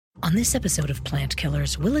On this episode of Plant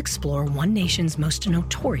Killers, we'll explore one nation's most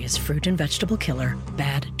notorious fruit and vegetable killer,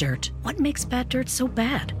 bad dirt. What makes bad dirt so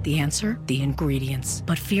bad? The answer? The ingredients.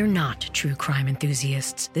 But fear not, true crime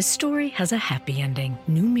enthusiasts. This story has a happy ending.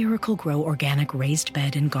 New Miracle Grow organic raised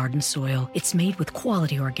bed and garden soil. It's made with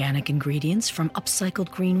quality organic ingredients from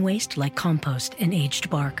upcycled green waste like compost and aged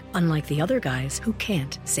bark. Unlike the other guys who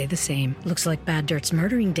can't say the same. Looks like bad dirt's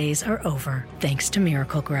murdering days are over, thanks to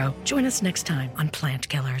Miracle Grow. Join us next time on Plant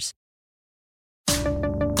Killers.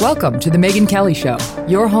 Welcome to The Megyn Kelly Show,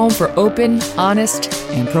 your home for open, honest,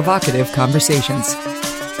 and provocative conversations.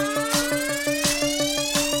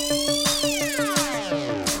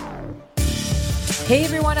 Hey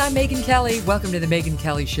everyone, I'm Megyn Kelly. Welcome to The Megyn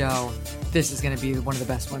Kelly Show. This is going to be one of the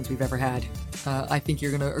best ones we've ever had. I think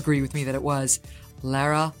you're going to agree with me that it was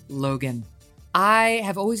Lara Logan. I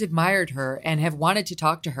have always admired her and have wanted to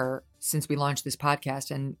talk to her since we launched this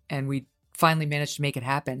podcast, and we finally managed to make it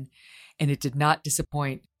happen. And it did not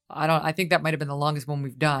disappoint. I think that might have been the longest one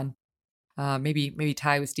we've done. Maybe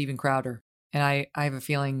tie with Steven Crowder. And I have a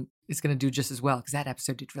feeling it's going to do just as well because that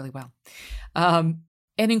episode did really well. An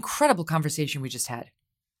incredible conversation we just had.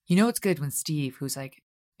 You know, it's good when Steve, who's like,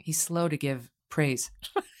 he's slow to give praise.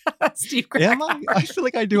 Steve Crowder. Am I? I feel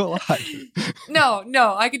like I do a lot.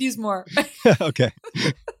 No, I could use more. Okay.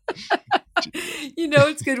 You know,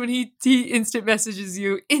 it's good when he instant messages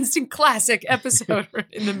you, instant classic episode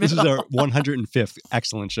in the middle. This is our 105th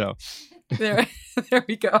excellent show. There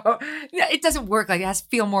we go. It doesn't work like it has to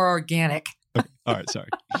feel more organic. Okay. All right, sorry.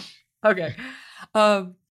 Okay.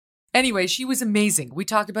 Anyway, she was amazing. We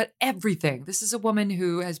talked about everything. This is a woman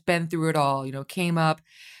who has been through it all, came up,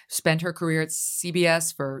 spent her career at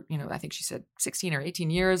CBS for, I think she said 16 or 18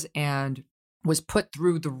 years and was put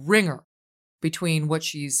through the ringer between what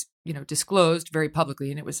she's, disclosed very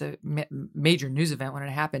publicly. And it was a major news event when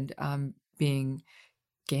it happened, being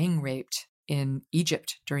gang raped in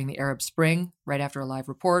Egypt during the Arab Spring, right after a live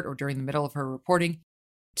report or during the middle of her reporting,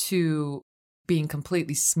 to being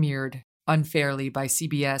completely smeared unfairly by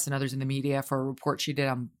CBS and others in the media for a report she did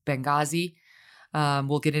on Benghazi.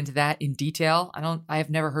 We'll get into that in detail. I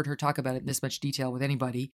have never heard her talk about it in this much detail with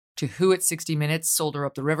anybody, to who at 60 Minutes sold her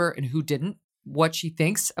up the river and who didn't, what she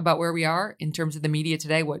thinks about where we are in terms of the media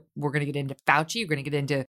today. What we're going to get into Fauci. We're going to get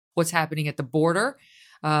into what's happening at the border.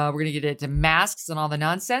 We're going to get into masks and all the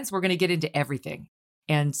nonsense. We're going to get into everything.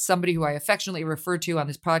 And somebody who I affectionately refer to on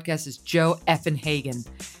this podcast is Joe Effin Hagen,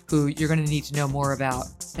 who you're going to need to know more about,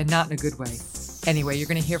 and not in a good way. Anyway, you're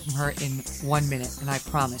going to hear from her in 1 minute, and I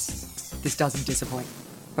promise this doesn't disappoint.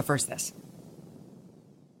 But first this.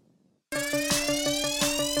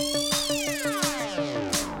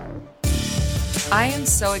 I am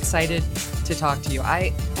so excited to talk to you. I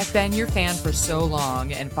have been your fan for so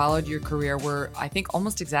long and followed your career. We're, I think,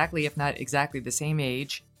 almost exactly, if not exactly the same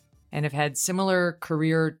age, and have had similar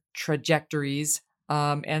career trajectories,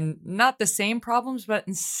 and not the same problems, but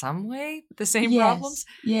in some way the same problems.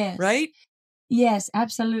 Yes. Right? Yes,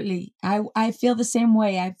 absolutely. I feel the same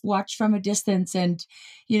way. I've watched from a distance and,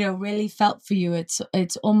 really felt for you. It's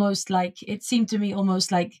almost like, it seemed to me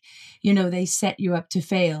almost like, they set you up to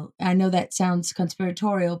fail. I know that sounds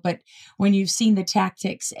conspiratorial, but when you've seen the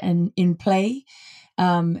tactics and in play,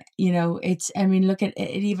 look at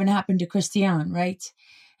it even happened to Christiane, right?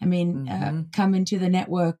 Come into the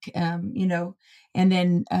network, and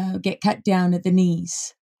then get cut down at the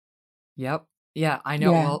knees. Yep. Yeah, I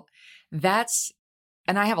know. Yeah. Well,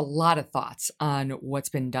 and I have a lot of thoughts on what's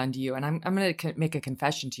been done to you. And I'm going to make a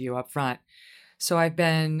confession to you up front. So I've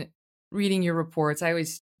been reading your reports. I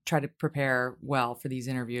always try to prepare well for these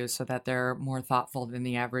interviews so that they're more thoughtful than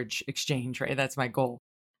the average exchange, right? That's my goal.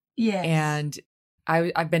 Yes. And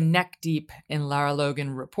I've been neck deep in Lara Logan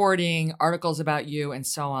reporting, articles about you and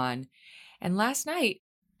so on. And last night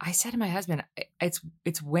I said to my husband,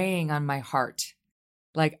 it's weighing on my heart.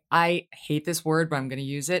 Like, I hate this word, but I'm going to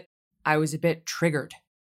use it. I was a bit triggered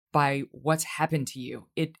by what's happened to you.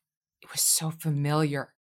 It was so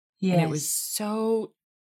familiar. Yes. And it was so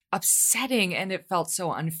upsetting and it felt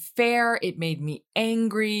so unfair. It made me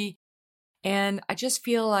angry. And I just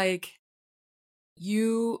feel like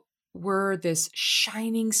you were this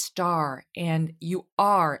shining star and you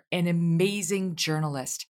are an amazing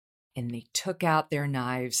journalist. And they took out their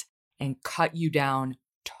knives and cut you down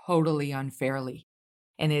totally unfairly.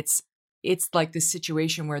 And it's like this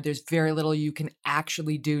situation where there's very little you can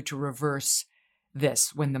actually do to reverse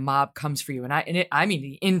this when the mob comes for you. And I mean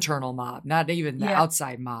the internal mob, not even the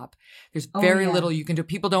outside mob. There's very little you can do.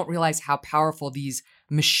 People don't realize how powerful these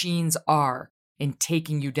machines are in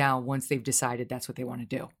taking you down once they've decided that's what they want to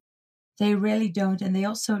do. They really don't. And they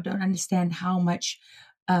also don't understand how much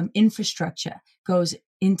infrastructure goes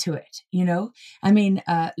into it, you know. I mean,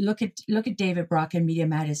 look at David Brock and Media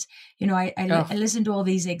Matters. You know, I listen to all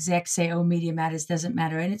these execs say, "Oh, Media Matters doesn't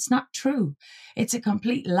matter," and it's not true. It's a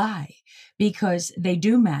complete lie, because they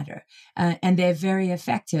do matter, and they're very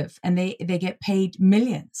effective, and they get paid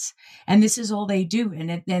millions, and this is all they do,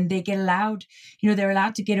 and then they get allowed. You know, they're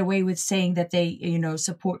allowed to get away with saying that they, you know,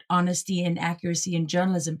 support honesty and accuracy in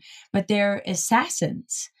journalism, but they're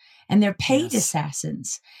assassins. And they're paid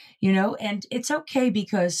assassins, you know, and it's okay,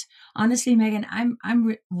 because honestly, Megan,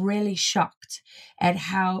 I'm really shocked at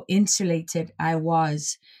how insulated I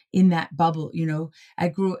was in that bubble. You know, I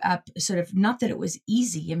grew up sort of, not that it was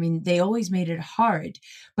easy. I mean, they always made it hard,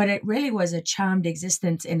 but it really was a charmed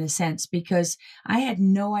existence in a sense, because I had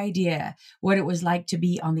no idea what it was like to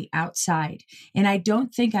be on the outside. And I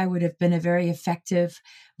don't think I would have been a very effective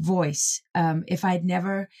voice if I'd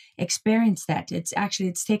never experienced that.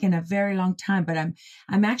 It's taken a very long time, but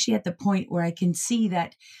I'm actually at the point where I can see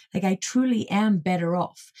that, like, I truly am better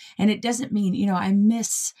off. And it doesn't mean, you know, I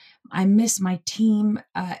miss my team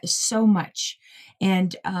so much,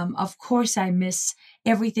 and of course I miss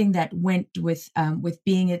everything that went with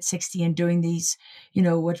being at 60 and doing these, you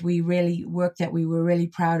know, work that we were really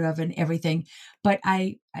proud of and everything. But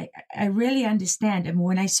I really understand. I mean,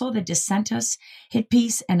 when I saw the DeSantis hit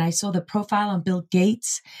piece, and I saw the profile on Bill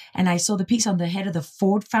Gates, and I saw the piece on the head of the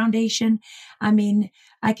Ford Foundation, I mean,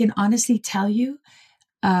 I can honestly tell you,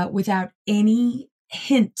 without any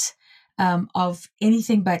hint of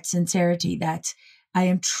anything but sincerity, that I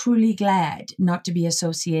am truly glad not to be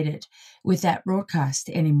associated with that broadcast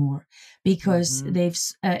anymore, because they've,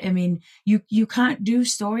 I mean, you can't do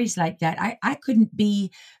stories like that. I couldn't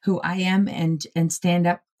be who I am and stand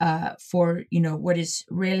up for, you know, what is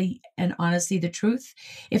really and honestly the truth.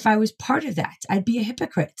 If I was part of that, I'd be a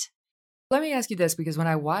hypocrite. Let me ask you this, because when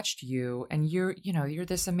I watched you, and you're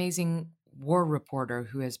this amazing war reporter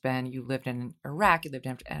who you lived in Iraq, you lived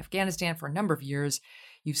in Afghanistan for a number of years,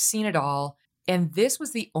 you've seen it all. And this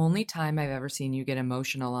was the only time I've ever seen you get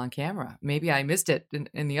emotional on camera. Maybe I missed it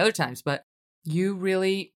in the other times, but you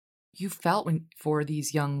felt for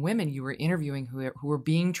these young women you were interviewing who were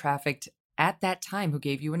being trafficked at that time, who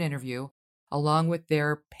gave you an interview, along with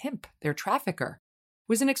their pimp, their trafficker.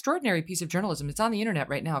 It was an extraordinary piece of journalism. It's on the internet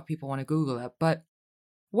right now if people want to Google it. But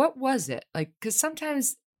what was it? Like, because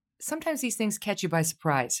sometimes these things catch you by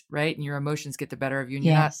surprise, right? And your emotions get the better of you, and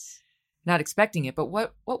you're not expecting it. But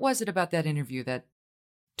what was it about that interview that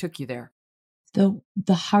took you there? The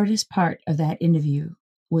hardest part of that interview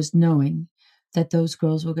was knowing that those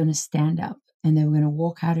girls were going to stand up, and they were going to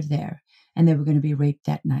walk out of there, and they were going to be raped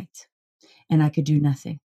that night, and I could do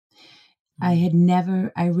nothing. I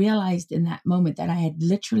realized in that moment that I had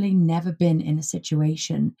literally never been in a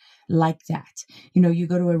situation like that. You know, you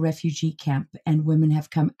go to a refugee camp and women have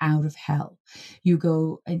come out of hell. You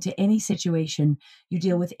go into any situation, you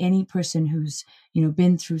deal with any person who's, you know,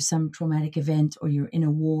 been through some traumatic event, or you're in a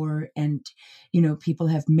war, and, you know, people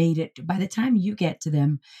have made it. By the time you get to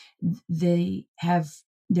them, they're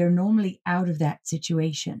normally out of that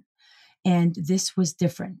situation. And this was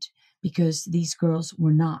different, because these girls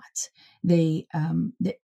were not. It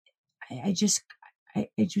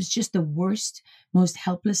was just the worst, most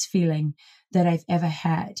helpless feeling that I've ever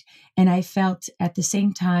had. And I felt at the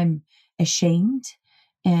same time ashamed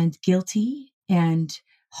and guilty and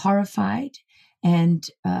horrified and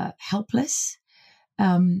helpless.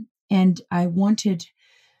 And I wanted,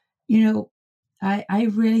 you know, I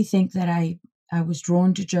really think that I was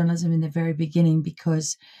drawn to journalism in the very beginning,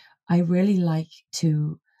 because I really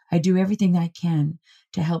I do everything I can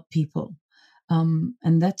to help people.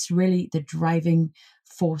 And that's really the driving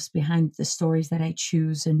force behind the stories that I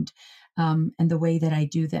choose, and the way that I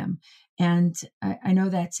do them. And I know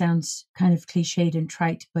that sounds kind of cliched and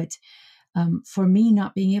trite, but for me,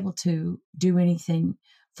 not being able to do anything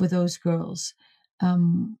for those girls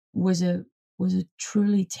was a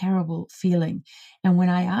truly terrible feeling. And when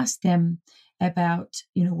I asked them about,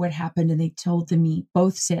 you know, what happened, and they told me,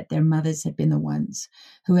 both said their mothers had been the ones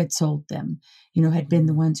who had sold them, you know, had been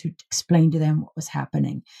the ones who'd explained to them what was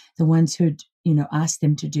happening, the ones who'd, you know, asked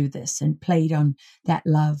them to do this and played on that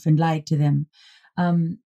love and lied to them.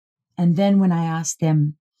 And then when I asked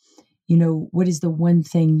them, you know, what is the one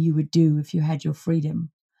thing you would do if you had your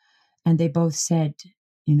freedom? And they both said,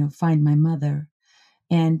 you know, find my mother.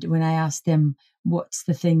 And when I asked them, what's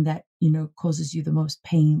the thing that, you know, causes you the most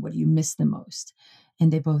pain? What do you miss the most?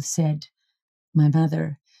 And they both said, my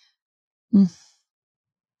mother.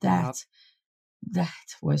 That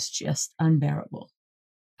was just unbearable.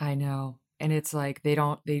 I know. And it's like they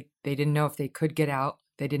didn't know if they could get out.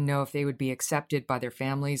 They didn't know if they would be accepted by their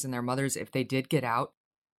families and their mothers if they did get out.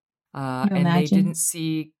 Can you And they imagine? didn't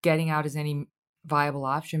see getting out as any viable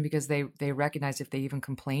option because they recognized if they even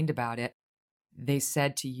complained about it, they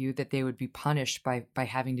said to you that they would be punished by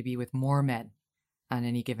having to be with more men on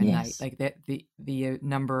any given night. Yes. Like the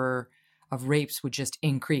number of rapes would just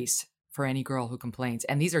increase for any girl who complains.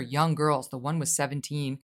 And these are young girls. The one was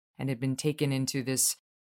 17 and had been taken into this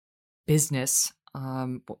business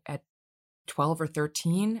at 12 or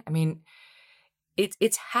 13. I mean,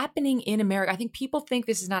 it's happening in America. I think people think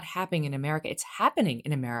this is not happening in America. It's happening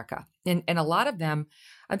in America. And a lot of them,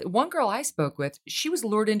 one girl I spoke with, she was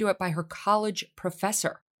lured into it by her college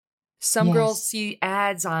professor. Some girls Yes. see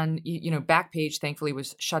ads on, Backpage, thankfully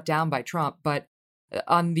was shut down by Trump, but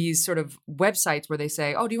on these sort of websites where they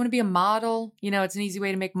say, oh, do you want to be a model? It's an easy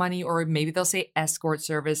way to make money. Or maybe they'll say escort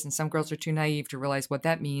service. And some girls are too naive to realize what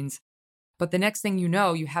that means. But the next thing you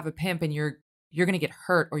know, you have a pimp and you're going to get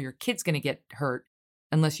hurt or your kid's going to get hurt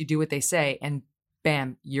unless you do what they say. And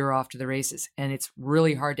bam, you're off to the races. And it's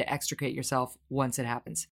really hard to extricate yourself once it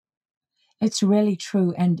happens. It's really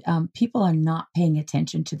true, and people are not paying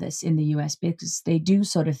attention to this in the U.S. because they do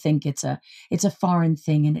sort of think it's a foreign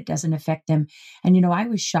thing and it doesn't affect them. And I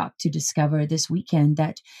was shocked to discover this weekend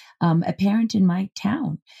that a parent in my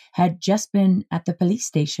town had just been at the police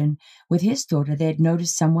station with his daughter. They had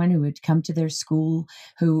noticed someone who had come to their school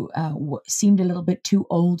who seemed a little bit too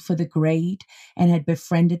old for the grade and had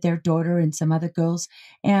befriended their daughter and some other girls,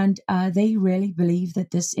 and they really believe that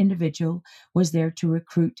this individual was there to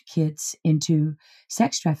recruit kids into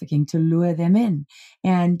sex trafficking, to lure them in.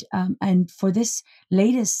 And for this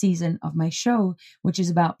latest season of my show, which is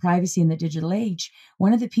about privacy in the digital age,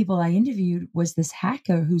 one of the people I interviewed was this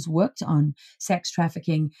hacker who's worked on sex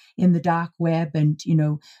trafficking in the dark web and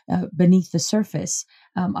beneath the surface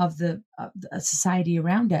of the society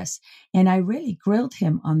around us. And I really grilled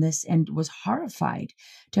him on this and was horrified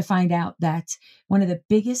to find out that one of the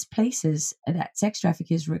biggest places that sex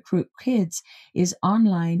traffickers recruit kids is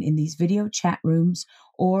online in these video chat rooms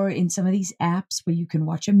or in some of these apps where you can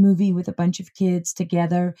watch a movie with a bunch of kids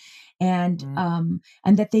together, and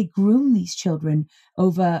that they groom these children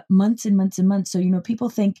over months and months and months. So people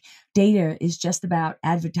think data is just about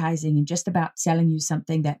advertising and just about selling you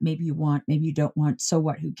something that maybe you want, maybe you don't want. So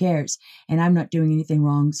what? Who cares? And I'm not doing anything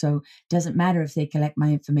wrong, so it doesn't matter if they collect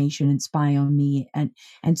my information and spy on me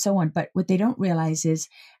and so on. But what they don't realize is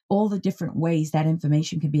all the different ways that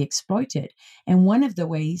information can be exploited. And one of the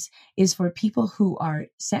ways is for people who are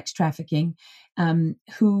sex trafficking,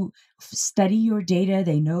 who study your data.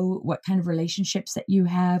 They know what kind of relationships that you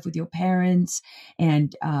have with your parents,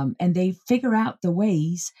 and they figure out the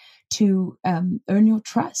ways to earn your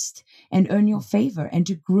trust and earn your favor and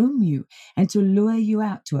to groom you and to lure you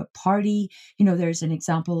out to a party. There's an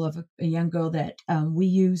example of a young girl that we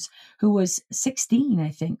use who was 16, I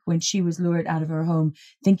think, when she was lured out of her home,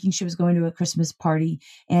 thinking she was going to a Christmas party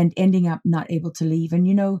and ending up not able to leave.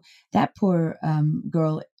 And that poor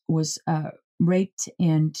girl was raped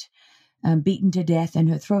and beaten to death, and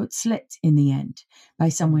her throat slit in the end by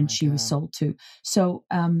someone she was sold to. So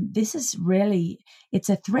this is really, it's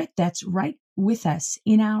a threat that's right with us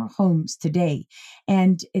in our homes today.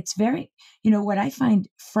 And it's very, what I find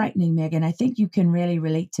frightening, Megan, I think you can really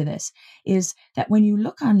relate to this, is that when you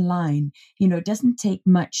look online, it doesn't take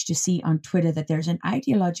much to see on Twitter that there's an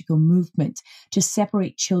ideological movement to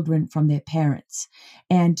separate children from their parents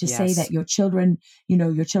and to say that your children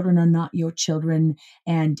are not your children,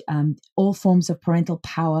 and all forms of parental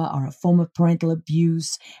power are a form of parental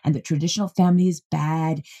abuse, and the traditional family is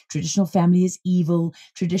bad, traditional family is evil,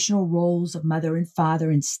 traditional roles of mother and father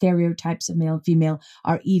and stereotypes of male and female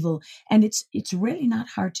are evil. And it's really not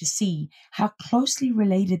hard to see how closely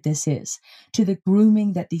related this is to the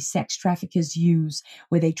grooming that these sex traffickers use,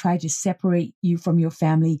 where they try to separate you from your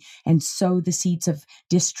family and sow the seeds of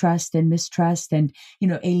distrust and mistrust and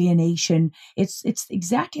alienation. It's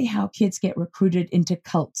exactly how kids get recruited into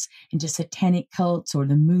cults, into satanic cults or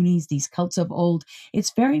the Moonies, these cults of old.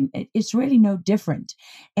 It's really no different.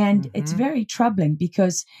 And it's very troubling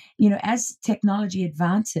because, as technology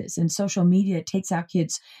advances and social media takes our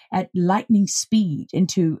kids at lightning speed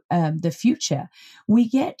into the future, we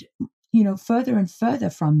get further and further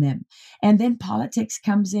from them. And then politics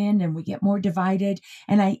comes in and we get more divided.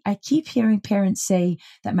 And I keep hearing parents say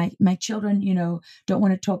that my children, don't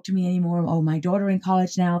want to talk to me anymore. Oh, my daughter in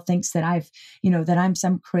college now thinks that that I'm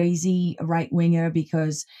some crazy right winger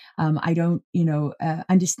because I don't,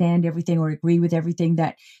 understand everything or agree with everything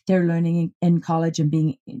that they're learning in college and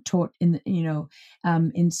being taught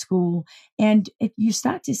in school. And you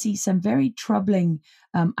start to see some very troubling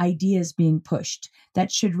ideas being pushed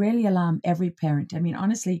that should really align alarm every parent. I mean,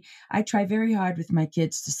 honestly, I try very hard with my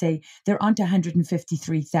kids to say there aren't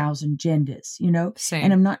 153,000 genders, you know, and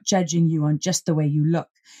Same. I'm not judging you on just the way you look,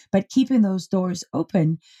 but keeping those doors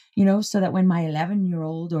open, you know, so that when my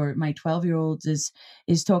 11-year-old or my 12-year-old is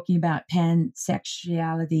talking about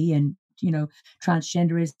pansexuality and, you know,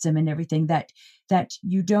 transgenderism and everything, that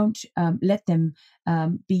you don't let them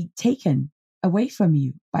be taken away from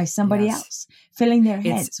you by somebody Yes. else, filling their It's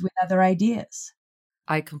heads with other ideas.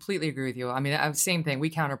 I completely agree with you. I mean, same thing.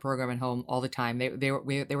 We counter program at home all the time. They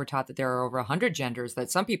were taught that there are over 100 genders.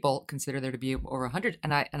 That some people consider there to be over 100.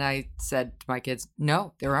 And I said to my kids,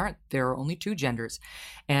 no, there aren't. There are only 2 genders,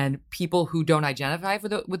 and people who don't identify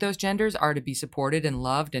with those genders are to be supported and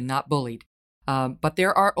loved and not bullied. But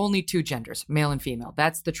there are only 2 genders, male and female.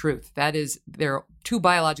 That's the truth. That is, there are 2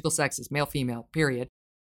 biological sexes, male, female, period.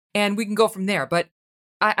 And we can go from there. But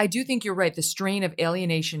I do think you're right. The strain of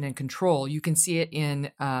alienation and control, you can see it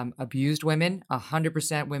in abused women,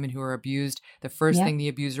 100% women who are abused. The first Yeah, thing the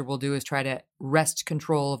abuser will do is try to wrest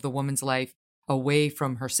control of the woman's life away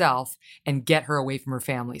from herself and get her away from her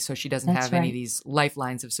family. So she doesn't that's have any of right. these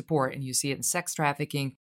lifelines of support. And you see it in sex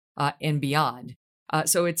trafficking and beyond.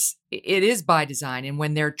 So it is by design. And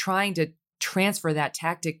when they're trying to transfer that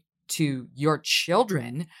tactic to your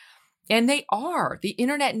children, and the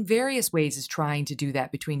internet in various ways is trying to do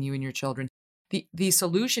that between you and your children. The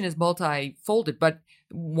solution is multifolded, but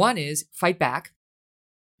one is fight back,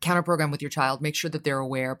 counter program with your child, make sure that they're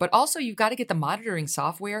aware, but also you've got to get the monitoring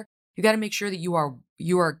software. You got to make sure that you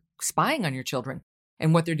are spying on your children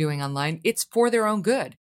and what they're doing online. It's for their own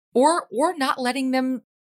good, or not letting them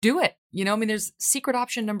do it. You know, I mean, there's secret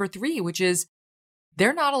option number 3, which is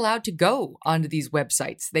they're not allowed to go onto these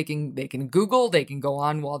websites. They can Google, they can go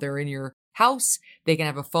on while they're in your house. They can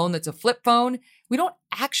have a phone that's a flip phone. We don't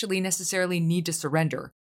actually necessarily need to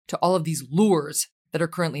surrender to all of these lures that are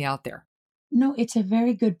currently out there. No, it's a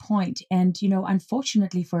very good point. And, you know,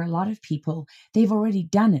 unfortunately for a lot of people, they've already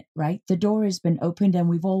done it, right? The door has been opened and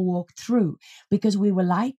we've all walked through because we were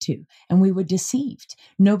lied to and we were deceived.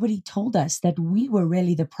 Nobody told us that we were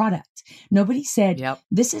really the product. Nobody said, Yep.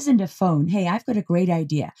 this isn't a phone. Hey, I've got a great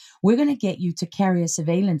idea. We're going to get you to carry a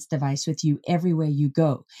surveillance device with you everywhere you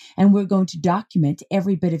go. And we're going to document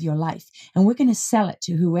every bit of your life. And we're going to sell it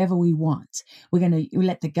to whoever we want. We're going to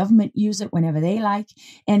let the government use it whenever they like.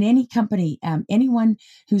 And any company, anyone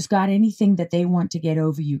who's got anything that they want to get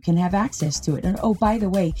over you can have access to it. And oh, by the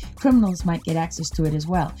way, criminals might get access to it as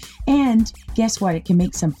well. And guess what? It can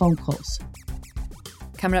make some phone calls.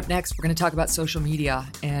 Coming up next, we're going to talk about social media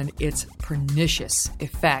and its pernicious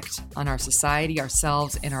effect on our society,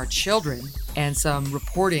 ourselves, and our children, and some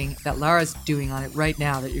reporting that Lara's doing on it right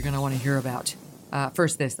now that you're going to want to hear about.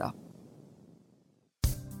 First, this, though.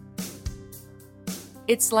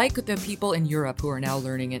 It's like the people in Europe who are now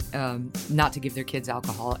learning it, not to give their kids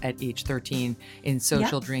alcohol at age 13 in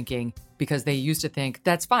social drinking, because they used to think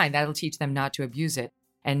that's fine. That'll teach them not to abuse it.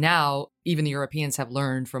 And now even the Europeans have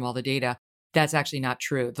learned from all the data that's actually not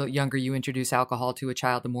true. The younger you introduce alcohol to a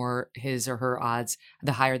child, the more his or her odds,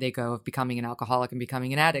 the higher they go of becoming an alcoholic and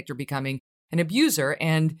becoming an addict or becoming an abuser.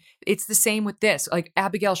 And it's the same with this. Like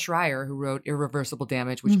Abigail Schreier, who wrote Irreversible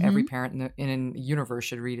Damage, which every parent in the universe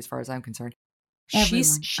should read as far as I'm concerned.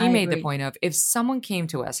 Everyone. She I made the agree. point of, if someone came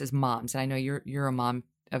to us as moms, and I know you're a mom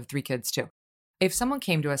of 3 kids too. If someone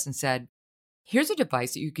came to us and said, here's a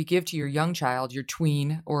device that you could give to your young child, your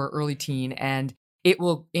tween or early teen, and it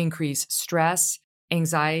will increase stress,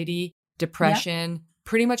 anxiety, depression,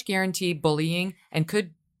 pretty much guarantee bullying, and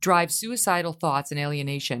could drive suicidal thoughts and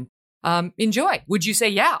alienation. Enjoy. Would you say,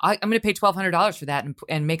 yeah, I'm going to pay $1,200 for that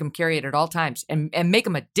and make them carry it at all times and make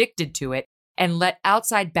them addicted to it and let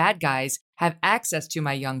outside bad guys have access to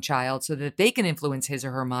my young child so that they can influence his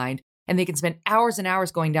or her mind and they can spend hours and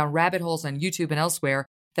hours going down rabbit holes on YouTube and elsewhere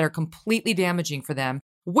that are completely damaging for them,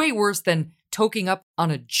 way worse than toking up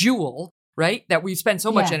on a jewel, right? That we spend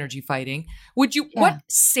so much energy fighting. What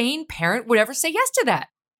sane parent would ever say yes to that?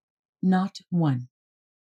 Not one.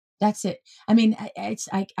 That's it. I mean,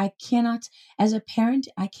 I cannot, as a parent,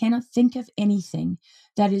 I cannot think of anything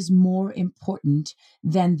that is more important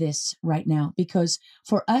than this right now. Because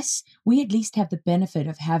for us, we at least have the benefit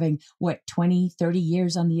of having, 20, 30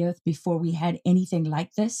 years on the earth before we had anything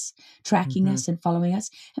like this, tracking us and following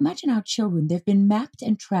us. Imagine our children, they've been mapped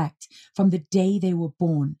and tracked from the day they were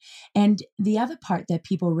born. And the other part that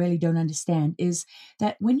people really don't understand is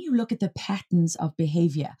that when you look at the patterns of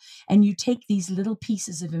behavior and you take these little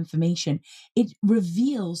pieces of information, it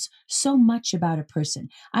reveals so much about a person.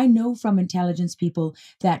 I know from intelligence people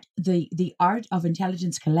that the art of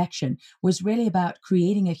intelligence collection was really about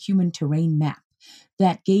creating a human terrain map.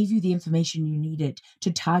 that gave you the information you needed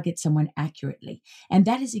to target someone accurately. And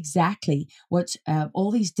that is exactly what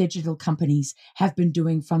all these digital companies have been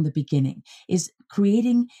doing from the beginning, is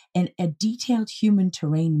creating a detailed human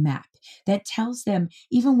terrain map that tells them,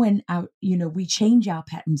 even when we change our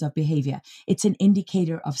patterns of behavior, it's an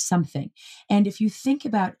indicator of something. And if you think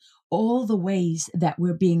about all the ways that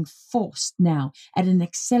we're being forced now at an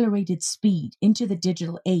accelerated speed into the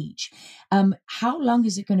digital age, how long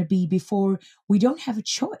is it going to be before we don't have a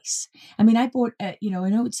choice? I mean, I bought, I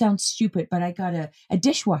know it sounds stupid, but I got a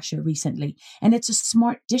dishwasher recently, and it's a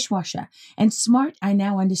smart dishwasher. And smart, I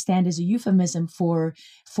now understand, is a euphemism for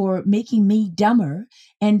making me dumber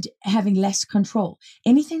and having less control.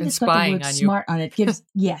 Anything And that's got the spying word on you. smart on it gives,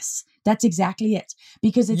 yes, that's exactly it.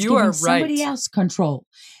 Because it's You are giving somebody right. else control.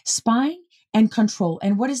 Spying and control.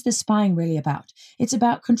 And what is the spying really about? It's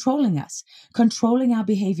about controlling us, controlling our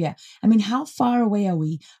behavior. I mean, how far away are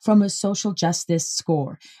we from a social justice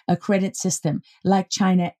score, a credit system like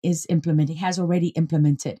China has already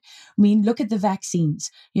implemented? I mean, look at the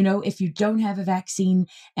vaccines. If you don't have a vaccine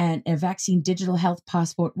and a vaccine digital health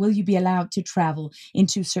passport, will you be allowed to travel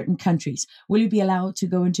into certain countries? Will you be allowed to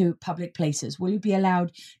go into public places? Will you be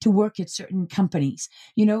allowed to work at certain companies?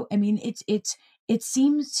 I mean, it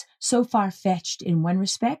seems so far-fetched in one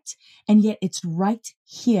respect, and yet it's right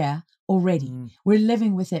here already. We're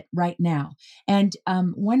living with it right now. And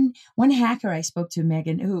one hacker I spoke to,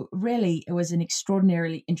 Megan, who really was an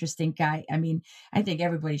extraordinarily interesting guy. I mean, I think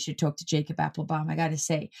everybody should talk to Jacob Applebaum, I got to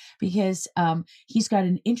say, because he's got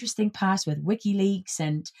an interesting past with WikiLeaks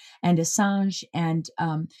and Assange. And,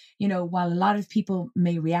 while a lot of people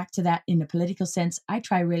may react to that in a political sense, I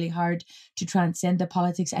try really hard to transcend the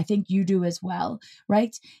politics. I think you do as well,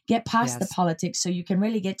 right? Get past the politics so you can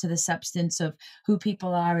really get to the substance of who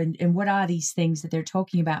people are and what are these things that they're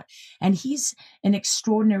talking about. And he's an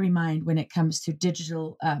extraordinary mind when it comes to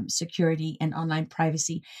digital security and online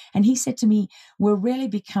privacy. And he said to me, we're really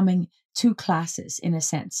becoming two classes in a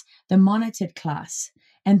sense, the monitored class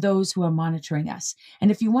and those who are monitoring us.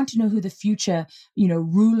 And if you want to know who the future,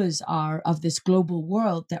 rulers are of this global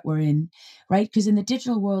world that we're in, right? Because in the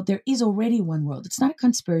digital world, there is already one world. It's not a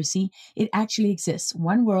conspiracy. It actually exists.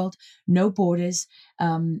 One world, no borders,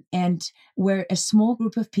 and where a small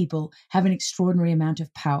group of people have an extraordinary amount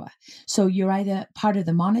of power. So you're either part of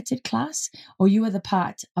the monitored class or you are the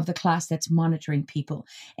part of the class that's monitoring people.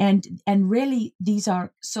 And really, these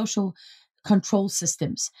are social control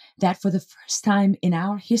systems that for the first time in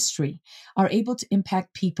our history are able to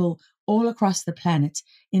impact people all across the planet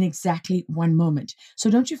in exactly one moment. So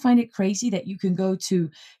don't you find it crazy that you can go to,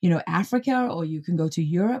 Africa, or you can go to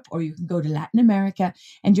Europe, or you can go to Latin America,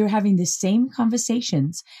 and you're having the same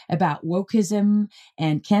conversations about wokeism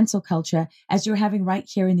and cancel culture as you're having right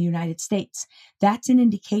here in the United States? That's an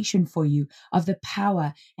indication for you of the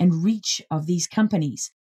power and reach of these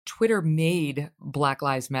companies. Twitter made Black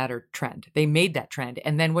Lives Matter trend. They made that trend.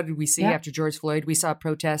 And then what did we see after George Floyd? We saw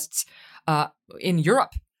protests in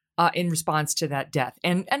Europe in response to that death.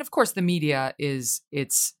 And of course, the media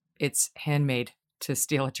it's handmade, to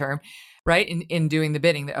steal a term, right? In doing the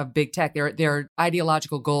bidding of big tech. Their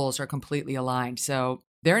ideological goals are completely aligned. So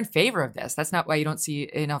they're in favor of this. That's not why you don't see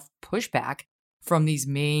enough pushback from these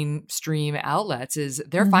mainstream outlets. Is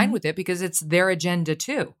they're fine with it because it's their agenda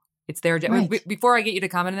too. It's their agenda. Right. Before I get you to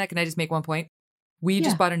comment on that, can I just make one point? We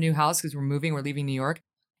just bought a new house because we're moving. We're leaving New York,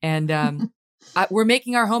 and we're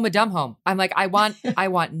making our home a dumb home. I'm like, I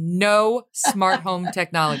want no smart home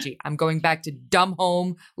technology. I'm going back to dumb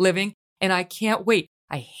home living, and I can't wait.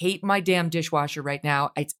 I hate my damn dishwasher right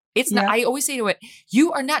now. It's not. I always say to it,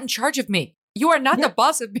 you are not in charge of me. You are not the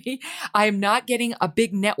boss of me. I am not getting a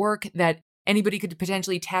big network that anybody could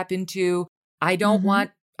potentially tap into. I don't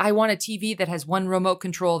want. I want a TV that has one remote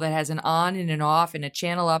control that has an on and an off and a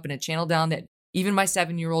channel up and a channel down that even my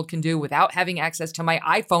 7-year-old can do without having access to my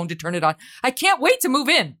iPhone to turn it on. I can't wait to move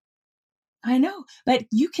in. I know, but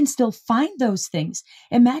you can still find those things.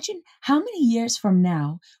 Imagine how many years from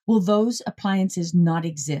now will those appliances not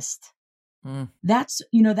exist? That's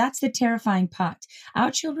the terrifying part. Our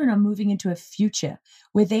children are moving into a future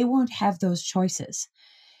where they won't have those choices.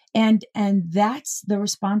 And that's the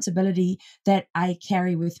responsibility that I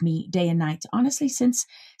carry with me day and night. Honestly, since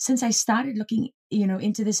I started looking,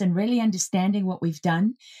 into this and really understanding what we've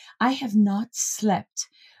done, I have not slept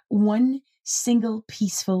one single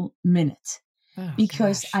peaceful minute.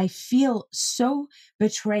 Because I feel so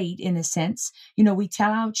betrayed in a sense. We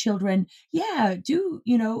tell our children, do,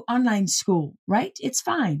 online school, right? It's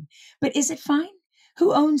fine. But is it fine?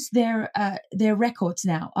 Who owns their records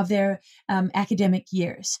now of their academic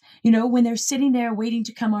years? You know, when they're sitting there waiting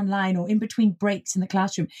to come online or in between breaks in the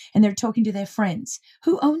classroom and they're talking to their friends.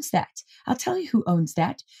 Who owns that? I'll tell you who owns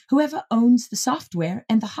that. Whoever owns the software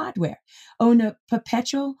and the hardware own a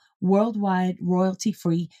perpetual worldwide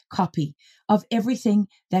royalty-free copy of everything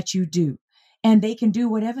that you do. And they can do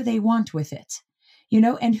whatever they want with it, you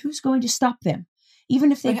know, and who's going to stop them?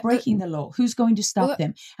 Even if they're breaking the law, who's going to stop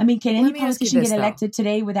them? I mean, can any politician get elected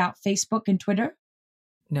today without Facebook and Twitter?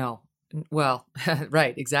 No. Well,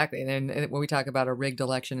 right, exactly. And then when we talk about a rigged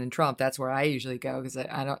election in Trump, that's where I usually go because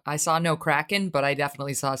I saw no Kraken, but I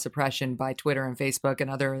definitely saw suppression by Twitter and Facebook and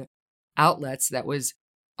other outlets that was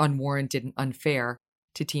unwarranted and unfair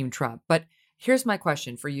to Team Trump. But here's my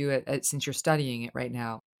question for you, since you're studying it right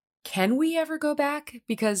now. Can we ever go back?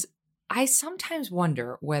 Because I sometimes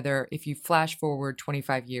wonder whether if you flash forward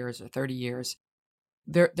 25 years or 30 years,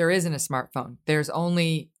 there isn't a smartphone. There's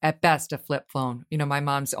only, at best, a flip phone. You know, my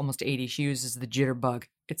mom's almost 80. She uses the jitterbug.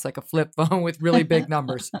 It's like a flip phone with really big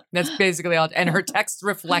numbers. That's basically all. And her texts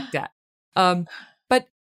reflect that. But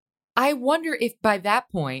I wonder if by that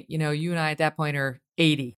point, you know, you and I at that point are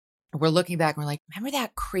 80. We're looking back and we're like, remember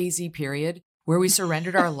that crazy period where we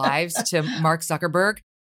surrendered our lives to Mark Zuckerberg?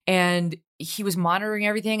 And he was monitoring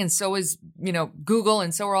everything. And so was, you know, Google.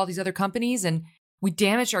 And so are all these other companies. And we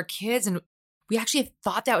damaged our kids. And we actually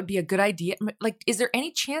thought that would be a good idea. Like, is there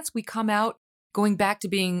any chance we come out going back to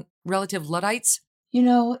being relative Luddites? You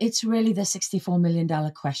know, it's really the $64 million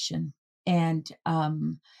question. And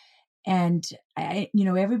you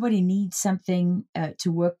know, everybody needs something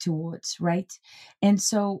to work towards, right? And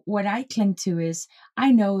so what I cling to is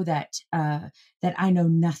I know that I know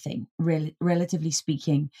nothing, really, relatively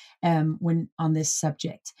speaking, when on this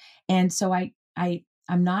subject. And so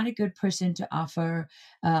I'm not a good person to offer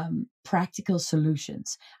practical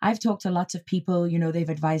solutions. I've talked to lots of people, you know, they've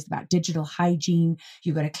advised about digital hygiene.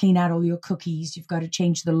 You've got to clean out all your cookies. You've got to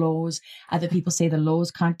change the laws. Other people say the laws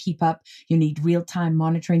can't keep up. You need real-time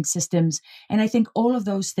monitoring systems. And I think all of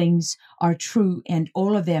those things are true and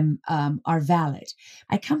all of them are valid.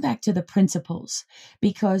 I come back to the principles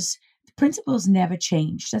because principles never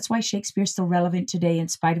change. That's why Shakespeare's still relevant today, in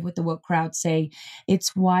spite of what the woke crowd say.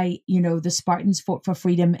 It's why, you know, the Spartans fought for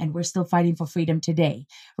freedom and we're still fighting for freedom today,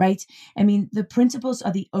 right? I mean, the principles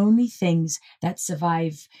are the only things that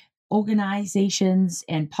survive organizations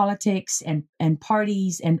and politics and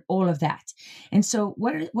parties and all of that. And so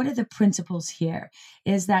what are the principles here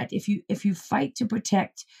is that if you fight to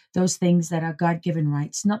protect those things that are God-given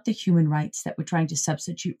rights, not the human rights that we're trying to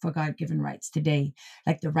substitute for God-given rights today,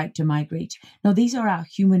 like the right to migrate. No, these are our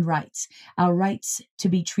human rights, our rights to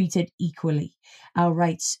be treated equally, our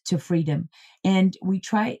rights to freedom. And we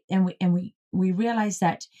try and we realize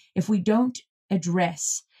that if we don't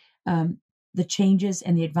address the changes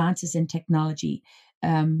and the advances in technology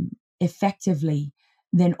effectively,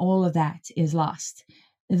 then all of that is lost.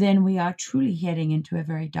 Then we are truly heading into a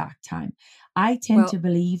very dark time. I tend to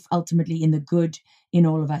believe ultimately in the good in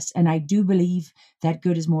all of us. And I do believe that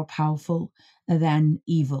good is more powerful than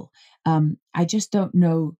evil. I just don't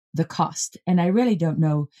know the cost. And I really don't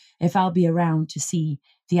know if I'll be around to see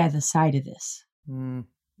the other side of this.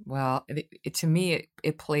 Well, to me,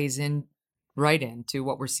 it plays in right into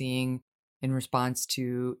what we're seeing in response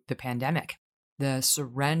to the pandemic. The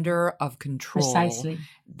surrender of control, precisely,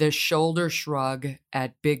 the shoulder shrug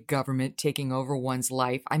at big government taking over one's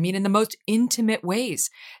life. I mean, in the most intimate ways,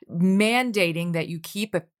 mandating that you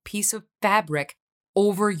keep a piece of fabric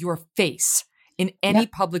over your face in any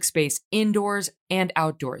public space, indoors and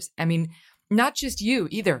outdoors. I mean, not just you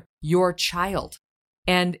either, your child.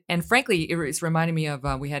 And frankly, it's reminding me of,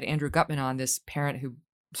 we had Andrew Gutman on, this parent who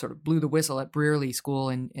sort of blew the whistle at Brearley School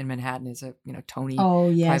in Manhattan. Is a, you know, Tony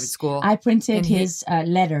private school. I printed his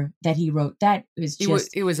letter that he wrote. That was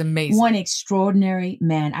just it was amazing. One extraordinary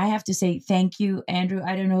man. I have to say thank you, Andrew.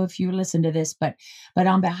 I don't know if you listen to this, but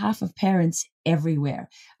on behalf of parents everywhere,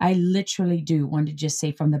 I literally do want to just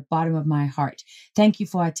say from the bottom of my heart, thank you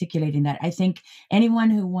for articulating that. I think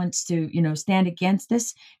anyone who wants to, you know, stand against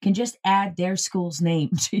this can just add their school's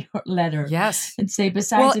name to your letter. Yes. And say,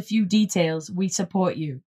 besides a few details, we support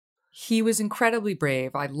you. He was incredibly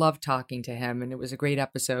brave. I loved talking to him, and it was a great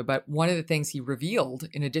episode. But one of the things he revealed,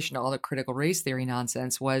 in addition to all the critical race theory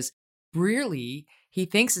nonsense, was Brearley, he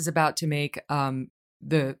thinks, is about to make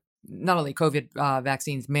the not only COVID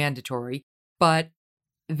vaccines mandatory, but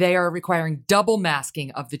they are requiring double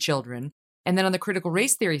masking of the children. And then on the critical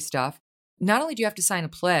race theory stuff, not only do you have to sign a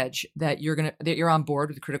pledge that you're on board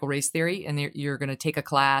with critical race theory and you're going to take a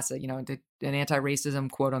class, you know, an anti-racism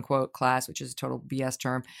quote unquote class, which is a total BS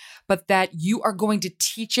term, but that you are going to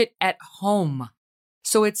teach it at home.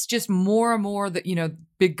 So it's just more and more that,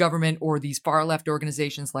 big government or these far left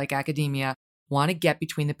organizations like academia want to get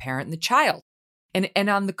between the parent and the child. And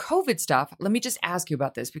on the COVID stuff, let me just ask you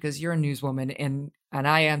about this because you're a newswoman and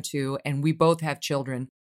I am too. And we both have children.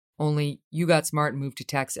 Only you got smart and moved to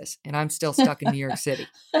Texas, and I'm still stuck in New York City.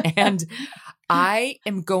 And I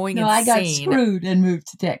am going insane. I got screwed and moved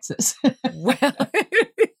to Texas. Well,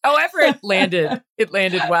 however it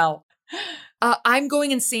landed well. I'm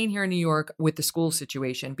going insane here in New York with the school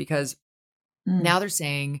situation because now they're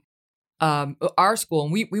saying our school,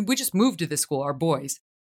 and we just moved to this school, our boys.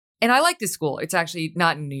 And I like this school. It's actually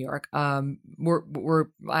not in New York. I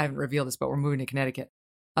haven't revealed this, but we're moving to Connecticut.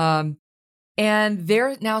 And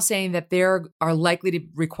they're now saying that they are likely to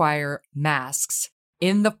require masks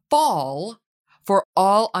in the fall for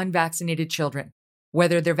all unvaccinated children,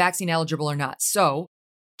 whether they're vaccine eligible or not. So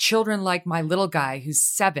children like my little guy who's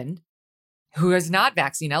 7, who is not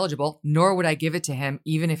vaccine eligible, nor would I give it to him,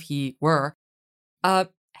 even if he were,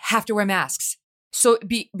 have to wear masks. So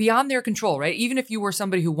beyond their control, right? Even if you were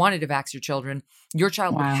somebody who wanted to vax your children, your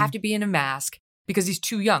child would have to be in a mask because he's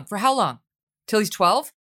too young. For how long? Till he's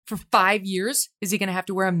 12? For 5 years, is he going to have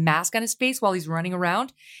to wear a mask on his face while he's running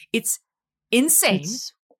around? It's insane.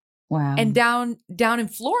 Wow. And down in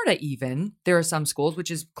Florida, even, there are some schools,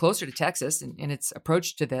 which is closer to Texas in its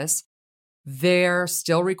approach to this, they're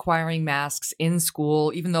still requiring masks in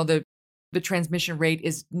school, even though the transmission rate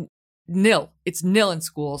is nil. It's nil in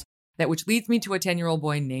schools, which leads me to a 10-year-old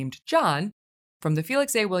boy named John from the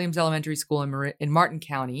Felix A. Williams Elementary School in Martin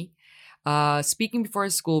County, speaking before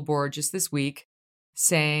his school board just this week,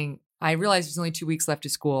 saying, I realize there's only 2 weeks left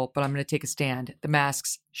of school, but I'm going to take a stand. The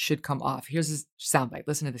masks should come off. Here's his soundbite.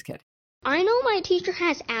 Listen to this kid. I know my teacher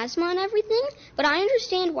has asthma and everything, but I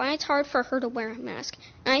understand why it's hard for her to wear a mask,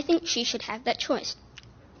 and I think she should have that choice.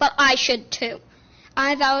 But I should too.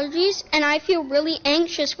 I have allergies, and I feel really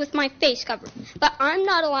anxious with my face covered, but I'm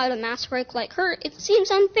not allowed a mask break like her. It seems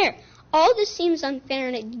unfair. All this seems unfair,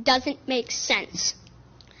 and it doesn't make sense.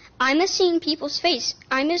 I miss seeing people's face.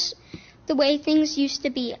 I miss the way things used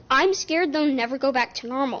to be. I'm scared they'll never go back to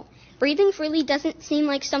normal. Breathing freely doesn't seem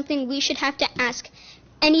like something we should have to ask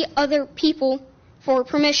any other people for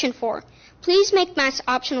permission for. Please make masks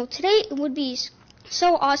optional today. It would be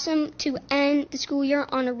so awesome to end the school year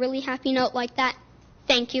on a really happy note like that.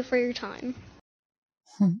 Thank you for your time.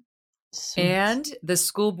 And the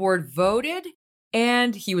school board voted,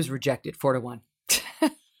 and he was rejected 4-1.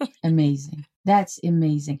 Amazing. That's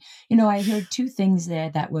amazing. I heard 2 things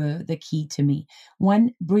there that were the key to me.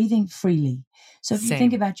 One, breathing freely. So if you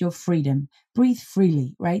think about your freedom, breathe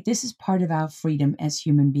freely, right? This is part of our freedom as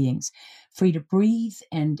human beings. Free to breathe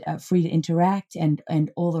and free to interact and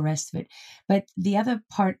all the rest of it. But the other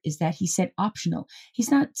part is that he said optional.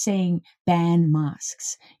 He's not saying ban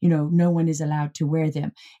masks. No one is allowed to wear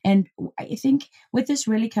them. And I think what this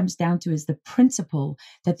really comes down to is the principle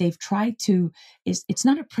that they've tried to, it's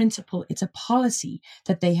not a principle, it's a policy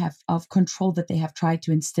that they have of control that they have tried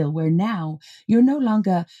to instill, where now you're no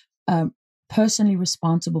longer personally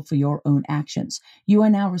responsible for your own actions. You are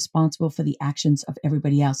now responsible for the actions of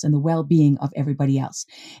everybody else and the well-being of everybody else.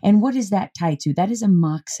 And what is that tied to? That is a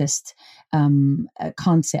Marxist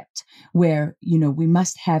concept where, we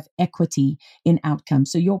must have equity in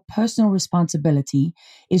outcomes. So your personal responsibility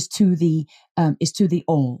is to the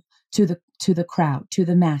all, to the crowd, to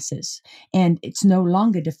the masses. And it's no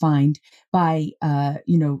longer defined by,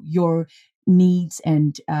 your needs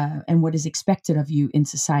and what is expected of you in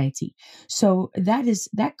society. So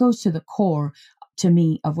that goes to the core to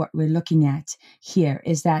me of what we're looking at here,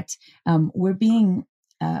 is that we're being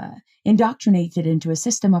indoctrinated into a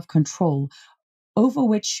system of control over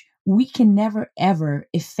which we can never ever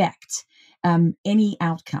effect any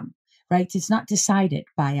outcome. Right? It's not decided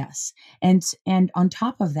by us. And on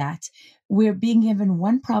top of that, we're being given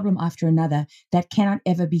one problem after another that cannot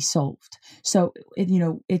ever be solved. So,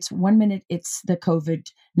 it's 1 minute, it's the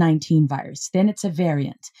COVID-19 virus. Then it's a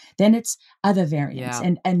variant. Then it's other variants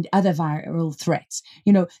and other viral threats.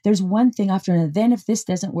 There's one thing after another. Then if this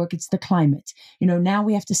doesn't work, it's the climate. Now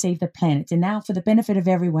we have to save the planet. And now for the benefit of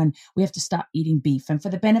everyone, we have to stop eating beef. And for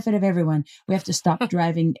the benefit of everyone, we have to stop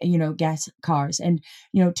driving, gas cars. And,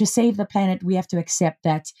 to save the planet, we have to accept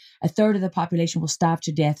that a third of the population will starve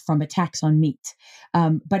to death from a tax on meat.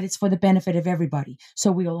 But it's for the benefit of everybody.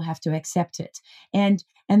 So we all have to accept it. And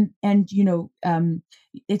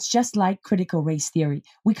it's just like critical race theory.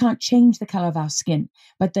 We can't change the color of our skin,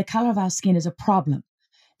 but the color of our skin is a problem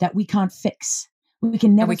that we can't fix. We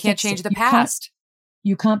can never. And we can't change the past.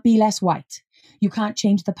 You can't be less white. You can't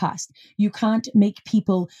change the past. You can't make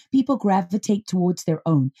people gravitate towards their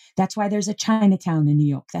own. That's why there's a Chinatown in New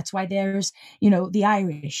York. That's why there's, the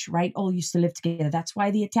Irish, right? All used to live together. That's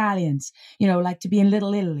why the Italians, like to be in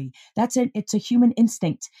Little Italy. It's a human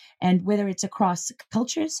instinct. And whether it's across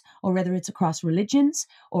cultures or whether it's across religions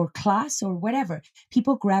or class or whatever,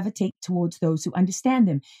 people gravitate towards those who understand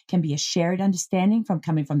them. Can be a shared understanding from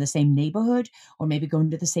coming from the same neighborhood or maybe going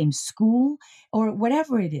to the same school or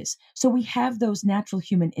whatever it is. So we have those natural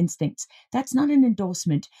human instincts. That's not an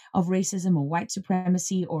endorsement of racism or white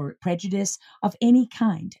supremacy or prejudice of any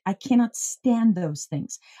kind. I cannot stand those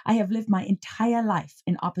things. I have lived my entire life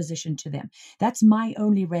in opposition to them. That's my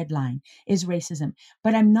only red line is racism.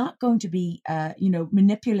 But I'm not going to be,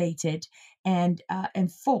 manipulated and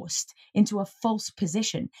forced into a false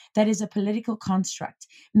position that is a political construct.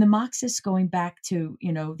 And the Marxists, going back to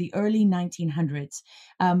the early 1900s,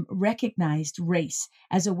 recognized race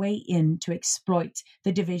as a way in to exploit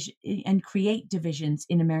the division and create divisions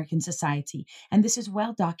in American society. And this is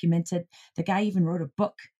well documented. The guy even wrote a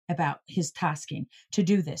book about his tasking to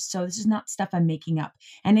do this. So this is not stuff I'm making up.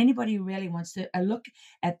 And anybody who really wants to look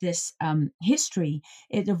at this history,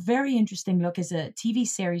 it's a very interesting look. Is a TV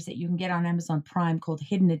series that you can get on Amazon Prime called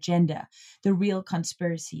Hidden Agenda, the real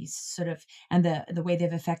conspiracies sort of, and the way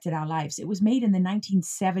they've affected our lives. It was made in the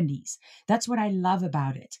 1970s. That's what I love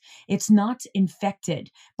about it. It's not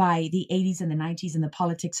infected by the 80s and the 90s and the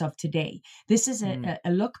politics of today. This is a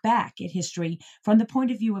look back at history from the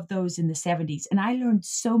point of view of those in the 70s. And I learned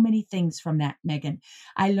so many things from that, Megan.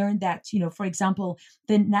 I learned that, for example,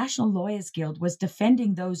 the National Lawyers Guild was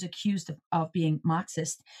defending those accused of being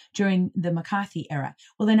Marxist during the McCarthy era.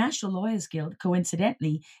 Well, the National Lawyers Guild,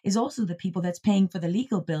 coincidentally, is also the people that's paying for the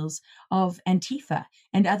legal bills of Antifa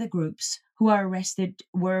and other groups who were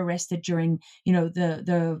arrested during,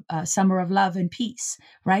 the summer of love and peace,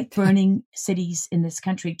 right? Burning cities in this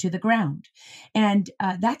country to the ground. And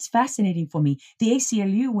that's fascinating for me. The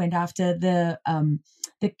ACLU went after the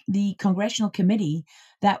congressional committee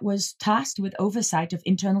that was tasked with oversight of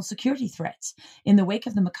internal security threats. In the wake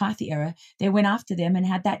of the McCarthy era, they went after them and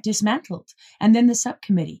had that dismantled. And then the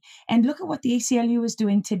subcommittee. And look at what the ACLU is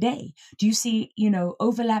doing today. Do you see,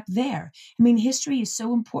 overlap there? I mean, history is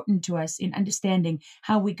so important to us in understanding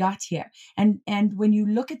how we got here. And when you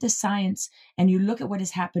look at the science and you look at what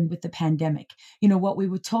has happened with the pandemic, what we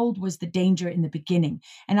were told was the danger in the beginning.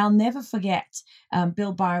 And I'll never forget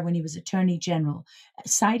Bill Barr, when he was Attorney General,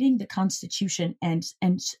 citing the Constitution and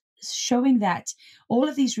showing that all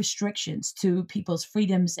of these restrictions to people's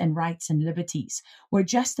freedoms and rights and liberties were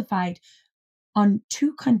justified under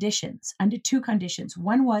two conditions.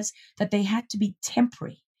 One was that they had to be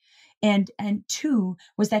temporary. And two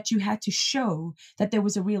was that you had to show that there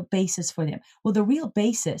was a real basis for them. Well, the real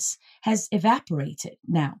basis has evaporated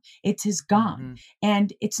now. It is gone.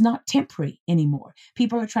 And it's not temporary anymore.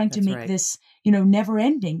 People are trying to make this, never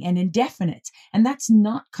ending and indefinite. And that's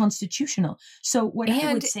not constitutional. So what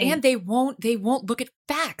I would say. And they won't look at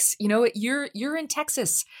facts. You're in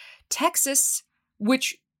Texas,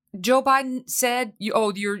 which Joe Biden said,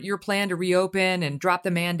 your plan to reopen and drop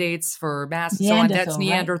the mandates for masks and so on. That's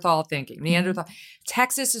Neanderthal right? Thinking. Neanderthal.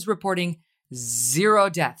 Texas is reporting zero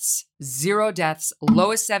deaths,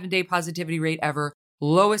 lowest 7-day positivity rate ever,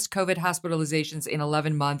 lowest COVID hospitalizations in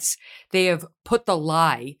 11 months. They have put the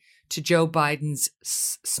lie to Joe Biden's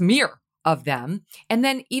smear of them. And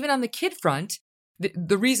then even on the kid front,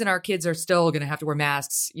 the reason our kids are still going to have to wear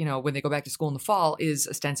masks, when they go back to school in the fall is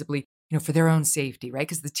ostensibly for their own safety, right?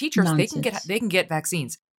 Because the teachers, they can get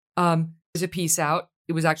vaccines. There's a piece out.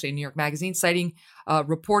 It was actually a New York Magazine citing,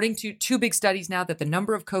 reporting to two big studies now that the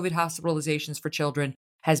number of COVID hospitalizations for children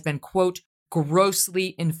has been, quote,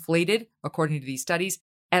 grossly inflated, according to these studies,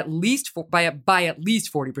 by at least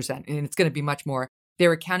 40%. And it's going to be much more. They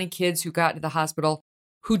were counting kids who got to the hospital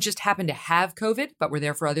who just happened to have COVID, but were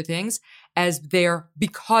there for other things, as there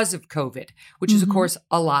because of COVID, which is, of course,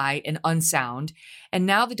 a lie and unsound. And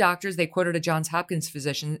now the doctors, they quoted a Johns Hopkins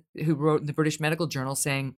physician who wrote in the British Medical Journal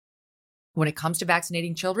saying, when it comes to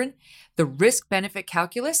vaccinating children, the risk-benefit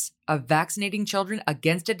calculus of vaccinating children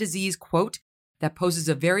against a disease, quote, that poses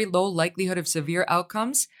a very low likelihood of severe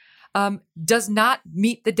outcomes, does not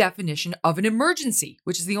meet the definition of an emergency,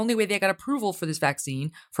 which is the only way they got approval for this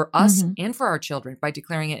vaccine for us and for our children, by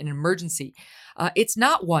declaring it an emergency. It's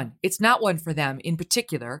not one for them in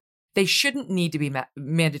particular. They shouldn't need to be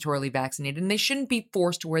mandatorily vaccinated, and they shouldn't be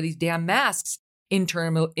forced to wear these damn masks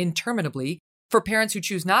interminably for parents who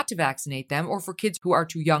choose not to vaccinate them or for kids who are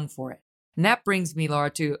too young for it. And that brings me, Lara,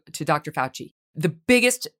 to Dr. Fauci.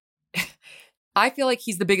 I feel like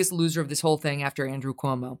he's the biggest loser of this whole thing after Andrew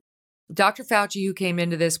Cuomo. Dr. Fauci, who came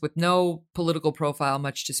into this with no political profile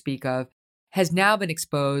much to speak of, has now been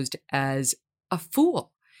exposed as a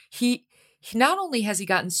fool. He not only has he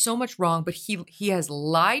gotten so much wrong, but he has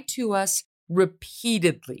lied to us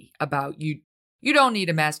repeatedly about you. You don't need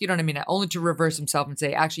a mask. You don't need that. Only to reverse himself and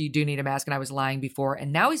say, actually, you do need a mask. And I was lying before.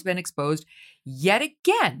 And now he's been exposed yet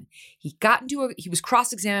again. He was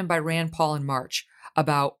cross-examined by Rand Paul in March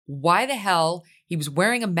about why the hell he was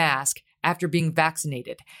wearing a mask after being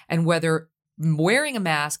vaccinated and whether wearing a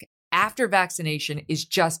mask after vaccination is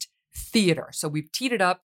just theater. So we've teed it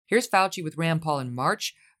up. Here's Fauci with Rand Paul in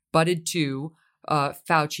March, butted to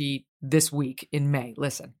Fauci this week in May.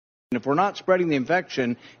 Listen. If we're not spreading the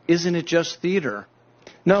infection, isn't it just theater?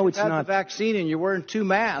 No, it's you had not. The vaccine and you're wearing 2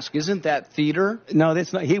 masks. Isn't that theater? No,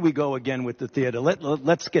 that's not. Here we go again with the theater.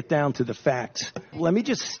 Let's get down to the facts. Let me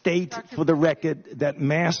just state for the record that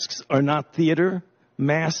masks are not theater.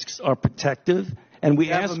 Masks are protective. And we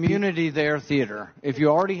have immunity there, theater. If you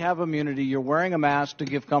already have immunity, you're wearing a mask to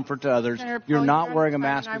give comfort to others. You're not wearing a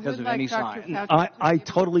mask because of any sign. I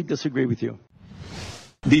totally disagree with you.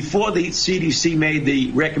 Before the CDC made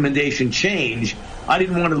the recommendation change, I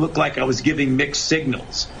didn't want to look like I was giving mixed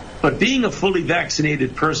signals. But being a fully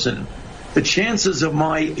vaccinated person, the chances of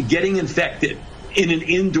my getting infected in an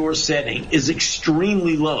indoor setting is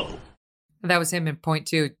extremely low. That was him in point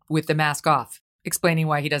 2 with the mask off, explaining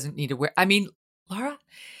why he doesn't need to wear. I mean, Lara,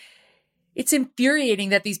 it's infuriating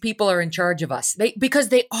that these people are in charge of us. Because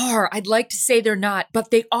they are. I'd like to say they're not, but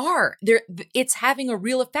they are. It's having a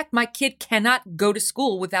real effect. My kid cannot go to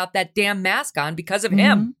school without that damn mask on because of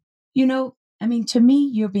him. You know, I mean, to me,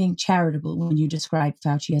 you're being charitable when you describe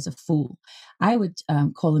Fauci as a fool. I would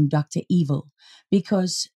call him Dr. Evil,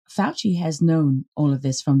 because Fauci has known all of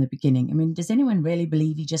this from the beginning. I mean, does anyone really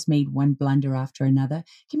believe he just made one blunder after another?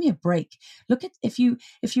 Give me a break. Look at if you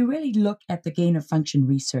really look at the gain of function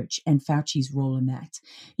research and Fauci's role in that,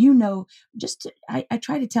 you know, I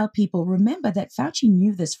try to tell people, remember that Fauci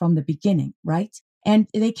knew this from the beginning, right? And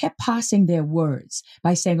they kept passing their words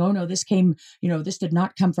by saying, oh, no, this did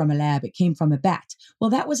not come from a lab. It came from a bat.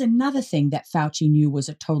 Well, that was another thing that Fauci knew was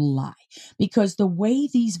a total lie, because the way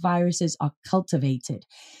these viruses are cultivated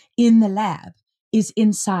in the lab is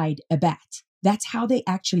inside a bat. That's how they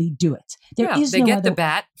actually do it. They get the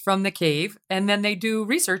bat from the cave and then they do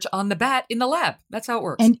research on the bat in the lab. That's how it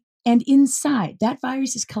works. And inside, that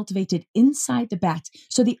virus is cultivated inside the bat.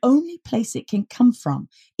 So the only place it can come from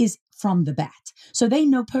is from the bat. So they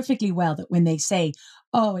know perfectly well that when they say,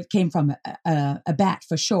 oh, it came from a bat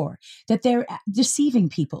for sure, that they're deceiving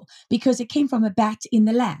people because it came from a bat in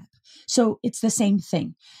the lab. So it's the same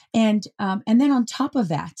thing. And then on top of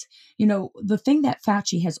that, you know, the thing that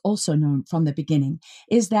Fauci has also known from the beginning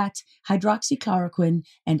is that hydroxychloroquine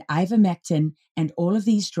and ivermectin and all of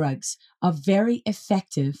these drugs are very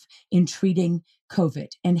effective in treating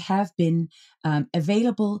COVID and have been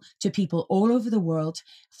available to people all over the world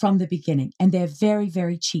from the beginning. And they're very,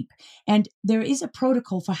 very cheap. And there is a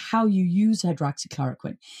protocol for how you use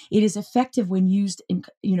hydroxychloroquine. It is effective when used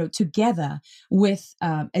together with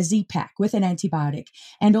a Z-Pack, with an antibiotic,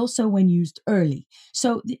 and also when used early.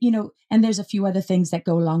 So, and there's a few other things that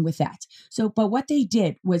go along with that. So, but what they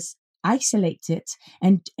did was isolate it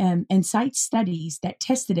and cite studies that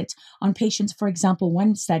tested it on patients. For example,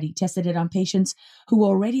 one study tested it on patients who were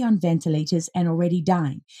already on ventilators and already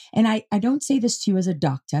dying. And I don't say this to you as a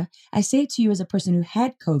doctor. I say it to you as a person who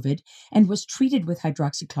had COVID and was treated with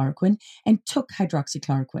hydroxychloroquine and took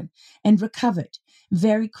hydroxychloroquine and recovered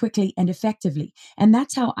very quickly and effectively. And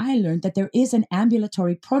that's how I learned that there is an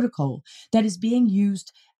ambulatory protocol that is being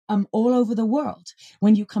used all over the world.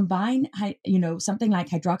 When you combine, something like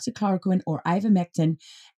hydroxychloroquine or ivermectin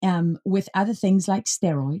with other things like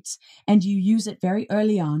steroids, and you use it very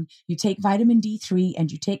early on, you take vitamin D3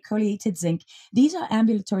 and you take chelated zinc. These are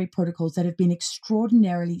ambulatory protocols that have been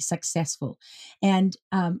extraordinarily successful. And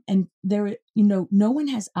there, no one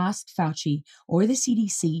has asked Fauci or the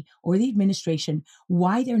CDC or the administration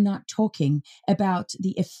why they're not talking about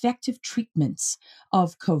the effective treatments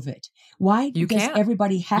of COVID. Why does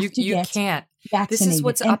everybody have to get vaccinated? This is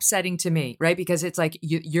what's upsetting to me, right? Because it's like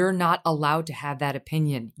you're not allowed to have that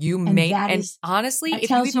opinion. Honestly, if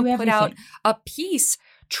you even put out a piece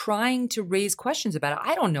trying to raise questions about it,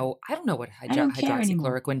 I don't know what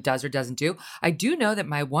hydroxychloroquine does or doesn't do. I do know that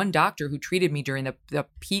my one doctor who treated me during the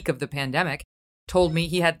peak of the pandemic told me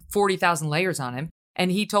he had 40,000 layers on him,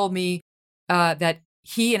 and he told me that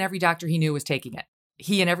he and every doctor he knew was taking it.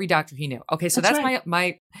 he and every doctor he knew. Okay, so That's that's right.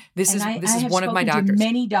 my this And is I have one of my spoken to doctors.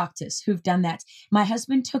 many doctors who've done that. My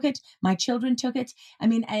husband took it. My children took it. I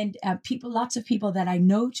mean, and lots of people that I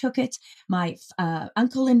know took it. My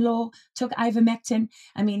uncle-in-law took ivermectin.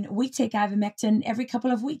 I mean, we take ivermectin every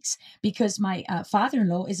couple of weeks because my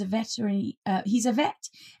father-in-law is a veterinary. He's a vet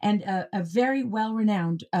and a very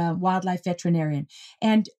well-renowned wildlife veterinarian.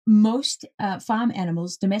 And most farm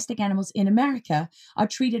animals, domestic animals in America, are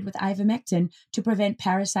treated with ivermectin to prevent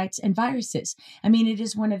parasites and viruses. I mean, it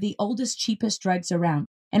is one of the oldest, cheapest drugs around.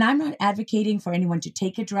 And I'm not advocating for anyone to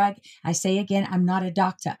take a drug. I say again, I'm not a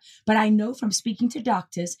doctor, but I know from speaking to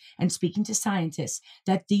doctors and speaking to scientists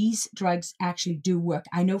that these drugs actually do work.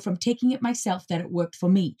 I know from taking it myself that it worked for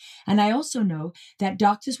me. And I also know that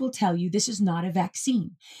doctors will tell you this is not a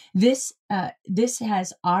vaccine. This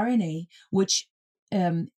has RNA, which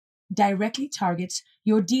directly targets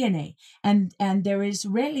your DNA. And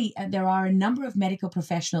there are a number of medical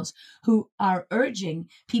professionals who are urging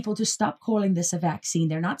people to stop calling this a vaccine.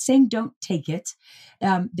 They're not saying don't take it.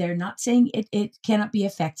 They're not saying it cannot be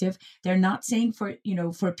effective. They're not saying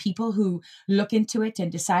for people who look into it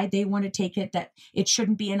and decide they want to take it, that it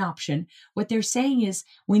shouldn't be an option. What they're saying is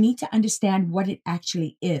we need to understand what it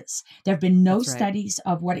actually is. There have been no studies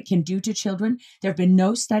of what it can do to children. There have been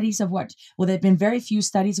no studies of there have been very few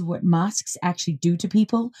studies of what masks actually do to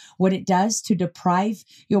people, what it does to deprive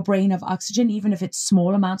your brain of oxygen, even if it's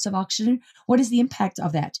small amounts of oxygen. What is the impact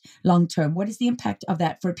of that long term? What is the impact of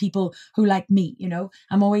that for people who, like me,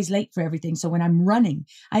 I'm always late for everything. So when I'm running,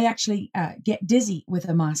 I actually get dizzy with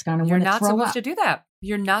a mask on and You're want to not throw supposed up. to do that.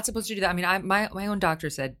 You're not supposed to do that. I mean, my own doctor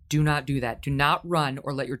said, do not do that. Do not run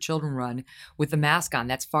or let your children run with the mask on.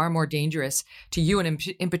 That's far more dangerous to you and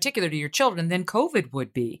in particular to your children than COVID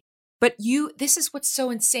would be. But this is what's so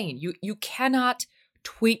insane. You cannot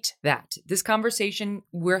tweet that. This conversation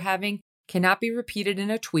we're having cannot be repeated in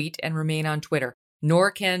a tweet and remain on Twitter, nor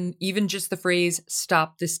can even just the phrase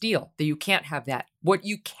stop the steal. That you can't have that. What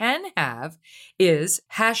you can have is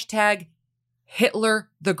hashtag Hitler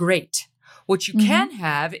the Great. What you can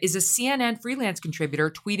have is a CNN freelance contributor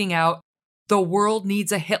tweeting out, the world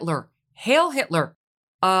needs a Hitler. Hail Hitler.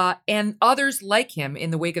 And others like him in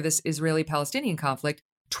the wake of this Israeli-Palestinian conflict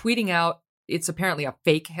tweeting out, it's apparently a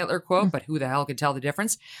fake Hitler quote, but who the hell could tell the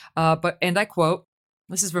difference? And I quote,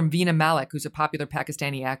 this is from Veena Malik, who's a popular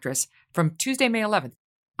Pakistani actress, from Tuesday, May 11th.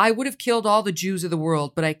 I would have killed all the Jews of the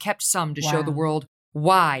world, but I kept some to show the world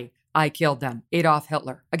why I killed them. Adolf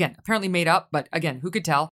Hitler. Again, apparently made up, but again, who could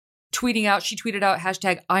tell? She tweeted out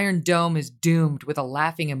hashtag Iron Dome is doomed with a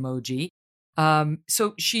laughing emoji.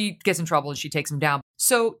 So she gets in trouble and she takes him down.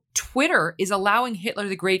 So Twitter is allowing Hitler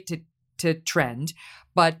the Great to trend,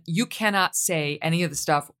 but you cannot say any of the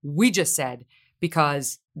stuff we just said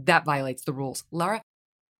because that violates the rules. Lara,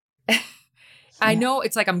 I know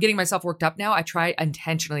it's like I'm getting myself worked up now. I try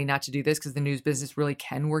intentionally not to do this because the news business really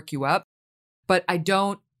can work you up, but I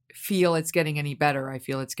don't feel it's getting any better. I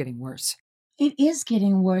feel it's getting worse. It is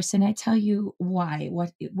getting worse. And I tell you why.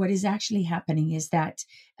 What is actually happening is that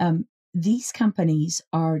these companies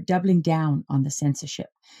are doubling down on the censorship.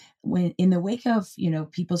 When in the wake of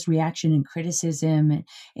people's reaction and criticism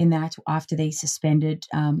in that after they suspended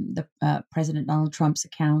the President Donald Trump's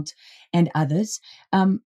account and others,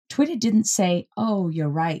 Twitter didn't say, oh, you're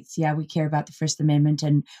right. Yeah, we care about the First Amendment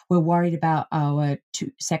and we're worried about our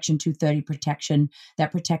Section 230 protection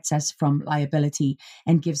that protects us from liability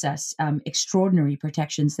and gives us extraordinary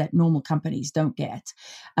protections that normal companies don't get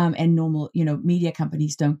and normal, media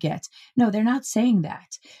companies don't get. No, they're not saying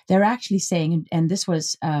that. They're actually saying, and this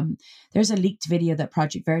was, there's a leaked video that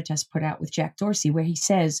Project Veritas put out with Jack Dorsey where he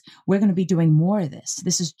says, we're going to be doing more of this.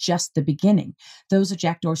 This is just the beginning. Those are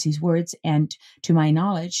Jack Dorsey's words. And to my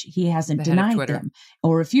knowledge, he hasn't denied them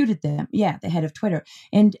or refuted them. Yeah, the head of Twitter.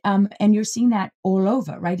 And you're seeing that all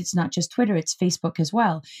over, right? It's not just Twitter, it's Facebook as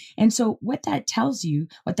well. And so what that tells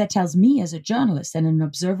me as a journalist and an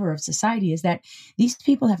observer of society is that these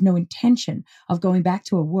people have no intention of going back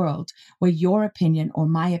to a world where your opinion or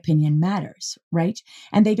my opinion matters, right?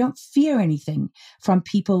 And they don't fear anything from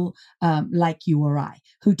people like you or I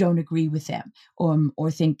who don't agree with them or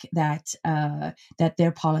think that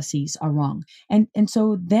their policies are wrong. And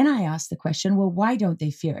so then I ask the question, well, why don't they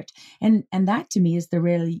fear it? And that to me is the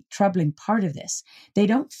really troubling part of this. They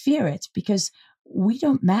don't fear it because we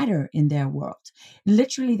don't matter in their world.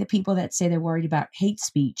 Literally, the people that say they're worried about hate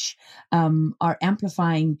speech are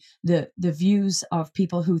amplifying the views of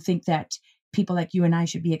people who think that people like you and I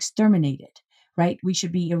should be exterminated. Right? We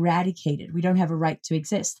should be eradicated. We don't have a right to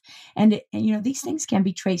exist. And these things can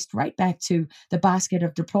be traced right back to the basket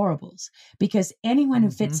of deplorables, because anyone who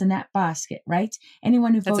fits in that basket, right?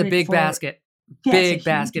 Anyone who That's voted a big for, basket. Yeah, it's a big huge-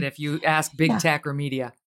 basket if you ask big Yeah. tech or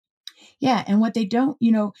media. Yeah. And what they don't,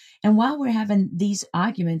 and while we're having these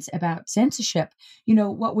arguments about censorship,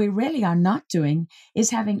 what we really are not doing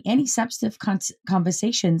is having any substantive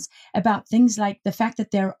conversations about things like the fact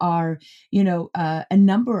that there are, a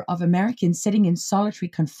number of Americans sitting in solitary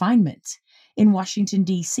confinement in Washington,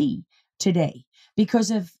 D.C. today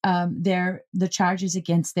because of the charges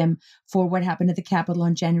against them for what happened at the Capitol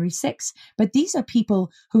on January 6th. But these are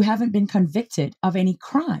people who haven't been convicted of any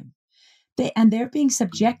crime. They're being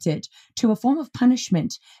subjected to a form of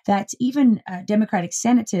punishment that even Democratic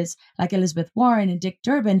senators like Elizabeth Warren and Dick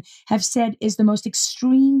Durbin have said is the most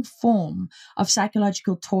extreme form of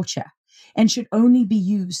psychological torture and should only be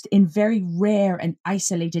used in very rare and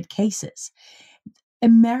isolated cases. I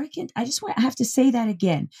have to say that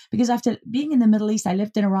again, because after being in the Middle East, I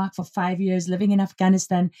lived in Iraq for 5 years, living in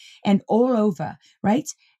Afghanistan and all over, right?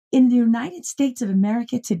 In the United States of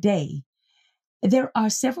America today, there are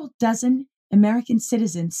several dozen American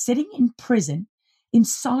citizens sitting in prison in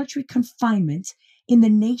solitary confinement in the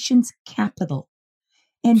nation's capital.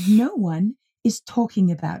 And no one is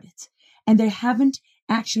talking about it. And they haven't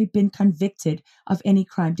actually been convicted of any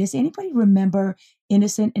crime. Does anybody remember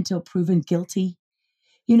innocent until proven guilty?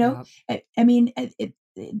 I mean, it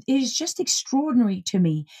is just extraordinary to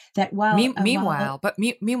me that Meanwhile,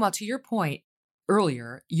 to your point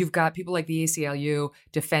earlier, you've got people like the ACLU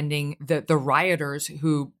defending the rioters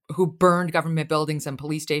who burned government buildings and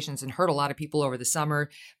police stations and hurt a lot of people over the summer,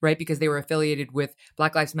 right? Because they were affiliated with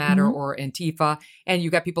Black Lives Matter or Antifa. And you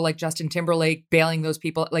got people like Justin Timberlake bailing those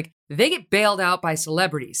people. Like, they get bailed out by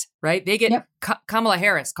celebrities, right? They get Kamala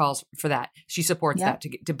Harris calls for that. She supports that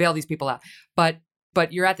to bail these people out.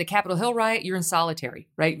 But you're at the Capitol Hill riot, you're in solitary,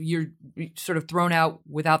 right? You're sort of thrown out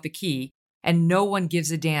without the key, and no one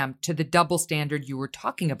gives a damn, to the double standard you were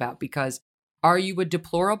talking about, because are you a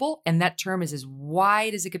deplorable? And that term is as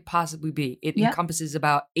wide as it could possibly be. It encompasses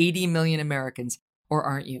about 80 million Americans, or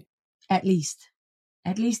aren't you? At least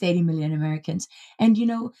 80 million Americans. And,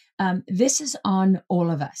 this is on all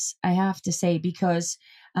of us, I have to say, because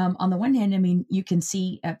on the one hand, I mean, you can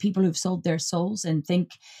see people who've sold their souls and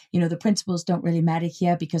think, the principles don't really matter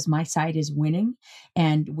here because my side is winning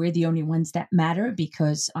and we're the only ones that matter,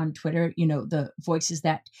 because on Twitter, the voices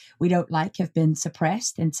that we don't like have been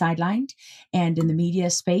suppressed and sidelined. And in the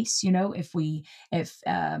media space, if we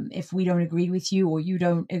don't agree with you, or you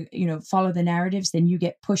don't, follow the narratives, then you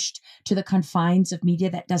get pushed to the confines of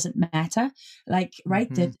media that doesn't matter, like, right,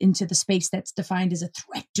 into the space that's defined as a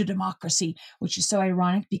threat to democracy, which is so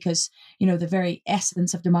ironic because, the very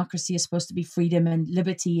essence of democracy is supposed to be freedom and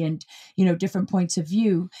liberty and, different points of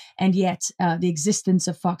view. And yet the existence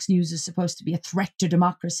of Fox News is supposed to be a threat to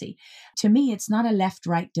democracy. To me, it's not a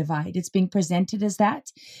left-right divide. It's being presented as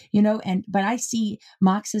that, but I see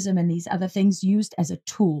Marxism and these other things used as a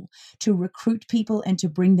tool to recruit people and to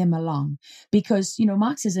bring them along, because,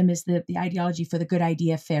 Marxism is the ideology for the good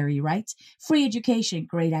idea fairy, right? Free education,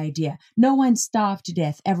 great idea. No one starved to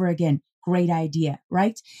death ever again. Great idea,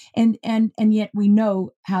 right? And yet we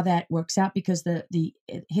know how that works out, because the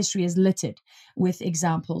history is littered with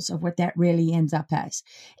examples of what that really ends up as.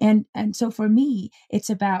 And so for me,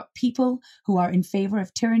 it's about people who are in favor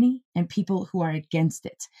of tyranny and people who are against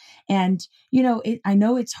it. And I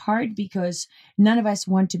know it's hard because none of us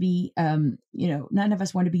want to be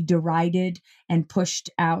derided and pushed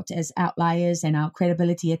out as outliers and our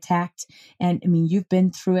credibility attacked. And I mean, you've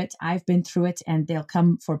been through it, I've been through it, and they'll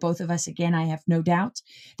come for both of us again, I have no doubt.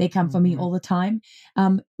 They come for me all the time.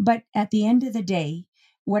 But at the end of the day,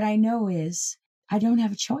 what I know is I don't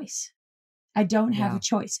have a choice. I don't have a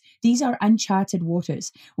choice. These are uncharted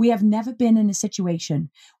waters. We have never been in a situation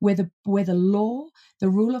where the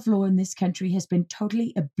rule of law in this country has been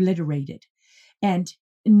totally obliterated and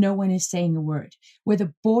no one is saying a word, where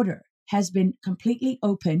the border has been completely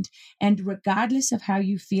opened. And regardless of how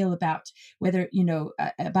you feel about whether,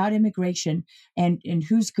 about immigration and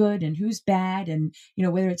who's good and who's bad, and,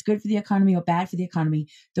 whether it's good for the economy or bad for the economy,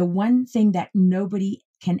 the one thing that nobody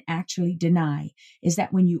can actually deny is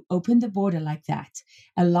that when you open the border like that,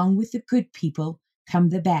 along with the good people come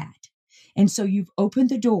the bad. And so you've opened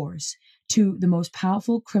the doors to the most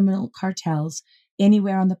powerful criminal cartels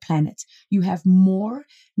anywhere on the planet. You have more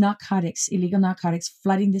narcotics, illegal narcotics,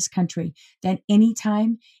 flooding this country than any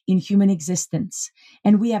time in human existence.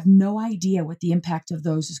 And we have no idea what the impact of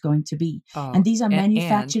those is going to be. And these are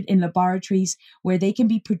manufactured in laboratories where they can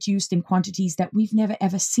be produced in quantities that we've never,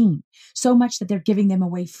 ever seen. So much that they're giving them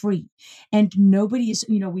away free. And nobody is,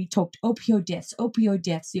 we talked opioid deaths,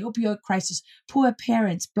 the opioid crisis, poor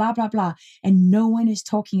parents, blah, blah, blah. And no one is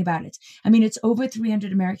talking about it. I mean, it's over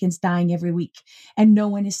 300 Americans dying every week. and no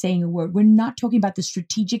one is saying a word. We're not talking about the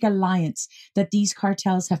strategic alliance that these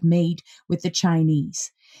cartels have made with the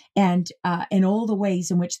Chinese, and all the ways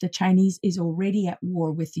in which the Chinese is already at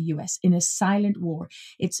war with the U.S. in a silent war.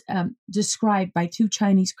 It's described by two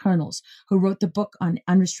Chinese colonels who wrote the book on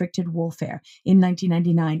unrestricted warfare in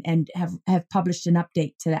 1999 and have published an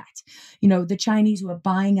update to that. You know, the Chinese were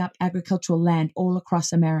buying up agricultural land all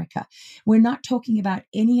across America. We're not talking about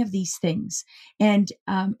any of these things. And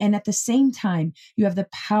at the same time, you have the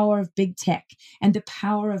power of big tech and the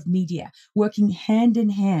power of media working hand in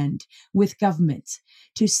hand with government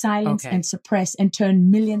to silence and suppress and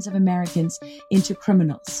turn millions of Americans into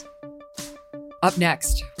criminals. Up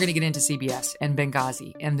next, we're going to get into CBS and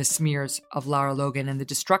Benghazi and the smears of Lara Logan and the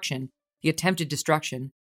destruction, the attempted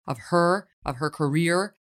destruction of her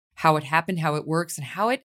career, how it happened, how it works, and how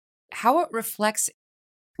it reflects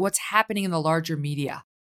what's happening in the larger media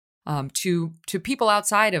to people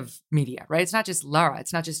outside of media, right? It's not just Lara.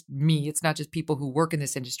 It's not just me. It's not just people who work in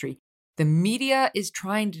this industry. The media is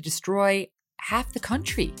trying to destroy half the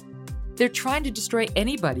country. They're trying to destroy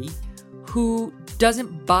anybody who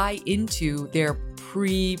doesn't buy into their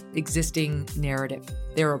pre-existing narrative,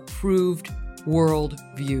 their approved world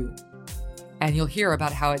view. And you'll hear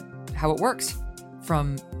about how it works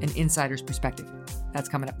from an insider's perspective. That's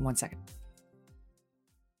coming up in 1 second.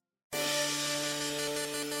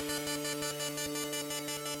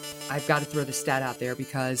 I've got to throw the stat out there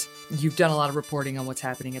because you've done a lot of reporting on what's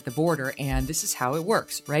happening at the border, and this is how it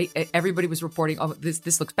works, right? Everybody was reporting, oh,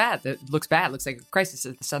 this looks bad. It looks bad. It looks like a crisis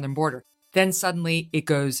at the southern border. Then suddenly it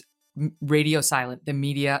goes radio silent. The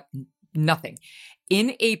media, nothing.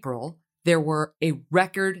 In April, there was a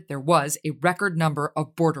record number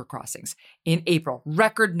of border crossings. In April,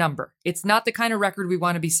 record number. It's not the kind of record we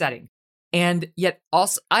want to be setting. And yet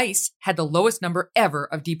also ICE had the lowest number ever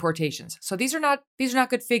of deportations. So these are not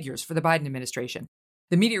good figures for the Biden administration.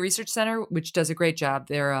 The Media Research Center, which does a great job,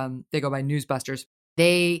 they go by Newsbusters.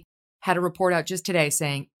 They had a report out just today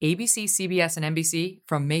saying ABC, CBS, and NBC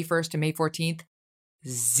from May 1st to May 14th,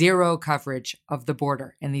 zero coverage of the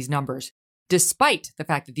border in these numbers, despite the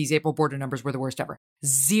fact that these April border numbers were the worst ever.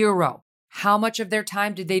 Zero. How much of their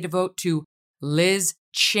time did they devote to Liz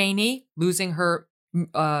Cheney losing her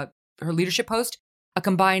leadership post? A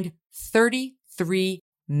combined 33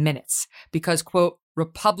 minutes because, quote,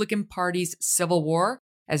 Republican Party's civil war,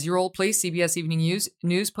 as your old place, CBS Evening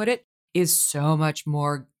News put it, is so much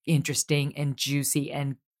more interesting and juicy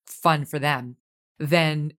and fun for them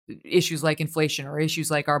than issues like inflation or issues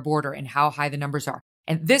like our border and how high the numbers are.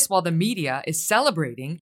 And this while the media is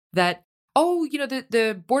celebrating that, oh, you know,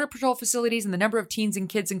 the Border Patrol facilities and the number of teens and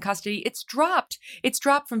kids in custody, it's dropped. It's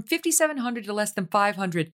dropped from 5,700 to less than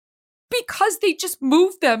 500 because they just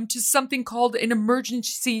moved them to something called an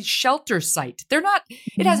emergency shelter site. They're not,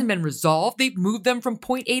 it hasn't been resolved. They've moved them from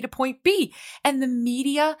point A to point B. And the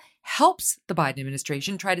media helps the Biden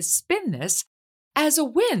administration try to spin this as a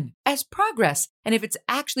win, as progress. And if it's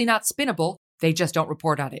actually not spinnable, they just don't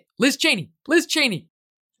report on it. Liz Cheney.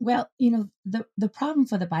 Well, you know, the problem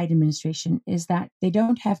for the Biden administration is that they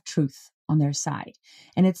don't have truth on their side.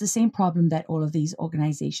 And it's the same problem that all of these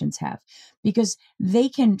organizations have, because they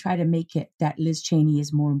can try to make it that Liz Cheney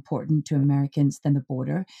is more important to Americans than the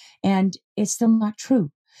border. And it's still not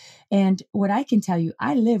true. And what I can tell you,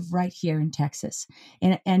 I live right here in Texas,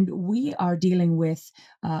 and we are dealing with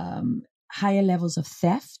higher levels of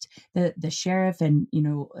theft. The sheriff and, you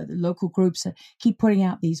know, the local groups keep putting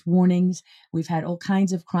out these warnings. We've had all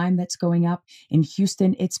kinds of crime that's going up. In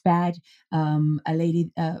Houston, it's bad. A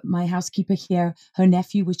lady, my housekeeper here, her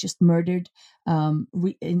nephew was just murdered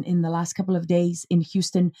in the last couple of days in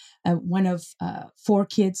Houston. One of 4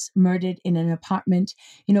 kids murdered in an apartment.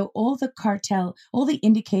 You know, all the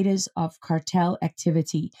indicators of cartel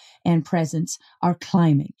activity and presence are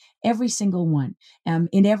climbing. Every single one,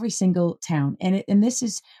 in every single town. And this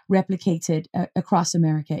is replicated across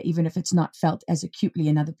America, even if it's not felt as acutely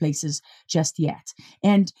in other places just yet.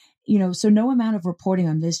 And, you know, so no amount of reporting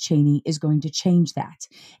on Liz Cheney is going to change that.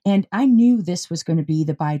 And I knew this was going to be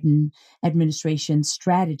the Biden administration's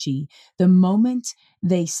strategy the moment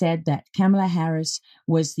they said that Kamala Harris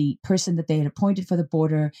was the person that they had appointed for the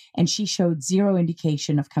border, and she showed zero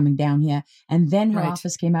indication of coming down here. And then her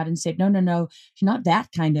office came out and said, no, she's not that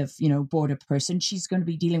kind of, you know, border person. She's going to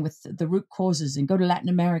be dealing with the root causes and go to Latin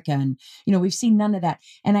America. And, you know, we've seen none of that.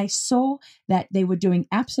 And I saw that they were doing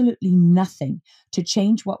absolutely nothing to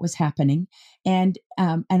change what was happening, and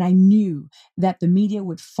I knew that the media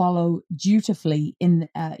would follow dutifully in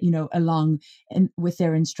along with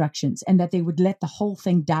their instructions, and that they would let the whole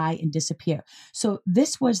thing die and disappear. So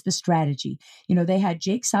this was the strategy. They had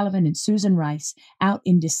Jake Sullivan and Susan Rice out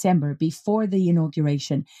in December before the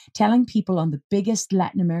inauguration, telling people on the biggest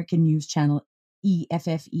Latin American news channel,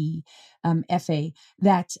 EFFE, FA,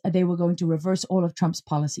 that they were going to reverse all of Trump's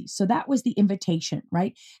policies. So that was the invitation,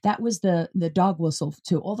 right? That was the dog whistle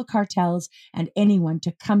to all the cartels and anyone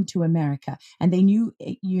to come to America. And they knew,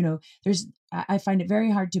 I find it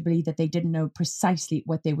very hard to believe that they didn't know precisely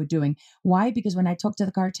what they were doing. Why? Because when I talk to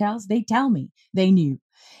the cartels, they tell me they knew.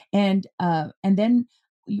 And then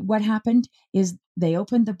what happened is they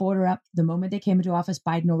opened the border up the moment they came into office.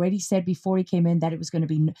 Biden already said before he came in that it was going to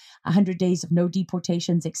be 100 days of no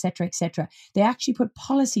deportations, et cetera, et cetera. They actually put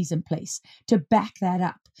policies in place to back that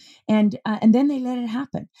up. And then they let it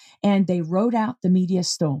happen. And they rode out the media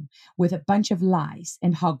storm with a bunch of lies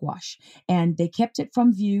and hogwash. And they kept it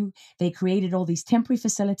from view. They created all these temporary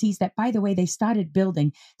facilities that, by the way, they started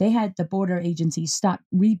building. They had the border agencies start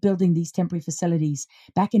rebuilding these temporary facilities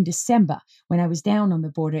back in December when I was down on the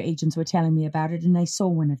border. Agents were telling me about it, and I saw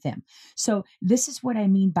one of them. So this is what I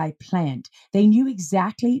mean by planned. They knew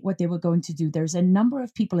exactly what they were going to do. There's a number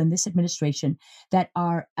of people in this administration that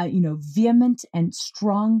are, vehement and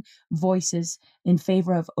strong voices in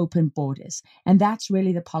favor of open borders. And that's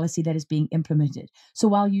really the policy that is being implemented. So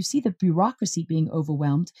while you see the bureaucracy being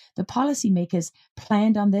overwhelmed, the policymakers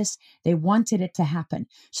planned on this. They wanted it to happen.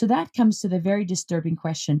 So that comes to the very disturbing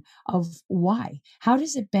question of why. How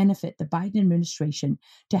does it benefit the Biden administration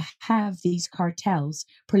to have these cartels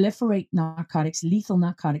proliferate narcotics, lethal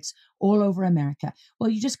narcotics, all over America? Well,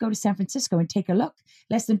 you just go to San Francisco and take a look.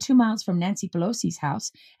 Less than 2 miles from Nancy Pelosi's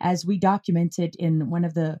house, as we documented in one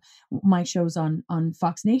of my shows on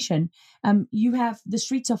Fox Nation, you have the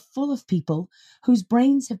streets are full of people whose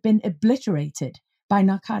brains have been obliterated by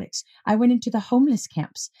narcotics. I went into the homeless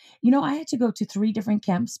camps. I had to go to 3 different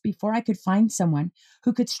camps before I could find someone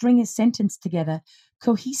who could string a sentence together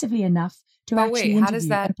cohesively enough to actually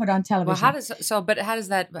interview and put on television. But how does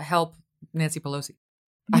that help Nancy Pelosi?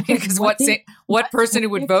 Because what person who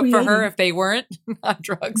would vote for her if they weren't on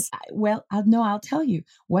drugs? Well, I'll tell you.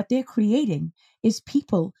 What they're creating is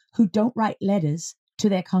people who don't write letters to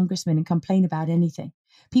their congressman and complain about anything.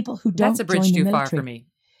 People who don't. That's a bridge too far for me.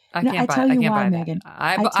 I can't buy Megan.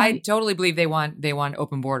 that. I totally believe they want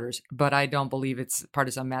open borders, but I don't believe it's part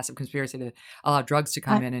of some massive conspiracy to allow drugs to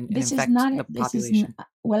come in and infect the population.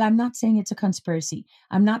 Well, I'm not saying it's a conspiracy.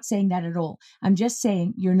 I'm not saying that at all. I'm just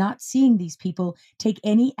saying you're not seeing these people take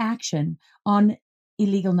any action on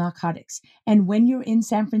illegal narcotics. And when you're in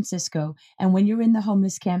San Francisco and when you're in the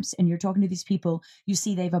homeless camps and you're talking to these people, you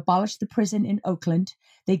see they've abolished the prison in Oakland.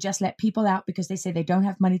 They just let people out because they say they don't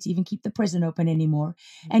have money to even keep the prison open anymore.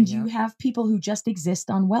 And you have people who just exist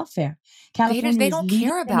on welfare. California they don't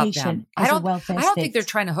care about them. I don't think they're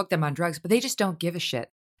trying to hook them on drugs, but they just don't give a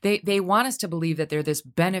shit. They want us to believe that they're this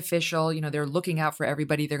beneficial, they're looking out for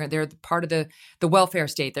everybody. They're part of the welfare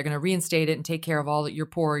state. They're going to reinstate it and take care of all your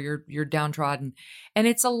poor, your downtrodden. And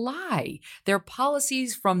it's a lie. Their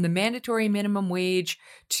policies, from the mandatory minimum wage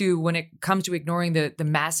to when it comes to ignoring the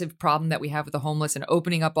massive problem that we have with the homeless and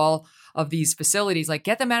opening up all of these facilities, like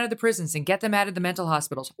get them out of the prisons and get them out of the mental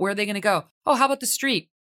hospitals. Where are they going to go? Oh, how about the street?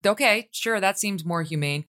 Okay, sure. That seems more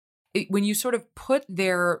humane. When you sort of put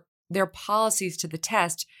their policies to the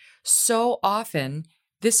test, so often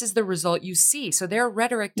this is the result you see. So their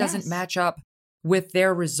rhetoric doesn't match up with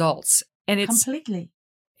their results. And it's completely,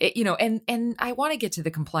 and I want to get to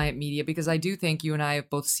the compliant media because I do think you and I have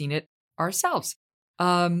both seen it ourselves.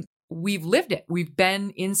 We've lived it. We've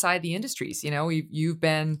been inside the industries. You've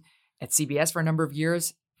been at CBS for a number of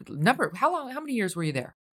years. How many years were you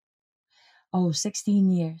there?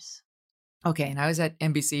 16 years. Okay, and I was at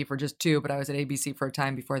NBC for just 2, but I was at ABC for a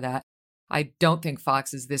time before that. I don't think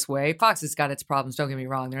Fox is this way. Fox has got its problems, don't get me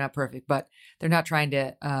wrong. They're not perfect, but they're not trying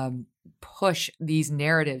to push these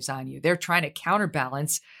narratives on you. They're trying to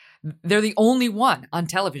counterbalance. They're the only one on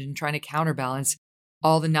television trying to counterbalance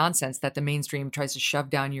all the nonsense that the mainstream tries to shove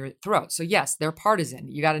down your throat. So yes, they're partisan.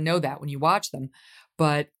 You got to know that when you watch them.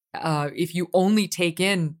 But if you only take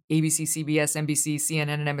in ABC, CBS, NBC,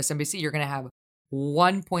 CNN, and MSNBC, you're going to have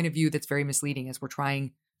one point of view that's very misleading, as we're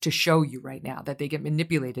trying to show you right now, that they get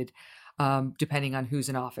manipulated depending on who's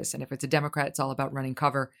in office. And if it's a Democrat, it's all about running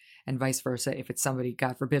cover, and vice versa if it's somebody,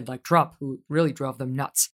 God forbid, like Trump, who really drove them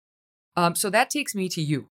nuts. So that takes me to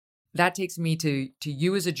you. That takes me to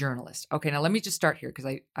you as a journalist. Okay, now let me just start here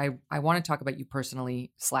because I want to talk about you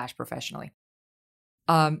personally / professionally.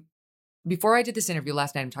 Before I did this interview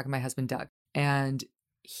last night, I'm talking to my husband, Doug, and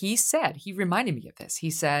he reminded me of this. He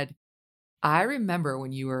said, I remember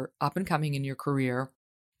when you were up and coming in your career,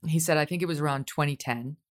 he said, I think it was around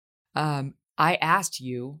 2010. I asked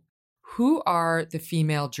you, who are the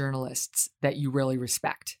female journalists that you really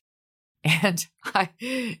respect? And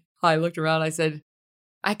I looked around, I said,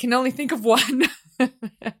 I can only think of one.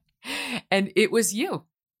 And it was you.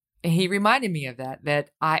 And he reminded me of that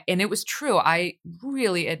and it was true. I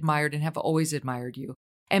really admired and have always admired you.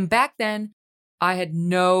 And back then, I had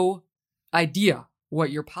no idea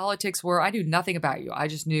what your politics were. I knew nothing about you. I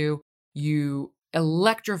just knew you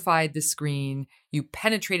electrified the screen, you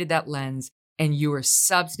penetrated that lens, and you were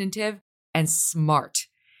substantive and smart.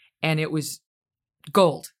 And it was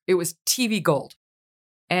gold. It was TV gold.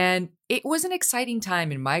 And it was an exciting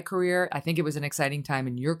time in my career. I think it was an exciting time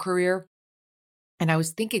in your career. And I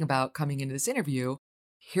was thinking about coming into this interview.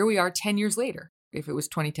 Here we are 10 years later, if it was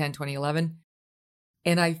 2010, 2011.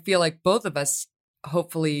 And I feel like both of us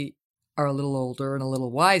hopefully are a little older and a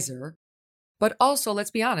little wiser, but also,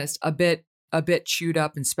 let's be honest, a bit chewed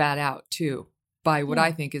up and spat out too by what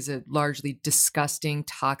I think is a largely disgusting,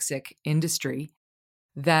 toxic industry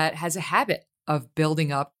that has a habit of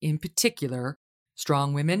building up, in particular,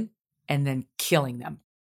 strong women and then killing them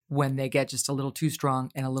when they get just a little too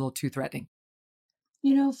strong and a little too threatening.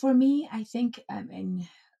 For me, I think,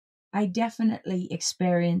 I definitely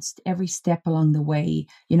experienced every step along the way.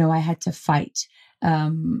 I had to fight.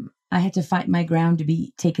 I had to fight my ground to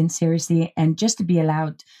be taken seriously and just to be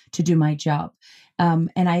allowed to do my job. And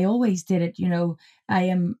I always did it.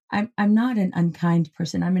 I'm not an unkind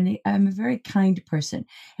person. I'm a very kind person.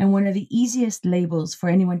 And one of the easiest labels for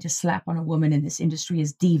anyone to slap on a woman in this industry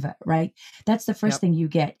is diva, right? That's the first thing you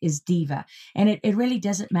get is diva. And it really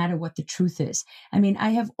doesn't matter what the truth is. I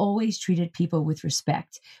have always treated people with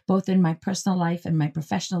respect, both in my personal life and my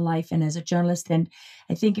professional life and as a journalist. And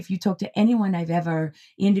I think if you talk to anyone I've ever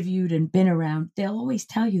interviewed and been around, they'll always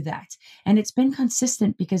tell you that. And it's been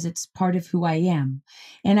consistent because it's part of who I am.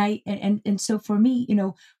 And so for me,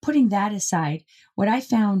 putting that aside, what I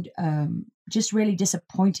found just really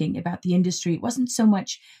disappointing about the industry, it wasn't so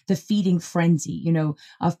much the feeding frenzy,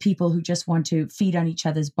 of people who just want to feed on each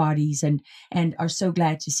other's bodies and are so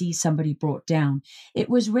glad to see somebody brought down. It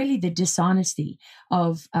was really the dishonesty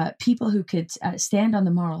of people who could stand on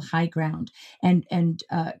the moral high ground and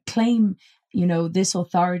claim, this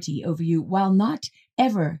authority over you while not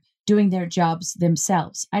ever doing their jobs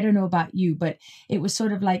themselves. I don't know about you, but it was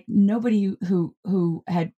sort of like nobody who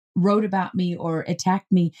had wrote about me or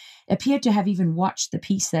attacked me appeared to have even watched the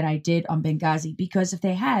piece that I did on Benghazi, because if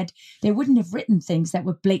they had, they wouldn't have written things that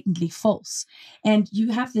were blatantly false. And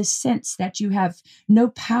you have this sense that you have no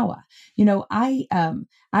power.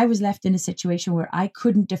 I was left in a situation where I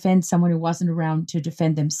couldn't defend someone who wasn't around to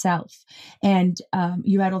defend themselves. And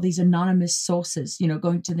you had all these anonymous sources,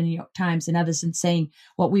 going to the New York Times and others and saying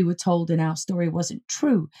what we were told in our story wasn't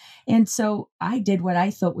true. And so I did what I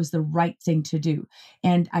thought was the right thing to do.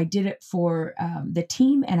 And I did it for the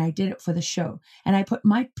team and I did it for the show. And I put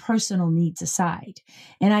my personal needs aside.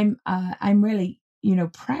 And I'm really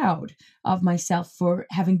proud of myself for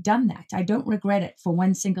having done that. I don't regret it for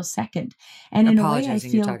one single second. And in a way, I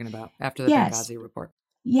feel you're talking about after the Benghazi report.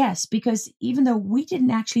 Yes, because even though we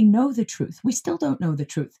didn't actually know the truth, we still don't know the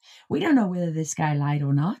truth. We don't know whether this guy lied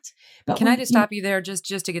or not. But can I just stop you there just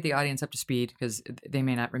to get the audience up to speed, because they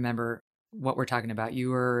may not remember what we're talking about.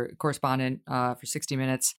 You were a correspondent for 60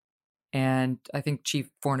 Minutes, and I think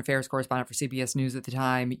chief foreign affairs correspondent for CBS News at the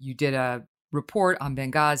time. You did a report on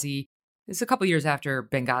Benghazi. It's a couple of years after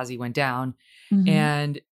Benghazi went down. Mm-hmm.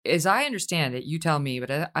 And as I understand it, you tell me,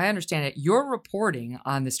 but I understand it, you're reporting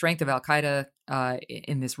on the strength of al-Qaeda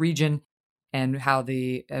in this region and how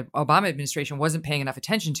the Obama administration wasn't paying enough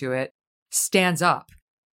attention to it, stands up.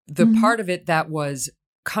 The part of it that was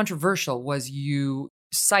controversial was you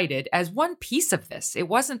cited as one piece of this. It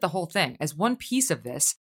wasn't the whole thing. As one piece of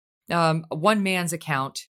this, one man's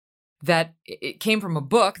account that it came from a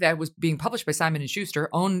book that was being published by Simon & Schuster,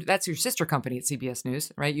 that's your sister company at CBS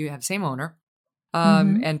News, right? You have the same owner,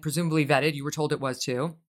 and presumably vetted. You were told it was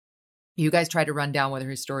too. You guys tried to run down whether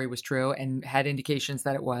his story was true and had indications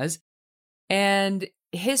that it was. And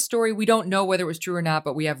his story, we don't know whether it was true or not,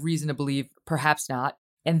 but we have reason to believe perhaps not.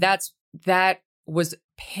 And that was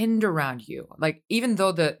pinned around you. Like, even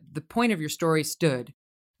though the point of your story stood,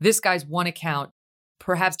 this guy's one account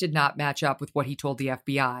perhaps did not match up with what he told the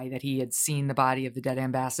FBI, that he had seen the body of the dead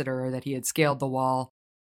ambassador, or that he had scaled the wall.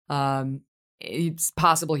 It's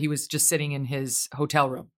possible he was just sitting in his hotel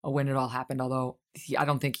room when it all happened, although I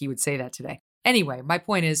don't think he would say that today. Anyway, my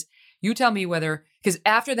point is, you tell me whether, because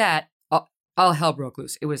after that, all hell broke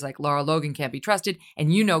loose. It was like Lara Logan can't be trusted.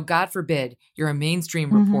 And God forbid, you're a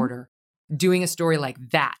mainstream Mm-hmm. reporter doing a story like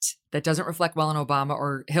that doesn't reflect well on Obama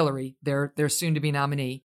or Hillary, their soon-to-be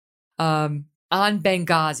nominee, on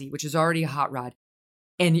Benghazi, which is already a hot rod.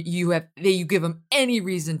 And you give them any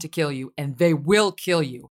reason to kill you, and they will kill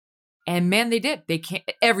you. And man, they did.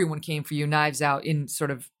 Everyone came for you, knives out, in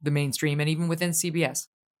sort of the mainstream and even within CBS.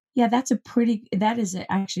 Yeah, that is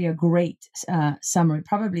actually a great summary,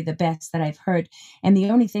 probably the best that I've heard. And the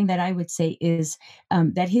only thing that I would say is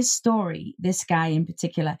that his story, this guy in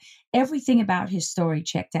particular, everything about his story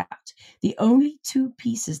checked out. The only two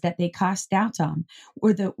pieces that they cast doubt on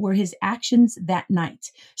were his actions that night.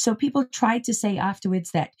 So people tried to say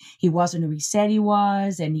afterwards that he wasn't who he said he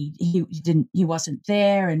was, and he wasn't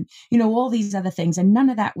there, and all these other things, and none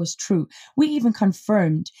of that was true. We even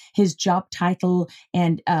confirmed his job title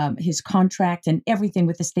and his contract and everything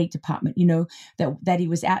with the State Department, that he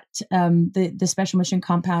was at the Special Mission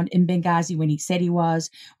Compound in Benghazi when he said he was.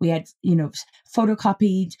 We had,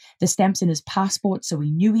 photocopied the stamps in his passport, so we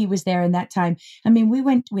knew he was there in that time. I mean,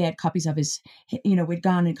 we had copies of his, we'd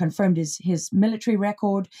gone and confirmed his military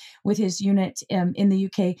record with his unit in the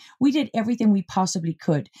UK. We did everything we possibly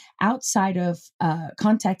could outside of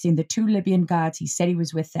contacting the 2 Libyan guards he said he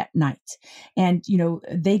was with that night. And,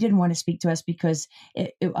 they didn't want to speak to us because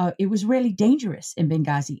it was really dangerous in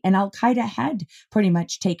Benghazi, and Al-Qaeda had pretty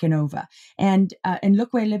much taken over. And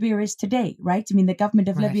look where Libya is today, right? I mean, the government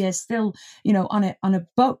of Libya is still, on a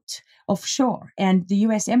boat offshore, and the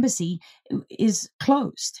U.S. embassy is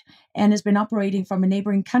closed and has been operating from a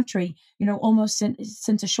neighboring country, almost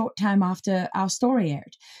since a short time after our story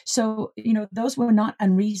aired. So, those were not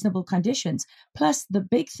unreasonable conditions. Plus, the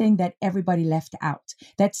big thing that everybody left out,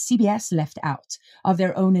 that CBS left out of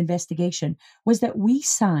their own investigation, was that we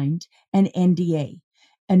signed an NDA,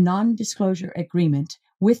 a non-disclosure agreement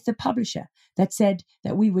with the publisher that said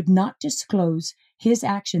that we would not disclose his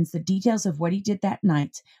actions, the details of what he did that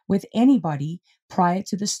night, with anybody prior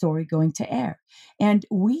to the story going to air. And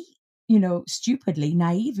we, stupidly,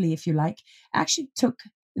 naively, if you like, actually took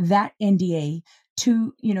that NDA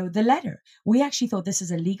to, the letter. We actually thought this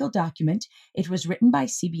is a legal document. It was written by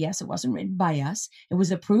CBS. It wasn't written by us. It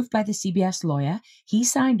was approved by the CBS lawyer. He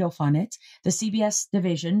signed off on it. The CBS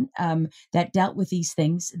division that dealt with these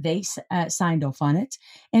things, they signed off on it.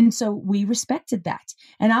 And so we respected that.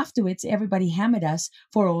 And afterwards, everybody hammered us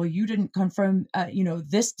for, oh, you didn't confirm,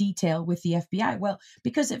 this detail with the FBI. Well,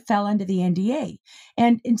 because it fell under the NDA.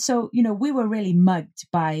 And so, we were really mugged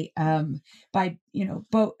by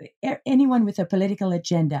anyone with a political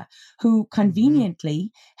agenda who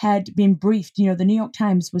conveniently had been briefed. The New York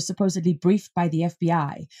Times was supposedly briefed by the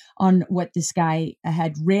FBI on what this guy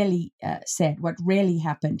had really said, what really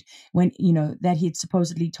happened when, that he'd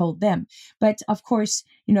supposedly told them. But of course,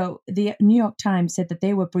 the New York Times said that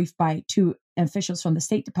they were briefed by 2 officials from the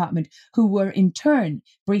State Department, who were in turn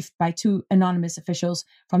briefed by 2 anonymous officials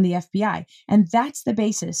from the FBI. And that's the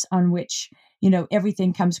basis on which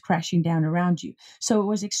everything comes crashing down around you. So it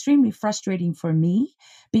was extremely frustrating for me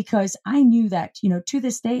because I knew that, to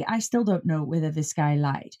this day, I still don't know whether this guy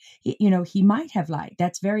lied. He might have lied.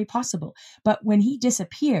 That's very possible. But when he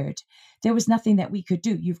disappeared, there was nothing that we could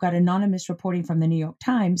do. You've got anonymous reporting from the New York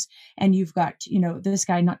Times, and you've got, this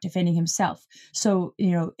guy not defending himself. So,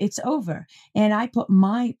 it's over. And I put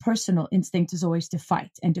my personal instinct is always to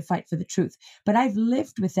fight and to fight for the truth. But I've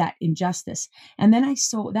lived with that injustice. And then I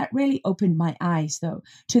saw that really opened my eyes, though,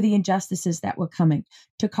 to the injustices that were coming,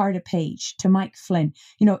 to Carter Page, to Mike Flynn,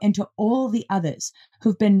 and to all the others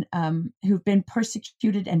who've been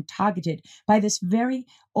persecuted and targeted by this very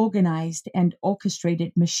organized and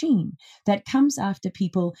orchestrated machine that comes after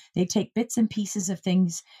people. They take bits and pieces of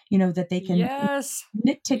things, that they can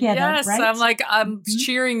knit together. Yes, right? I'm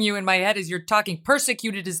cheering you in my head as you're talking.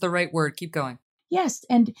 Persecuted is the right word. Keep going. Yes,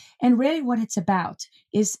 and really what it's about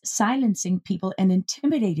is silencing people and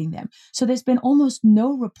intimidating them. So there's been almost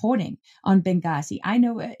no reporting on Benghazi. I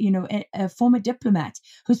know, a former diplomat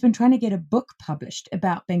who's been trying to get a book published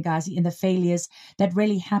about Benghazi and the failures that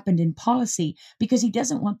really happened in policy because he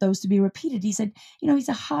doesn't want those to be repeated. He said, he's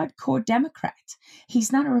a hardcore Democrat.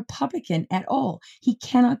 He's not a Republican at all. He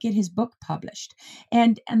cannot get his book published.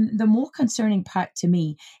 And the more concerning part to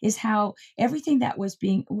me is how everything that was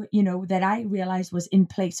being, that I realized was in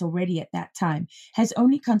place already at that time has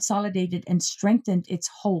only consolidated and strengthened its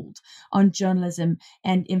hold on journalism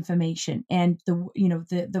and information and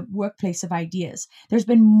the workplace of ideas. There's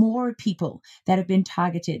been more people that have been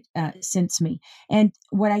targeted since me. And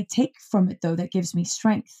what I take from it, though, that gives me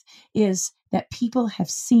strength is that people have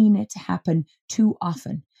seen it happen too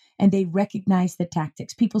often. and they recognized the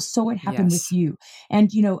tactics. People saw it happen with Yes. you.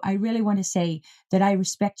 And, you know, I really want to say that I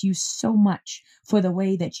respect you so much for the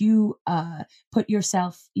way that you put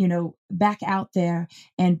yourself, you know, back out there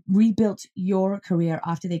and rebuilt your career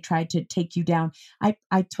after they tried to take you down.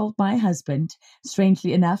 I told my husband,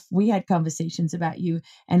 strangely enough, we had conversations about you,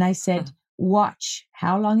 and I said, watch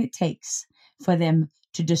how long it takes for them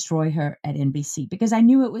to destroy her at NBC, because I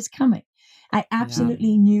knew it was coming. I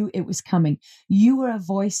absolutely knew it was coming. You were a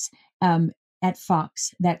voice at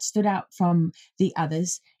Fox that stood out from the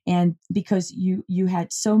others, and because you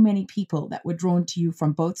had so many people that were drawn to you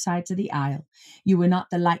from both sides of the aisle. You were not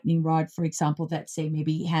the lightning rod, for example, that say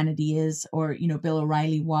maybe Hannity is, or, you know, Bill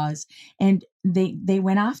O'Reilly was, and they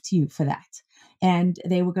went after you for that, and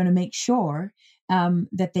they were going to make sure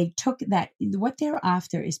that they took that. What they're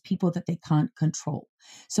after is people that they can't control.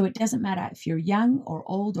 So it doesn't matter if you're young or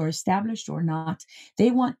old or established or not. They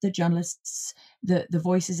want the journalists, the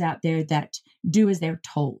voices out there that do as they're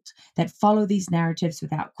told, that follow these narratives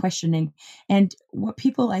without questioning. And what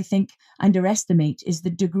people, I think, underestimate is the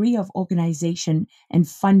degree of organization and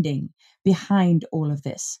funding behind all of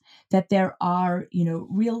this, that there are, you know,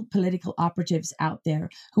 real political operatives out there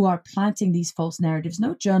who are planting these false narratives.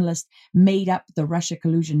 No journalist made up the Russia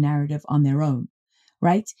collusion narrative on their own,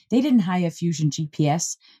 right? They didn't hire Fusion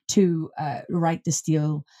GPS to write the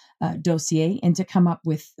Steele dossier and to come up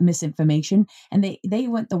with misinformation. And they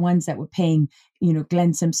weren't the ones that were paying, you know,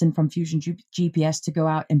 Glenn Simpson from Fusion GPS to go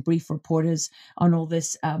out and brief reporters on all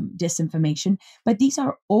this disinformation. But these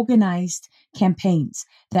are organized campaigns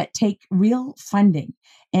that take real funding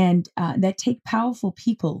and that take powerful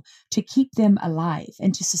people to keep them alive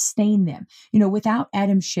and to sustain them. You know, without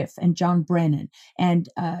Adam Schiff and John Brennan and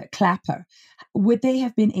Clapper, would they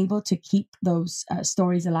have been able to keep those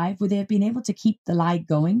stories alive? Would they have been able to keep the lie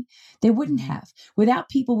going? They wouldn't have. Without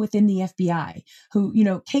people within the FBI who, you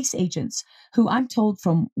know, case agents who, I'm told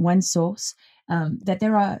from one source that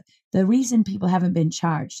the reason people haven't been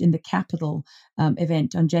charged in the Capitol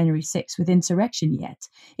event on January 6th with insurrection yet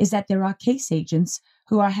is that there are case agents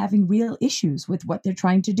who are having real issues with what they're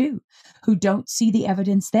trying to do, who don't see the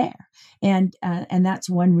evidence there. And that's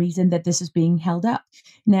one reason that this is being held up.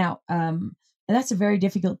 Now, that's a very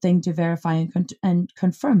difficult thing to verify and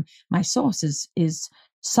confirm. My source is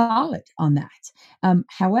solid on that.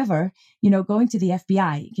 However, you know, going to the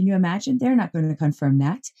FBI, can you imagine? They're not going to confirm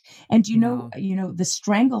that. And you know, the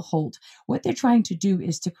stranglehold, what they're trying to do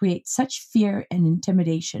is to create such fear and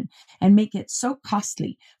intimidation and make it so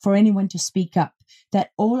costly for anyone to speak up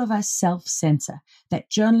that all of us self-censor, that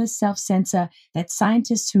journalists self-censor, that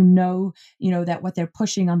scientists who know, you know, that what they're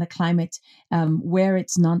pushing on the climate, where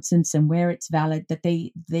it's nonsense and where it's valid, that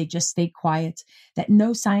they just stay quiet, that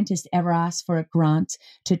no scientist ever asks for a grant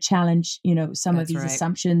to challenge, you know, some of these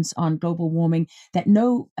assumptions on global warming, that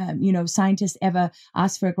no, you know, scientist ever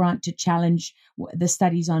asks for a grant to challenge the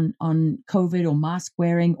studies on COVID or mask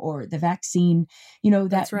wearing or the vaccine, you know,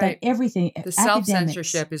 that everything. The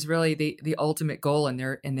self-censorship is really the ultimate goal, and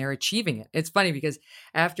they're achieving it. It's funny because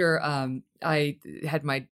after I had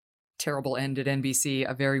my terrible end at NBC,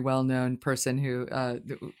 a very well-known person who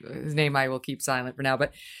his name I will keep silent for now,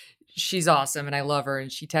 but she's awesome and I love her,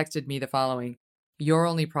 and she texted me the following: "Your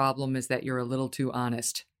only problem is that you're a little too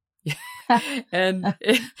honest." and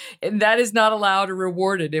that is not allowed or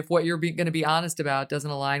rewarded if what you're going to be honest about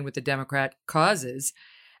doesn't align with the Democrat causes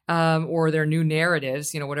or their new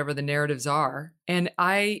narratives, you know, whatever the narratives are. And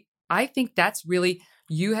I think that's really,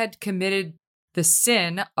 you had committed the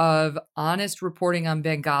sin of honest reporting on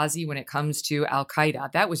Benghazi when it comes to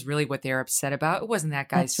Al-Qaeda. That was really what they're upset about. It wasn't that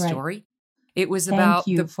guy's story. It was about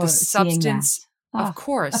the substance, of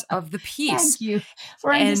course, of the piece. Thank you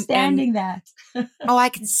for understanding that. Oh, I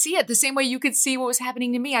can see it the same way you could see what was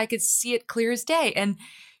happening to me. I could see it clear as day. And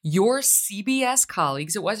your CBS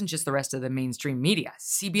colleagues, it wasn't just the rest of the mainstream media,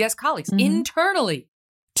 CBS colleagues internally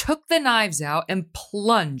took the knives out and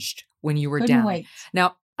plunged when you were down. Wait.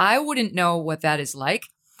 Now, I wouldn't know what that is like.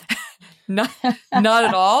 not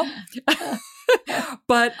at all.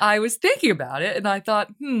 But I was thinking about it and I thought,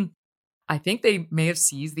 I think they may have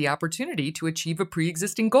seized the opportunity to achieve a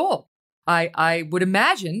pre-existing goal. I would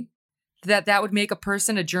imagine that would make a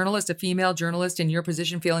person, a journalist, a female journalist in your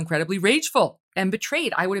position feel incredibly rageful and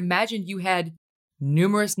betrayed. I would imagine you had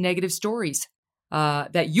numerous negative stories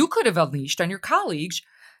that you could have unleashed on your colleagues,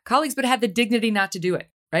 but had the dignity not to do it,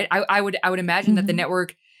 right? I would imagine that the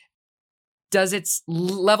network does its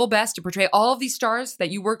level best to portray all of these stars that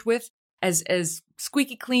you worked with as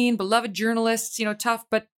squeaky clean, beloved journalists, you know, tough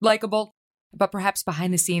but likable. But perhaps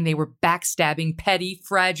behind the scene, they were backstabbing, petty,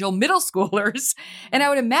 fragile middle schoolers. And I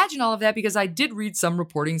would imagine all of that because I did read some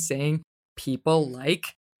reporting saying people like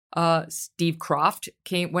Steve Kroft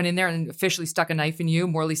went in there and officially stuck a knife in you.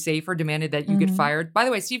 Morley Safer demanded that you get fired. By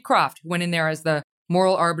the way, Steve Kroft went in there as the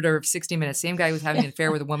moral arbiter of 60 Minutes. Same guy who was having an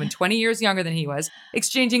affair with a woman 20 years younger than he was,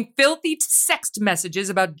 exchanging filthy sext messages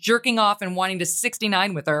about jerking off and wanting to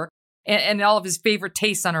 69 with her and all of his favorite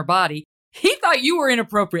tastes on her body. He thought you were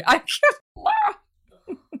inappropriate.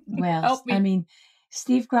 Well, I mean,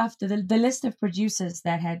 Steve Kroft, the list of producers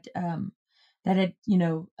that had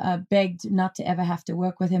begged not to ever have to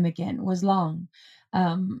work with him again was long.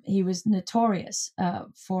 He was notorious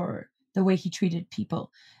for the way he treated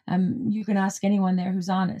people. You can ask anyone there who's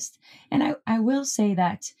honest. And I will say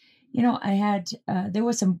that, there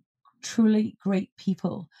were some truly great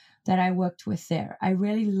people that I worked with there. I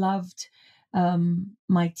really loved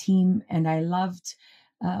my team, and I loved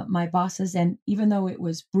my bosses. And even though it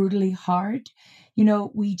was brutally hard,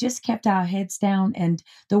 we just kept our heads down, and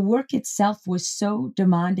the work itself was so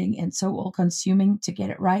demanding and so all consuming to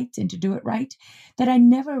get it right and to do it right that I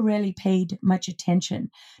never really paid much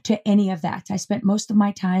attention to any of that. I spent most of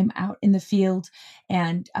my time out in the field,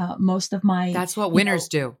 and most of my... That's what winners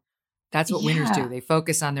do. That's what winners do. They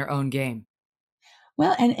focus on their own game.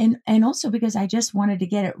 Well, and also because I just wanted to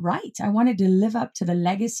get it right. I wanted to live up to the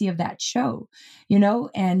legacy of that show,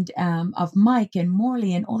 and of Mike and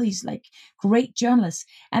Morley and all these like great journalists.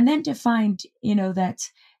 And then to find,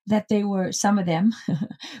 that they were, some of them,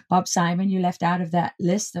 Bob Simon, you left out of that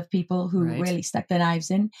list of people who really stuck their knives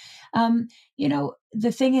in.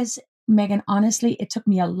 The thing is, Megan, honestly, it took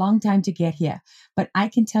me a long time to get here, but I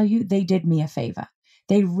can tell you they did me a favor.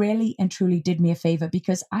 They really and truly did me a favor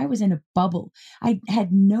because I was in a bubble. I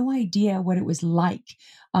had no idea what it was like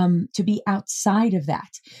to be outside of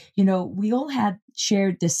that. We all had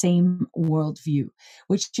shared the same worldview,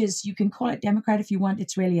 which is, you can call it Democrat if you want.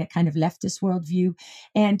 It's really a kind of leftist worldview.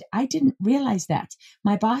 And I didn't realize that.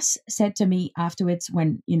 My boss said to me afterwards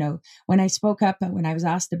when I spoke up, when I was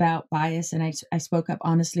asked about bias, and I spoke up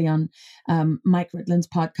honestly on Mike Ritland's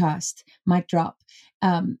podcast, Mic Drop,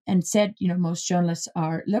 and said, most journalists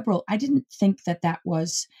are liberal. I didn't think that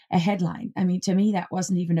was a headline. I mean, to me, that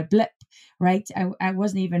wasn't even a blip, right? I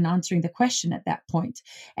wasn't even answering the question at that point.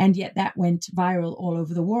 And yet that went viral all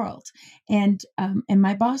over the world. And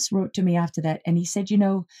my boss wrote to me after that, and he said,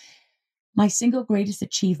 my single greatest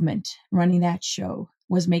achievement running that show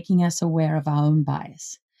was making us aware of our own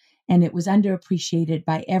bias. And it was underappreciated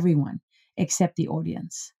by everyone except the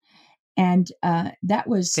audience. And that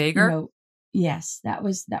was, Fager? Yes, that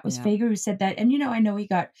was Fager who said that. And, I know he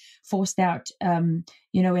got forced out, in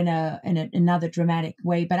another dramatic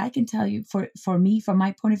way. But I can tell you, for me, from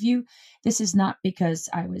my point of view, this is not because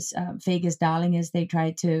I was Fager's darling, as they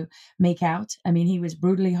tried to make out. I mean, he was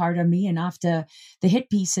brutally hard on me. And after the hit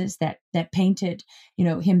pieces that painted,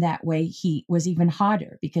 him that way, he was even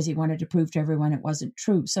harder because he wanted to prove to everyone it wasn't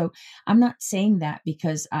true. So I'm not saying that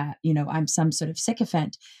because, I'm some sort of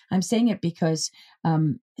sycophant. I'm saying it because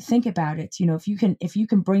think about it. If you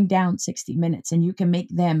can bring down 60 Minutes and you can make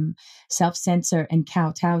them self-censor and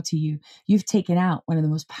kowtow to you, you've taken out one of the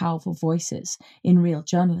most powerful voices in real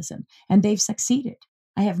journalism, and they've succeeded.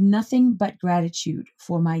 I have nothing but gratitude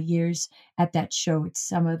for my years at that show. It's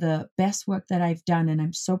some of the best work that I've done, and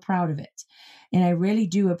I'm so proud of it. And I really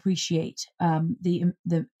do appreciate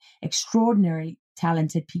the extraordinary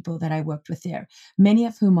talented people that I worked with there, many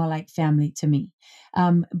of whom are like family to me.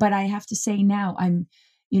 But I have to say now,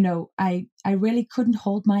 I really couldn't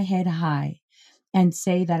hold my head high and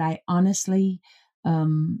say that I honestly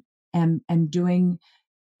am doing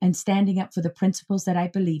and standing up for the principles that I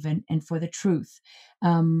believe in and for the truth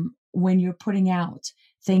when you're putting out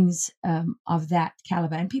things of that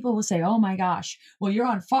caliber. And people will say, oh my gosh, well, you're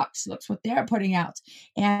on Fox. Look what they're putting out.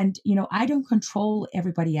 And, I don't control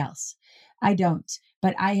everybody else. I don't.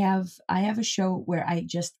 But I have a show where I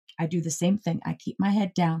do the same thing. I keep my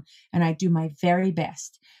head down and I do my very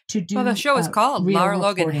best to do. Well, the show is called Lara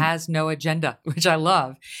reporting. Logan Has No Agenda, which I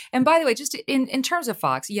love. And by the way, just in terms of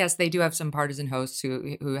Fox, yes, they do have some partisan hosts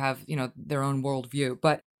who have, their own worldview.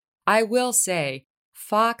 But I will say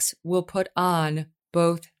Fox will put on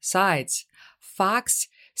both sides. Fox,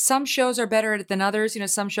 some shows are better than others.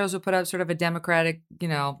 Some shows will put up sort of a Democratic,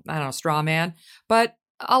 straw man. But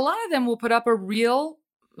a lot of them will put up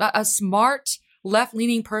a smart,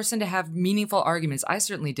 left-leaning person to have meaningful arguments. I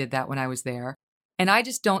certainly did that when I was there. And I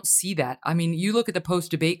just don't see that. I mean, you look at the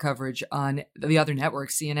post-debate coverage on the other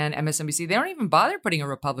networks, CNN, MSNBC, they don't even bother putting a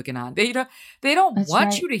Republican on. They don't That's want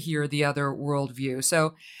right. you to hear the other worldview.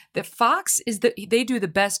 So the Fox they do the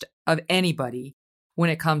best of anybody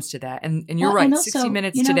when it comes to that. And you're Well, right. and also, 60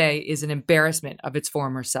 Minutes today is an embarrassment of its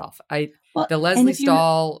former self. The and Leslie if you-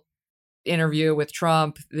 Stahl interview with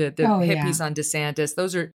Trump, the Oh, hit yeah. piece on DeSantis,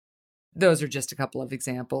 those are Those are just a couple of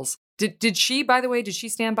examples. Did she, by the way, did she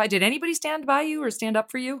stand by? Did anybody stand by you or stand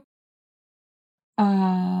up for you?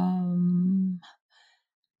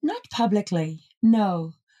 Not publicly.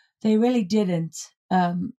 No, they really didn't.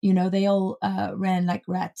 They all ran like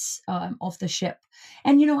rats off the ship.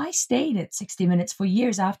 And, I stayed at 60 Minutes for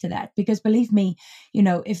years after that, because believe me,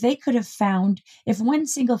 if they could have found, if one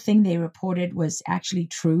single thing they reported was actually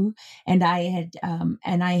true, and I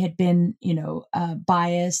had been,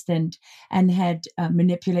 biased and had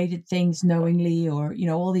manipulated things knowingly, or,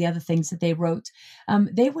 all the other things that they wrote,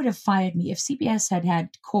 they would have fired me. If CBS had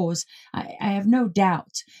cause, I have no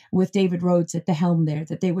doubt, with David Rhodes at the helm there,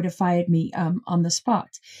 that they would have fired me on the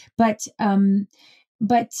spot.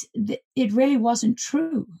 But it really wasn't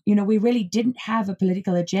true. We really didn't have a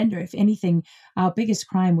political agenda. If anything, our biggest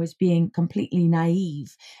crime was being completely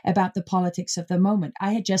naive about the politics of the moment.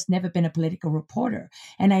 I had just never been a political reporter,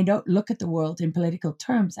 and I don't look at the world in political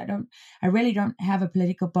terms. I really don't have a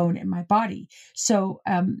political bone in my body. So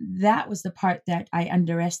that was the part that I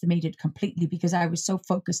underestimated completely, because I was so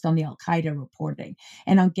focused on the Al-Qaeda reporting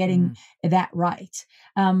and on getting that right.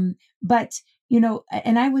 But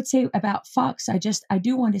and I would say about Fox, I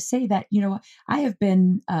do want to say that, I have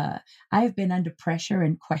been under pressure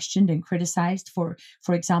and questioned and criticized for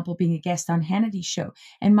example, being a guest on Hannity's show.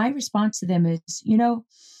 And my response to them is,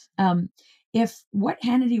 if what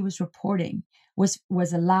Hannity was reporting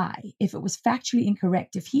was a lie, if it was factually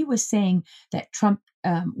incorrect, if he was saying that Trump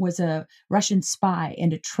was a Russian spy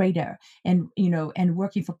and a traitor and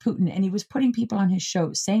working for Putin, and he was putting people on his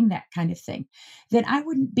show saying that kind of thing, then I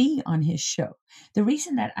wouldn't be on his show. The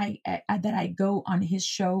reason that I go on his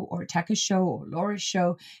show, or Tucker's show, or Laura's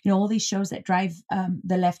show, all these shows that drive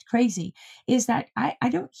the left crazy, is that I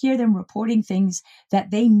don't hear them reporting things that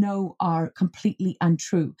they know are completely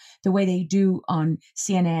untrue, the way they do on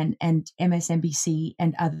CNN and MSNBC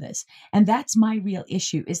and others. And that's my real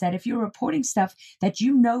issue, is that if you're reporting stuff that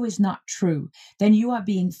is not true, then you are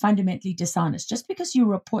being fundamentally dishonest. Just because you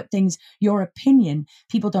report things, your opinion,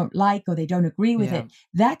 people don't like or they don't agree with it,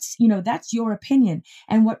 that's your opinion.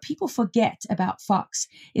 And what people forget about Fox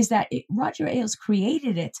is that Roger Ailes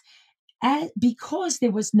created it because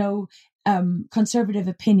there was no conservative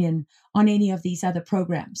opinion on any of these other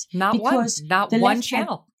programs. Not one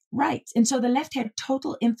channel. Right. And so the left had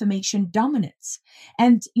total information dominance.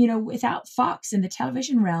 And, without Fox in the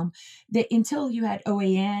television realm, until you had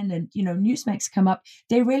OAN and, Newsmax come up,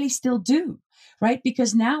 they really still do. Right.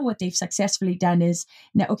 Because now what they've successfully done is,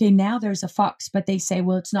 now there's a Fox, but they say,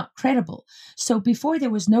 well, it's not credible. So before there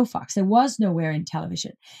was no Fox, there was nowhere in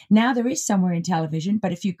television. Now there is somewhere in television,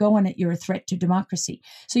 but if you go on it, you're a threat to democracy.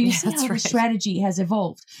 So you see how the strategy has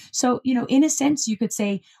evolved. So, in a sense, you could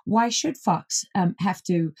say, why should Fox have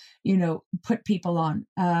to, put people on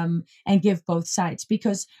and give both sides?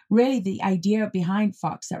 Because really the idea behind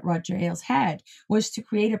Fox that Roger Ailes had was to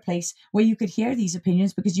create a place where you could hear these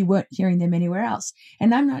opinions because you weren't hearing them anywhere else.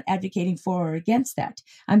 And I'm not advocating for or against that.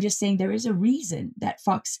 I'm just saying there is a reason that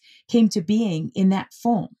Fox came to being in that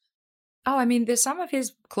form. Oh, I mean, some of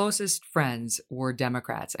his closest friends were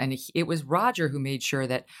Democrats, and it was Roger who made sure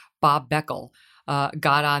that Bob Beckel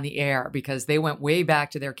got on the air, because they went way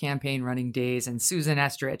back to their campaign running days. And Susan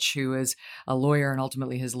Estrich, who is a lawyer and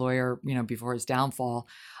ultimately his lawyer, before his downfall,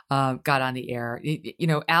 got on the air.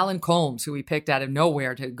 Alan Colmes, who we picked out of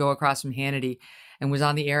nowhere to go across from Hannity, and was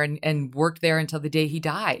on the air and worked there until the day he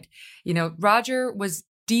died. Roger was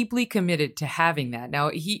deeply committed to having that. Now,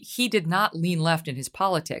 he did not lean left in his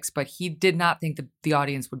politics, but he did not think that the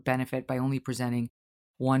audience would benefit by only presenting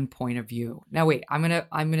one point of view. Now, wait, I'm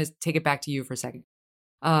gonna take it back to you for a second.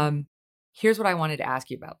 Here's what I wanted to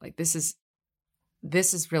ask you about. Like, this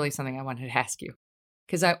is really something I wanted to ask you,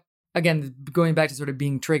 because again, going back to sort of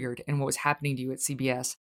being triggered and what was happening to you at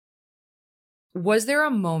CBS. Was there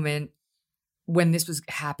a moment when this was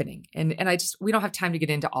happening? And we don't have time to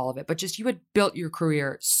get into all of it, but just, you had built your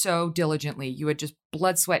career so diligently. You had just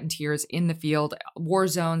blood, sweat, and tears in the field, war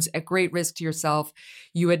zones, at great risk to yourself.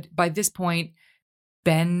 You had, by this point,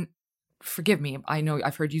 been, forgive me, I know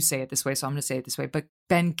I've heard you say it this way, so I'm going to say it this way, but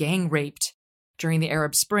been gang raped during the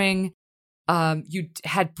Arab Spring. You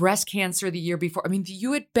had breast cancer the year before. I mean,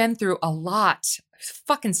 you had been through a lot.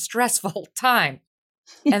 Fucking stressful time.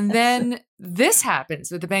 Yes. And then this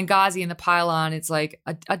happens with the Benghazi and the pylon. It's like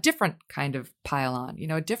a different kind of pylon,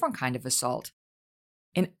 a different kind of assault.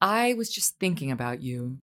 And I was just thinking about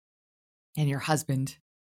you and your husband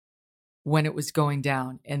when it was going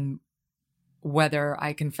down, and whether,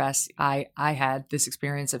 I confess, I had this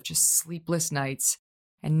experience of just sleepless nights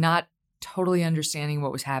and not totally understanding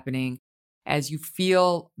what was happening, as you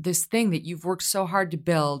feel this thing that you've worked so hard to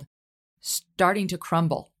build starting to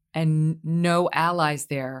crumble and no allies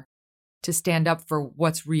there to stand up for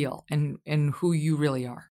what's real and who you really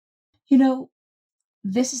are? You know,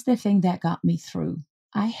 this is the thing that got me through.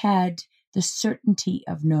 I had the certainty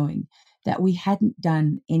of knowing that we hadn't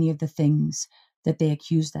done any of the things that they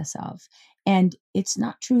accused us of. And it's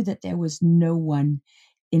not true that there was no one,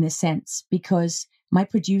 in a sense, because my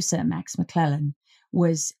producer, Max McClellan,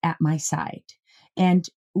 was at my side. And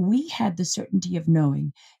we had the certainty of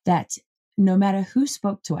knowing that no matter who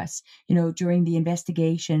spoke to us, during the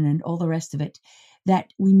investigation and all the rest of it,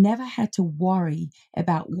 that we never had to worry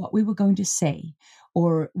about what we were going to say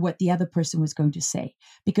or what the other person was going to say,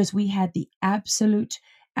 because we had the absolute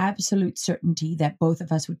certainty that both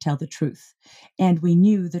of us would tell the truth, and we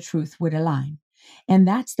knew the truth would align. And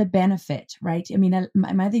that's the benefit, right? I mean,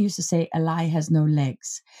 my mother used to say, a lie has no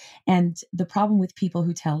legs. And the problem with people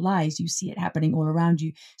who tell lies, you see it happening all around you.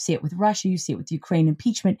 You see it with Russia, you see it with Ukraine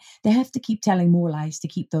impeachment. They have to keep telling more lies to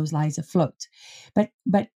keep those lies afloat. But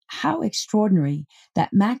how extraordinary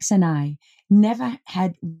that Max and I never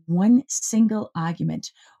had one single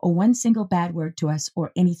argument or one single bad word to us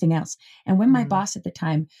or anything else. And when my boss at the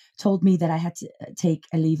time told me that I had to take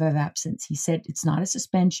a leave of absence, he said, it's not a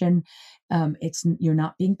suspension. You're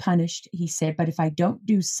not being punished. He said, but if I don't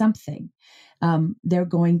do something, they're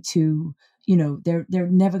going to, they're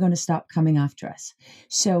never going to stop coming after us.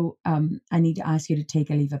 So I need to ask you to take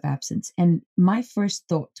a leave of absence. And my first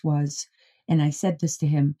thought was, and I said this to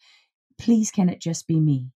him, please, can it just be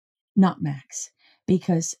me, not Max?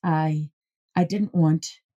 Because I didn't want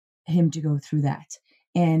him to go through that.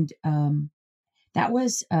 And that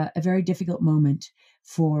was a very difficult moment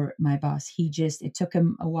for my boss. It took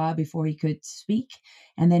him a while before he could speak.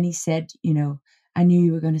 And then he said, I knew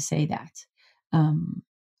you were going to say that.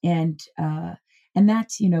 And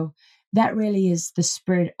that's, that really is the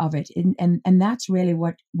spirit of it. And that's really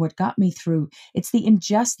what got me through. It's the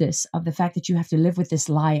injustice of the fact that you have to live with this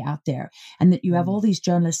lie out there, and that you have all these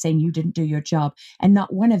journalists saying you didn't do your job, and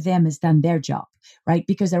not one of them has done their job, right?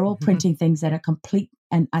 Because they're all printing things that are complete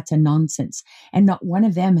and utter nonsense. And not one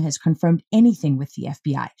of them has confirmed anything with the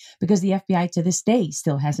FBI, because the FBI to this day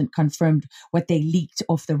still hasn't confirmed what they leaked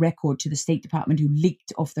off the record to the State Department, who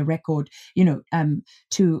leaked off the record,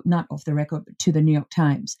 not off the record, but to the New York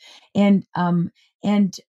Times. And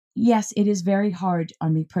yes, it is very hard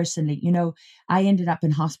on me personally. I ended up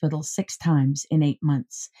in hospital 6 times in 8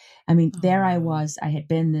 months. I mean, there I was. I had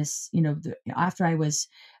been this, after I was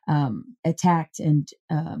attacked and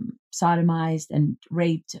sodomized and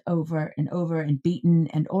raped over and over and beaten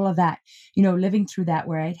and all of that, living through that,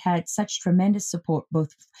 where I'd had such tremendous support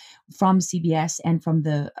both from CBS and from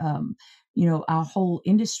the our whole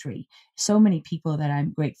industry. So many people that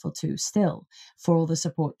I'm grateful to still for all the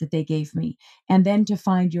support that they gave me. And then to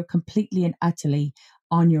find you're completely and utterly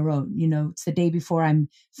on your own. It's the day before I'm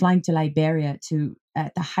flying to Liberia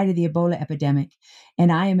at the height of the Ebola epidemic.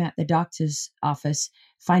 And I am at the doctor's office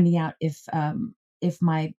finding out if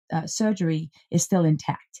my surgery is still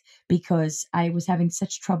intact, because I was having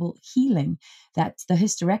such trouble healing that the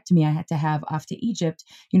hysterectomy I had to have after Egypt,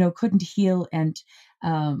 couldn't heal. And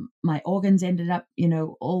my organs ended up,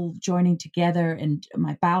 all joining together, and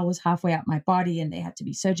my bowel was halfway out my body and they had to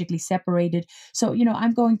be surgically separated. So,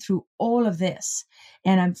 I'm going through all of this,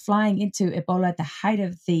 and I'm flying into Ebola at the height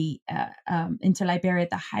of into Liberia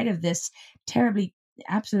at the height of this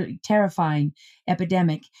absolutely terrifying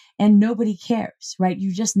epidemic, and nobody cares, right?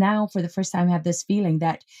 You just now for the first time have this feeling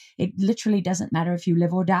that it literally doesn't matter if you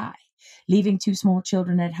live or die, leaving 2 small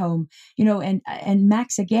children at home, and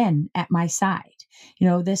Max again at my side,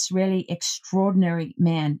 this really extraordinary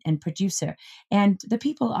man and producer, and the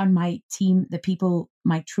people on my team,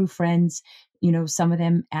 my true friends, some of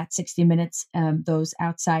them at 60 Minutes, those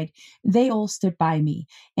outside, they all stood by me.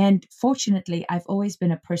 And fortunately, I've always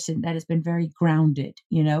been a person that has been very grounded,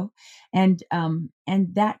 and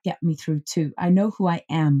that got me through too. I know who I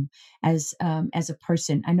am as a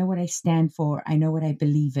person. I know what I stand for. I know what I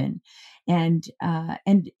believe in. And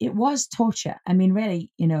it was torture. I mean,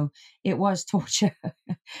 really, it was torture,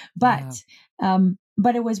 but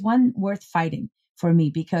it was one worth fighting for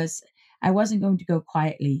me, because I wasn't going to go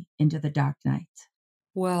quietly into the dark night.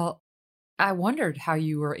 Well, I wondered how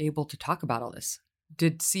you were able to talk about all this.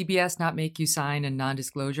 Did CBS not make you sign a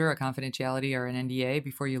non-disclosure, a confidentiality, or an NDA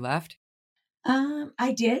before you left?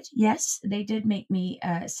 I did. Yes, they did make me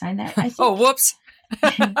sign that. I think, oh, whoops.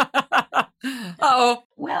 Uh-oh.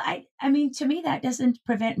 Well, I mean, to me, that doesn't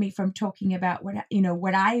prevent me from talking about what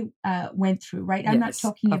I went through, right? I'm not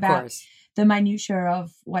talking about the minutiae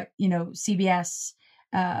of what, CBS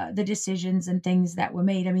the decisions and things that were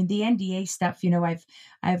made. I mean, the NDA stuff,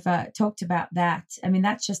 I've talked about that. I mean,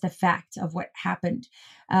 that's just a fact of what happened,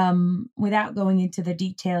 without going into the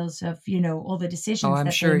details of, all the decisions I'm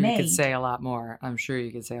that sure they you made. could say a lot more. I'm sure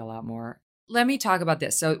you could say a lot more. Let me talk about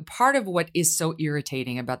this. So part of what is so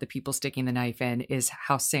irritating about the people sticking the knife in is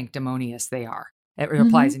how sanctimonious they are. It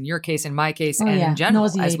applies in your case, in my case, and in general,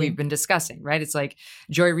 as we've been discussing, right? It's like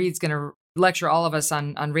Joy Reid's going to lecture all of us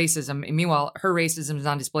on racism. And meanwhile, her racism is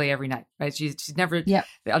on display every night, right? She's never,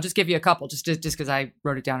 I'll just give you a couple, just because I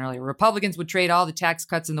wrote it down earlier. Republicans would trade all the tax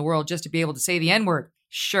cuts in the world just to be able to say the N-word.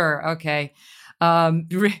 Sure, okay.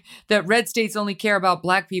 That red states only care about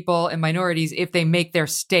Black people and minorities if they make their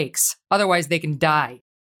stakes. Otherwise, they can die.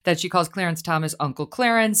 That she calls Clarence Thomas Uncle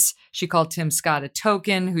Clarence. She called Tim Scott a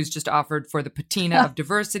token who's just offered for the patina of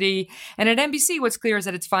diversity. And at NBC, what's clear is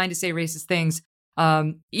that it's fine to say racist things,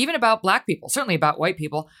 even about Black people, certainly about white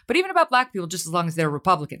people, but even about Black people, just as long as they're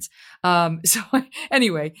Republicans. But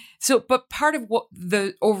part of what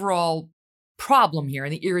the overall problem here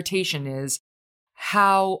and the irritation is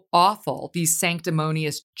how awful these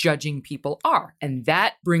sanctimonious judging people are. And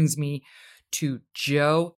that brings me to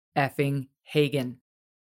Joe effing Hagan.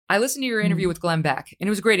 I listened to your interview with Glenn Beck, and it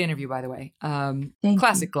was a great interview, by the way.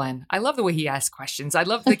 Classic you. Glenn. I love the way he asks questions. I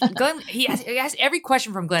love Glenn. He asks every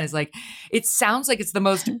question from Glenn is like, it sounds like it's the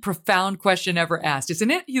most profound question ever asked,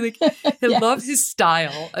 isn't it? He yes. loves his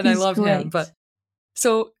style, and I love him. But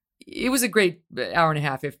so it was a great hour and a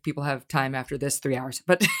half. If people have time after this, 3 hours.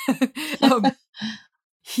 But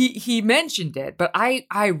He mentioned it, but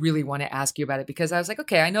I really want to ask you about it because I was like,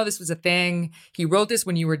 okay, I know this was a thing. He wrote this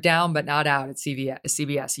when you were down but not out at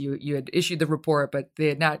CBS. You had issued the report, but they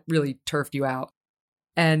had not really turfed you out.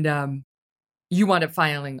 And you wound up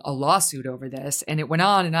filing a lawsuit over this, and it went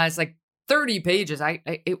on, and I was like, 30 pages.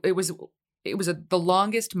 It was the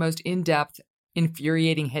longest, most in-depth,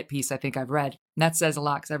 infuriating hit piece I think I've read. And that says a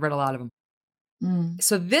lot because I've read a lot of them.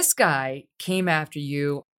 So this guy came after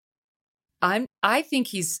you. I think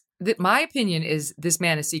my opinion is this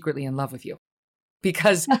man is secretly in love with you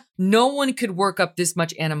because no one could work up this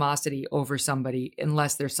much animosity over somebody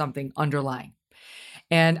unless there's something underlying.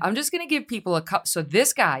 And I'm just going to give people so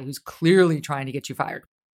this guy who's clearly trying to get you fired,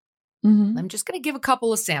 I'm just going to give a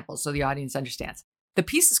couple of samples so the audience understands. The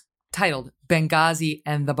piece is titled Benghazi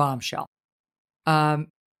and the Bombshell. I'm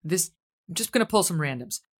just going to pull some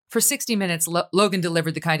randoms. For 60 Minutes, Logan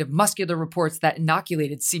delivered the kind of muscular reports that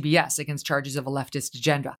inoculated CBS against charges of a leftist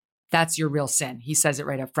agenda. That's your real sin. He says it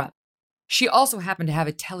right up front. She also happened to have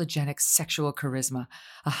a telegenic sexual charisma,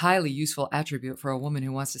 a highly useful attribute for a woman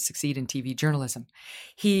who wants to succeed in TV journalism.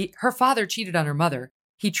 Her father cheated on her mother.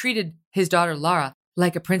 He treated his daughter Lara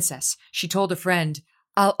like a princess. She told a friend,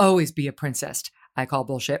 "I'll always be a princess." I call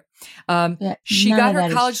bullshit. She got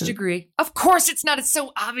her college degree. Of course it's not. It's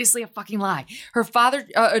so obviously a fucking lie. Her father,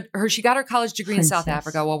 she got her college degree in South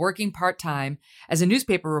Africa while working part-time as a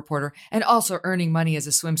newspaper reporter and also earning money as a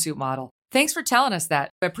swimsuit model. Thanks for telling us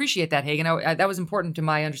that. I appreciate that, Hagan. That was important to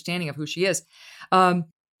my understanding of who she is.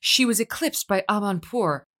 She was eclipsed by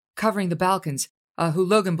Amanpour, covering the Balkans, who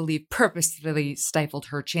Logan believed purposefully stifled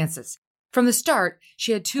her chances. From the start,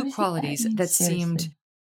 she had two qualities that seemed...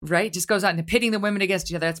 Right? Just goes on and pitting the women against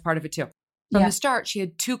each other. That's part of it too. From the start, she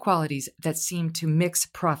had two qualities that seemed to mix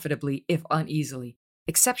profitably, if uneasily.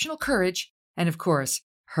 Exceptional courage and, of course,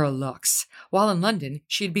 her looks. While in London,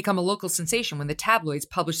 she had become a local sensation when the tabloids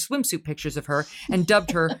published swimsuit pictures of her and dubbed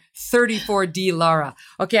her 34D Lara.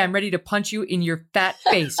 Okay, I'm ready to punch you in your fat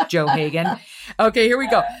face, Joe Hagan. Okay, here we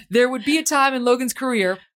go. There would be a time in Logan's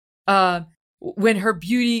career when her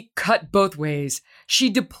beauty cut both ways. She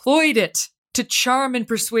deployed it to charm and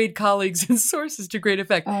persuade colleagues and sources to great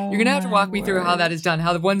effect. You're going to have to walk me through how that is done,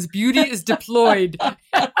 how one's beauty is deployed.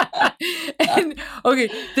 And, okay,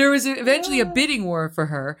 there was eventually a bidding war for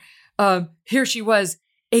her. Here she was,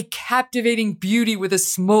 a captivating beauty with a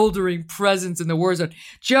smoldering presence in the war zone.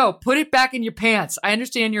 Joe, put it back in your pants. I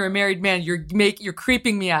understand you're a married man. You're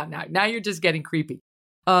creeping me out now. Now you're just getting creepy.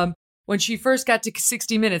 When she first got to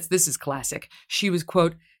 60 Minutes, this is classic. She was,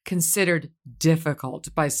 quote, considered difficult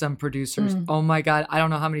by some producers. Oh my God. I don't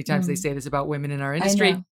know how many times they say this about women in our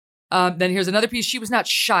industry. Then here's another piece. She was not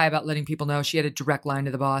shy about letting people know she had a direct line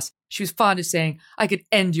to the boss. She was fond of saying, "I could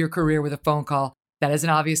end your career with a phone call." That is an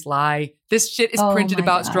obvious lie. This shit is printed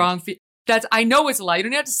about strong I know it's a lie. You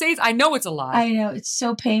don't have to say it. I know it's a lie. I know. It's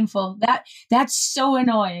so painful. That's so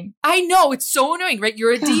annoying. I know. It's so annoying, right?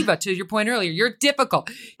 You're a diva, to your point earlier. You're difficult.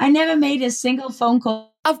 I never made a single phone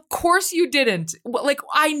call. Of course you didn't. Like,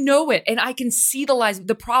 I know it, and I can see the lies.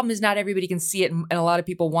 The problem is not everybody can see it, and a lot of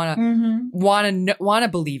people want to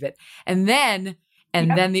believe it. And then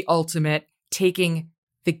the ultimate, taking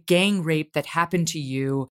the gang rape that happened to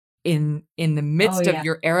you in the midst of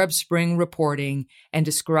your Arab Spring reporting and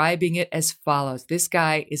describing it as follows. This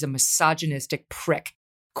guy is a misogynistic prick.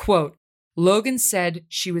 Quote, Logan said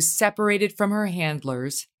she was separated from her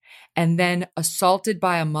handlers and then assaulted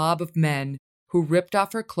by a mob of men who ripped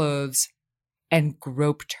off her clothes and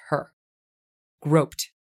groped her.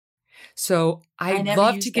 Groped. So I'd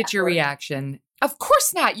love to get your reaction. Of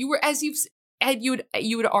course not. You were, as you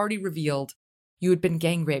had already revealed, you had been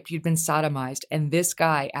gang raped, you'd been sodomized, and this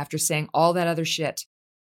guy, after saying all that other shit,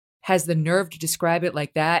 has the nerve to describe it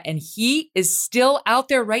like that, and he is still out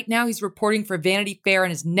there right now. He's reporting for Vanity Fair and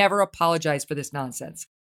has never apologized for this nonsense.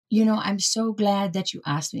 You know, I'm so glad that you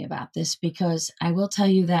asked me about this, because I will tell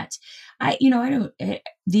you that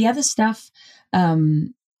the other stuff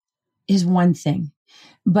is one thing.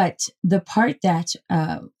 But the part that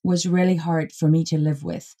was really hard for me to live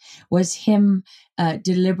with was him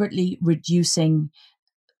deliberately reducing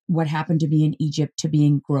what happened to me in Egypt to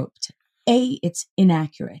being groped. It's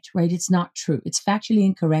inaccurate, right? It's not true. It's factually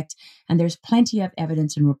incorrect. And there's plenty of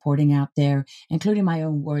evidence and reporting out there, including my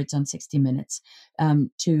own words on 60 Minutes,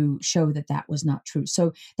 to show that that was not true.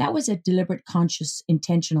 So that was a deliberate, conscious,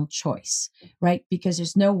 intentional choice, right? Because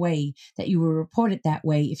there's no way that you will report it that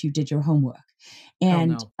way if you did your homework.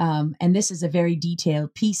 And and this is a very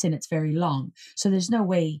detailed piece and it's very long. So there's no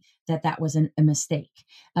way that that was a mistake.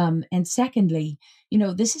 And secondly, you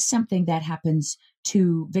know, this is something that happens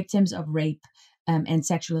to victims of rape and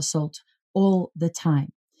sexual assault all the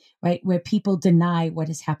time, right? Where people deny what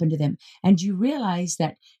has happened to them. And you realize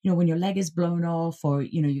that, you know, when your leg is blown off or,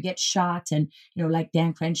 you know, you get shot and, you know, like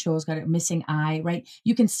Dan Crenshaw's got a missing eye, right?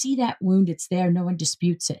 You can see that wound. It's there. No one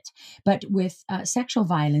disputes it. But with sexual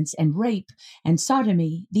violence and rape and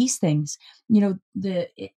sodomy, these things, you know,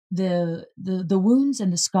 the wounds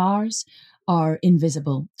and the scars are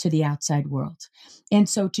invisible to the outside world. And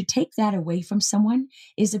so to take that away from someone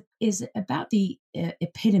is about the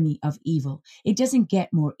epitome of evil. It doesn't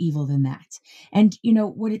get more evil than that. And you know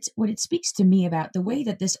what it speaks to me about the way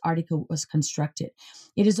that this article was constructed.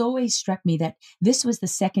 It has always struck me that this was the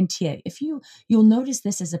second tier. If you'll notice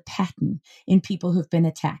this as a pattern in people who've been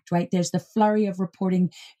attacked, right? There's the flurry of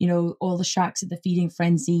reporting, you know, all the sharks at the feeding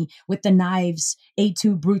frenzy with the knives,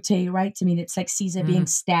 A2 Brute, right? I mean, it's like Caesar being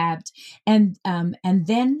stabbed. And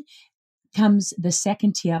then comes the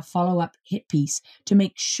second tier follow-up hit piece to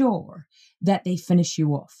make sure that they finish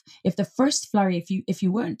you off. If the first flurry, if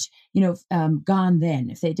you weren't, you know, gone then,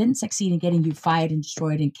 if they didn't succeed in getting you fired and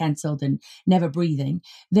destroyed and canceled and never breathing,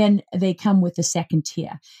 then they come with the second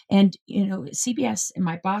tier. And, you know, CBS and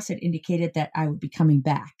my boss had indicated that I would be coming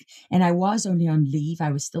back. And I was only on leave.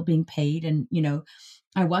 I was still being paid and, you know,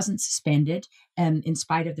 I wasn't suspended in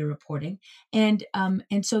spite of the reporting. And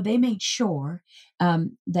so they made sure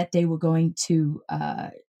that they were going to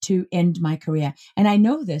end my career. And I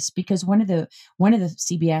know this because one of the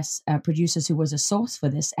CBS producers who was a source for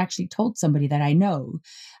this actually told somebody that I know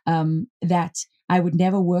that I would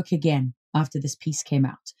never work again after this piece came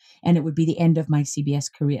out. And it would be the end of my CBS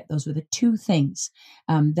career. Those were the two things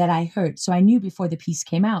that I heard. So I knew before the piece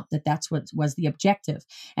came out that that's what was the objective.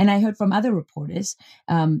 And I heard from other reporters,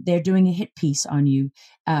 they're doing a hit piece on you.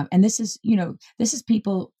 And this is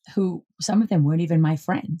people who, some of them weren't even my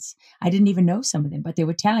friends. I didn't even know some of them, but they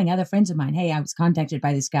were telling other friends of mine, hey, I was contacted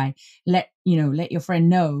by this guy. Let your friend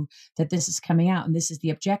know that this is coming out and this is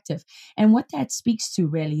the objective. And what that speaks to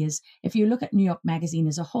really is, if you look at New York Magazine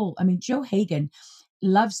as a whole, I mean, Joe Hagan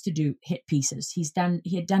loves to do hit pieces. He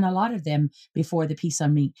had done a lot of them before the piece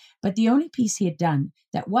on me, but the only piece he had done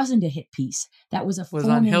that wasn't a hit piece, that was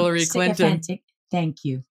on Hillary Clinton. Thank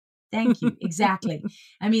you. Exactly.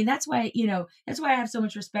 I mean, that's why I have so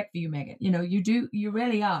much respect for you, Megan. You know, you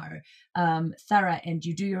really are thorough and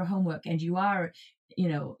you do your homework and you are, you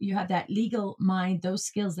know, you have that legal mind, those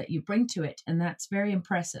skills that you bring to it. And that's very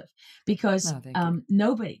impressive because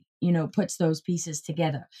nobody, you know, puts those pieces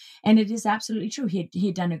together. And it is absolutely true. He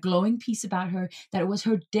had done a glowing piece about her, that it was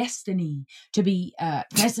her destiny to be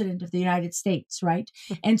president of the United States, right?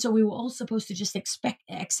 And so we were all supposed to just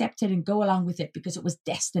accept it and go along with it because it was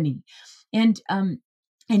destiny. And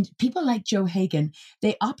people like Joe Hagan,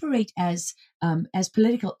 they operate as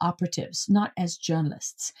political operatives, not as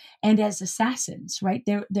journalists and as assassins, right?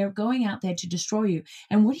 They're going out there to destroy you.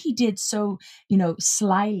 And what he did so, you know,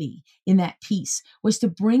 slyly in that piece was to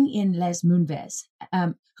bring in Les Moonves,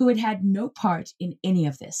 who had no part in any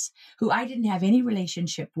of this, who I didn't have any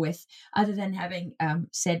relationship with other than having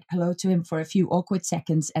said hello to him for a few awkward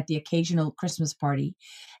seconds at the occasional Christmas party.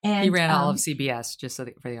 And he ran all of CBS, just for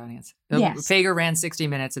the audience. Yes. Fager ran 60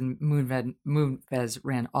 Minutes and Moonves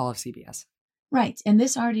ran all of CBS. Right. And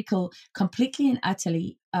this article, completely and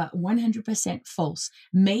utterly 100% false,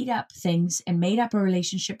 made up things and made up a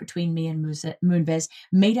relationship between me and Moonves,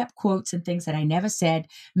 made up quotes and things that I never said,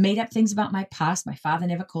 made up things about my past. My father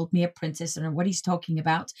never called me a princess. I don't know what he's talking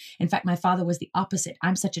about. In fact, my father was the opposite.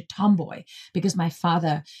 I'm such a tomboy because my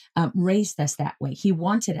father raised us that way. He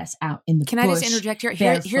wanted us out in the Can bush. I just interject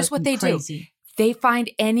here? Here's what they crazy. do. They find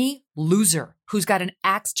any loser who's got an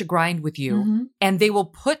axe to grind with you, Mm-hmm. and they will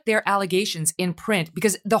put their allegations in print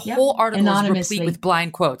because the whole article is replete with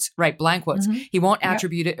blind quotes, right? Blind quotes. Mm-hmm. He won't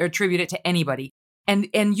attribute it or attribute it to anybody. And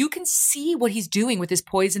you can see what he's doing with his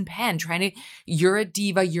poison pen, trying to, you're a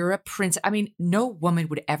diva, you're a prince. I mean, no woman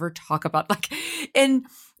would ever talk about and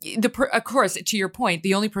of course, to your point,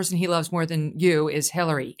 the only person he loves more than you is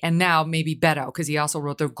Hillary. And now maybe Beto, because he also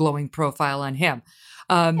wrote the glowing profile on him.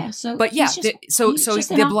 So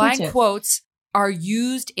the blind quotes are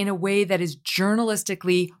used in a way that is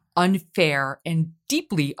journalistically unfair and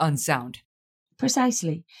deeply unsound.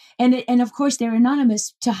 Precisely. And of course they're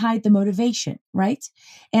anonymous to hide the motivation, right?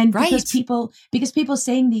 And because people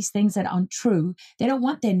saying these things that aren't true, they don't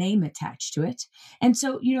want their name attached to it. And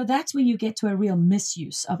so, that's where you get to a real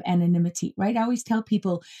misuse of anonymity, right? I always tell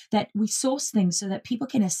people that we source things so that people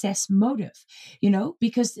can assess motive,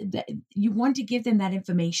 because you want to give them that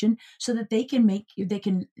information so that they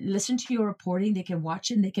can listen to your reporting, they can watch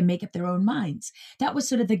it, and they can make up their own minds. That was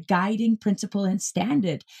sort of the guiding principle and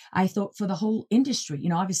standard, I thought, for the whole industry.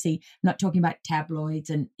 Obviously I'm not talking about tabloids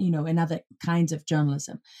and and other kinds of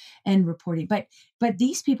journalism and reporting, but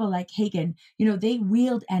these people like Hagen, they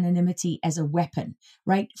wield anonymity as a weapon,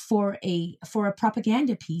 right, for a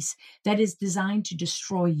propaganda piece that is designed to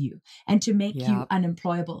destroy you and to make you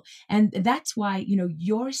unemployable. And that's why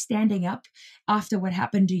you're standing up after what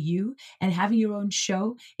happened to you and having your own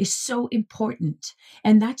show is so important.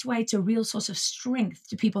 And that's why it's a real source of strength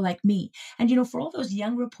to people like me. And for all those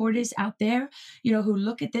young reporters out there who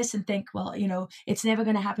look at this and think, well, it's never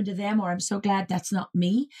going to happen to them, or I'm so glad that's not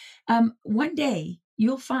me. One day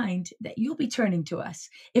you'll find that you'll be turning to us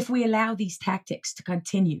if we allow these tactics to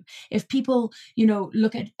continue. If people,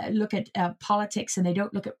 look at politics and they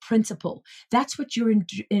don't look at principle, that's what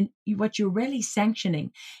what you're really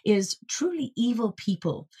sanctioning is truly evil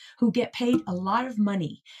people who get paid a lot of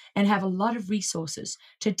money and have a lot of resources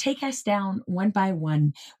to take us down one by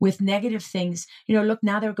one with negative things. Look,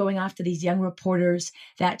 now they're going after these young reporters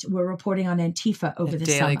that were reporting on Antifa over the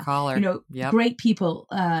Daily summer. Caller. Great people.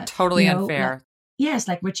 Totally unfair. Yes,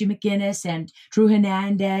 like Richie McGinnis and Drew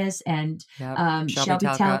Hernandez and Shelby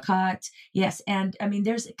Talcott. Yes, and I mean,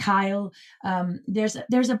 there's Kyle. There's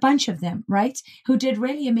a bunch of them, right, who did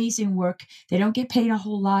really amazing work. They don't get paid a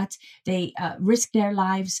whole lot. They risk their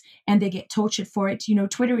lives and they get tortured for it.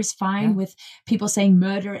 Twitter is fine with people saying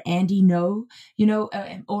 "murder Andy No,"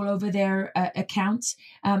 all over their accounts.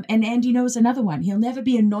 And Andy No is another one. He'll never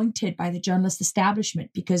be anointed by the journalist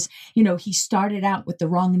establishment because he started out with the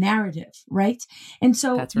wrong narrative, right? And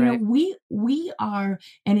so, we are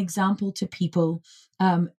an example to people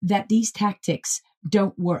that these tactics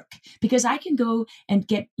don't work, because I can go and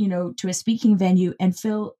get, to a speaking venue and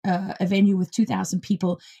fill a venue with 2,000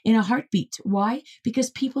 people in a heartbeat. Why?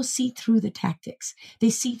 Because people see through the tactics.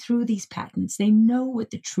 They see through these patterns. They know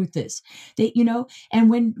what the truth is. And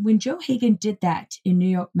when Joe Hagan did that in New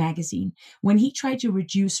York Magazine, when he tried to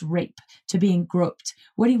reduce rape to being groped,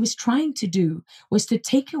 what he was trying to do was to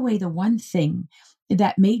take away the one thing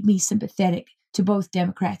that made me sympathetic to both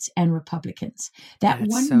Democrats and Republicans. That's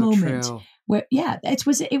one so moment true. Where,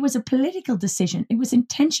 it was a political decision. It was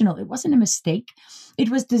intentional. It wasn't a mistake. It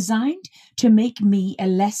was designed to make me a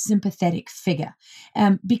less sympathetic figure.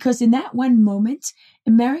 Because in that one moment,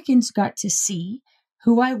 Americans got to see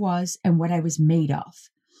who I was and what I was made of.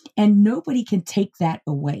 And nobody can take that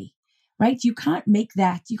away. Right? You can't make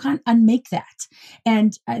that. You can't unmake that.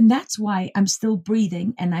 And that's why I'm still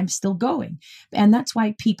breathing and I'm still going. And that's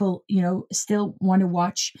why people, still want to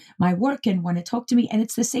watch my work and want to talk to me. And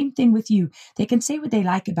it's the same thing with you. They can say what they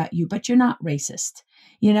like about you, but you're not racist,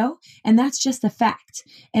 and that's just a fact.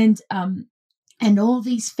 And all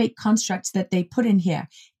these fake constructs that they put in here,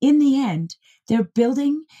 in the end, they're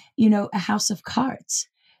building, a house of cards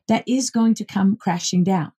that is going to come crashing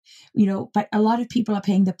down, but a lot of people are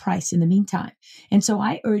paying the price in the meantime. And so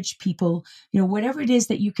I urge people, whatever it is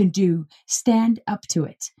that you can do, stand up to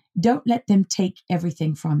it. Don't let them take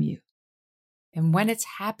everything from you. And when it's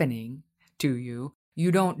happening to you,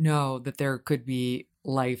 you don't know that there could be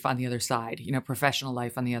life on the other side, professional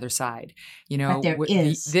life on the other side. But there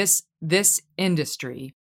is. This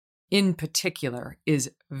industry in particular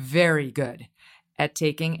is very good at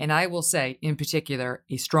taking, and I will say in particular,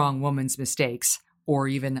 a strong woman's mistakes or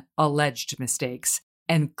even alleged mistakes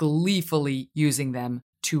and gleefully using them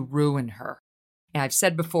to ruin her. And I've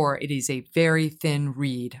said before, it is a very thin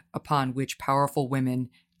reed upon which powerful women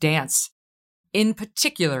dance, in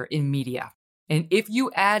particular in media. And if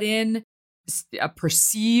you add in a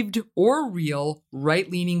perceived or real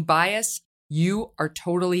right-leaning bias, you are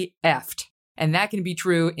totally effed. And that can be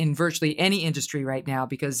true in virtually any industry right now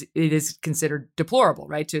because it is considered deplorable,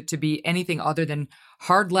 right? To be anything other than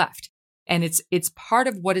hard left. And it's part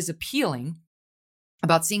of what is appealing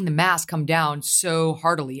about seeing the mask come down so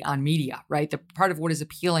heartily on media, right? The part of what is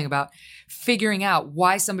appealing about figuring out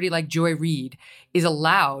why somebody like Joy Reid is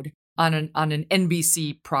allowed on an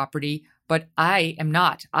NBC property, but I am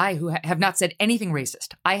not. I who have not said anything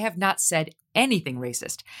racist. I have not said anything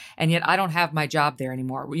racist. And yet I don't have my job there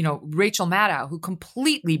anymore. You know, Rachel Maddow, who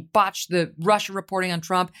completely botched the Russia reporting on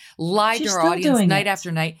Trump, lied to her audience night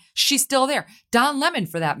after night. She's still there. Don Lemon,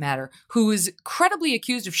 for that matter, who is credibly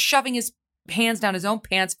accused of shoving his hands down his own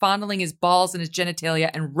pants, fondling his balls and his genitalia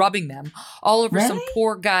and rubbing them all over some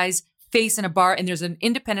poor guy's face in a bar. And there's an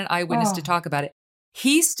independent eyewitness to talk about it.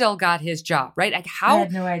 He still got his job, right? Like I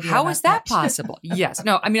had no idea how is that possible? Yes.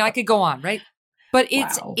 No, I mean, I could go on, right? But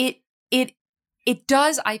it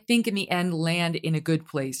does, I think, in the end land in a good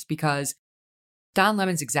place because Don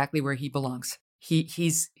Lemon's exactly where he belongs.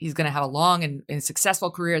 He's going to have a long and successful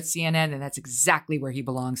career at CNN, and that's exactly where he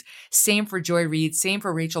belongs. Same for Joy Reid, same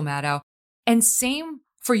for Rachel Maddow, and same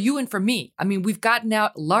for you and for me. I mean, we've gotten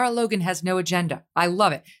out, Lara Logan has no agenda. I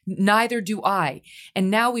love it. Neither do I.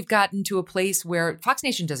 And now we've gotten to a place where Fox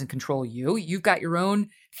Nation doesn't control you. You've got your own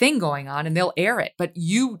thing going on and they'll air it, but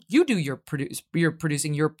you do your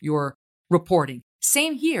producing, your reporting.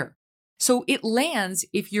 Same here. So it lands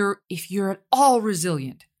if you're at all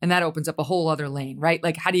resilient, and that opens up a whole other lane, right?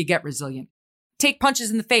 Like, how do you get resilient? Take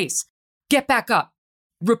punches in the face, get back up,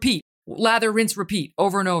 repeat, lather, rinse, repeat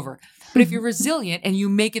over and over. But if you're resilient and you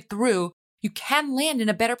make it through, you can land in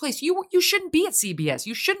a better place. You shouldn't be at CBS.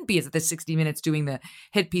 You shouldn't be at the 60 Minutes doing the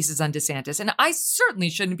hit pieces on DeSantis. And I certainly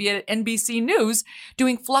shouldn't be at NBC News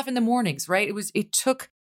doing fluff in the mornings, right? It took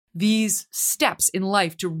these steps in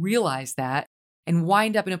life to realize that and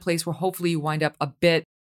wind up in a place where hopefully you wind up a bit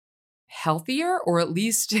healthier, or at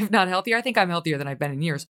least, if not healthier, I think I'm healthier than I've been in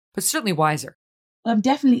years, but certainly wiser. I'm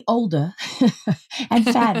definitely older and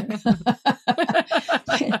fatter.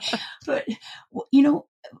 but, you know,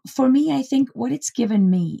 for me, I think what it's given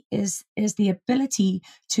me is the ability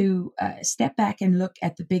to step back and look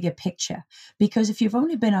at the bigger picture. Because if you've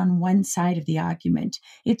only been on one side of the argument,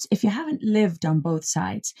 if you haven't lived on both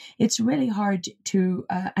sides, it's really hard to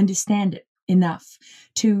understand it enough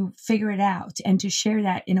to figure it out and to share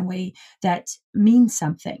that in a way that means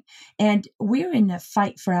something. And we're in a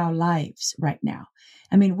fight for our lives right now.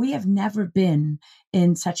 I mean, we have never been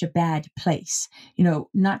in such a bad place, you know,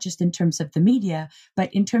 not just in terms of the media,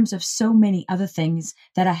 but in terms of so many other things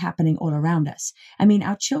that are happening all around us. I mean,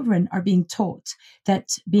 our children are being taught that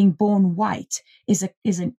being born white is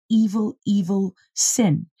an evil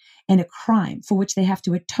sin and a crime for which they have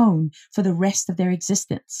to atone for the rest of their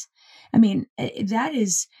existence. I mean, that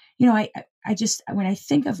is, you know, I just, when I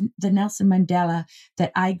think of the Nelson Mandela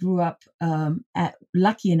that I grew up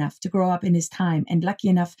lucky enough to grow up in his time and lucky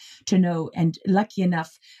enough to know and lucky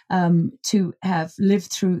enough to have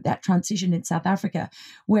lived through that transition in South Africa,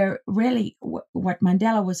 where really what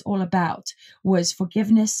Mandela was all about was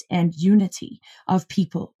forgiveness and unity of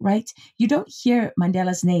people, right? You don't hear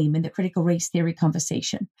Mandela's name in the critical race theory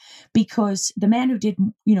conversation because the man who did,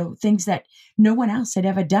 you know, things that no one else had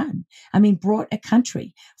ever done. I mean, brought a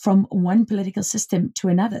country from one political system to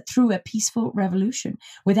another through a peaceful revolution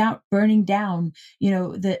without burning down, you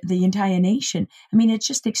know, the entire nation. I mean, it's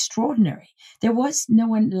just extraordinary. There was no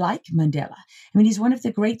one like Mandela. I mean, he's one of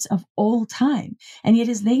the greats of all time. And yet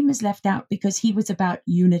his name is left out because he was about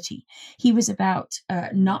unity. He was about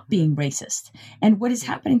not being racist. And what is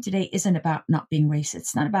happening today isn't about not being racist.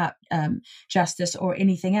 It's not about justice or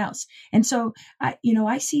anything else. And so,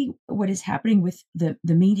 I see what is happening with the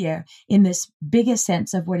media in this bigger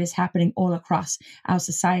sense of what is happening all across our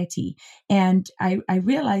society. And I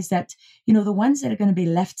realize that, you know, the ones that are going to be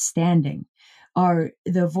left standing are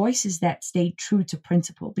the voices that stayed true to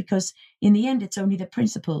principle, because in the end, it's only the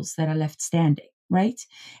principles that are left standing, right?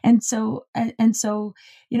 And so,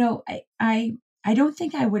 you know, I don't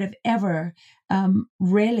think I would have ever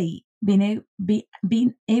really been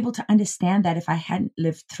able to understand that if I hadn't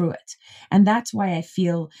lived through it. And that's why I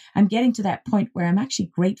feel I'm getting to that point where I'm actually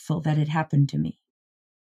grateful that it happened to me.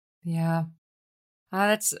 Yeah.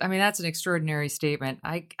 That's an extraordinary statement.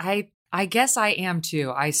 I I guess I am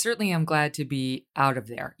too. I certainly am glad to be out of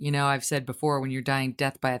there. You know, I've said before, when you're dying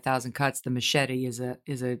death by 1,000 cuts, the machete is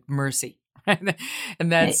a mercy. And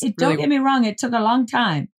that's Don't really get me wrong, it took a long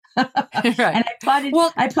time. right. And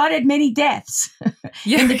I plotted many deaths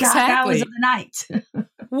in the dark hours of the night.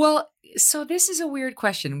 Well, so this is a weird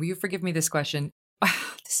question. Will you forgive me this question?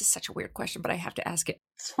 This is such a weird question, but I have to ask it.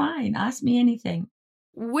 It's fine. Ask me anything.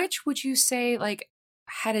 Which would you say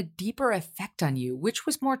had a deeper effect on you? Which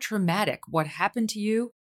was more traumatic? What happened to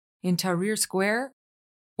you in Tahrir Square,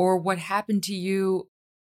 or what happened to you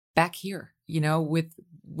back here,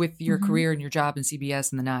 with your career and your job in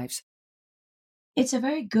CBS and the knives? It's a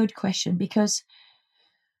very good question, because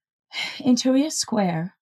in Tahrir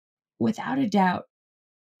Square, without a doubt,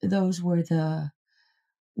 those were the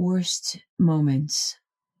worst moments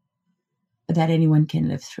that anyone can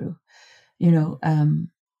live through.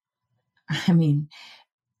 I mean,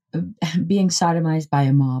 being sodomized by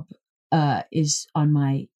a mob is on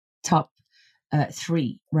my top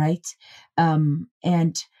 3, right? And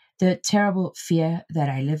the terrible fear that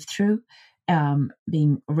I lived through,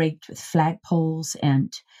 being raped with flagpoles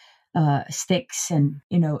and sticks, and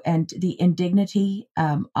and the indignity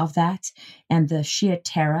of that, and the sheer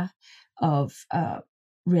terror of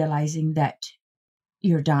realizing that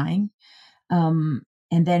you're dying, and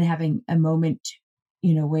then having a moment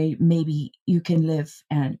where maybe you can live,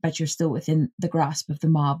 but you're still within the grasp of the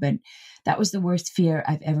mob. And that was the worst fear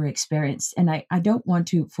I've ever experienced. And I don't want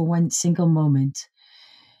to, for one single moment,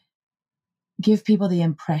 give people the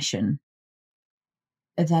impression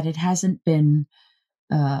that it hasn't been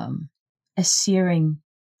a searing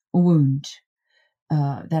wound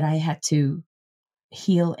that I had to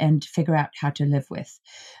heal and figure out how to live with.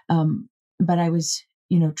 But I was,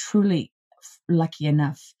 truly lucky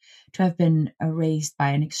enough to have been raised by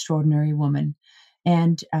an extraordinary woman,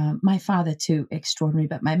 and my father too, extraordinary.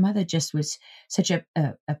 But my mother just was such a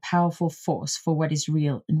powerful force for what is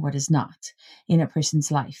real and what is not in a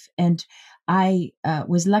person's life. And I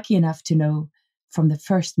was lucky enough to know from the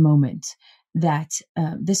first moment that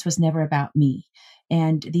this was never about me,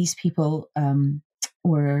 and these people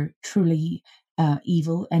were truly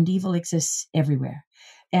evil, and evil exists everywhere.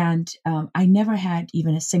 And I never had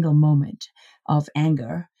even a single moment of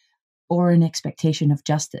anger or an expectation of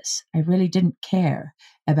justice. I really didn't care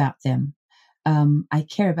about them. I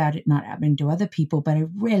care about it not happening to other people, but I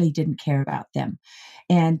really didn't care about them.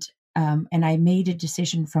 And I made a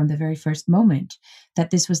decision from the very first moment that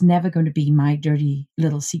this was never going to be my dirty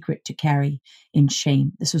little secret to carry in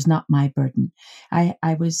shame. This was not my burden. I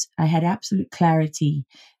had absolute clarity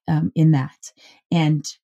in that, and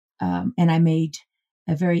I made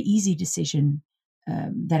a very easy decision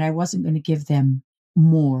that I wasn't going to give them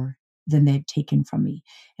more than they'd taken from me.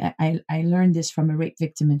 I learned this from a rape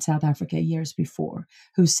victim in South Africa years before,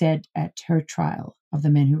 who said at her trial of the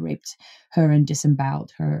men who raped her and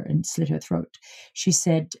disemboweled her and slit her throat, she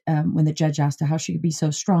said, when the judge asked her how she could be so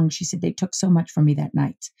strong, she said, "They took so much from me that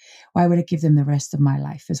night. Why would I give them the rest of my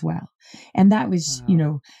life as well?" And that was,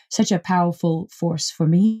 such a powerful force for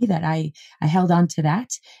me that I held on to that.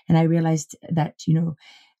 And I realized that,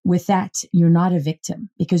 with that, you're not a victim,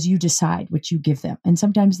 because you decide what you give them. And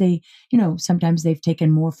sometimes sometimes they've taken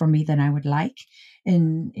more from me than I would like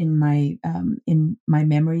in my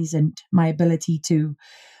memories and my ability to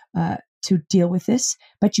deal with this.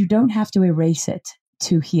 But you don't have to erase it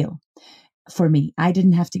to heal. For me, I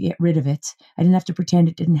didn't have to get rid of it. I didn't have to pretend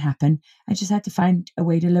it didn't happen. I just had to find a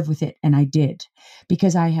way to live with it. And I did,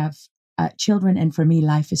 because I have children, and for me,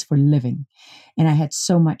 life is for living, and I had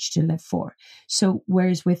so much to live for. So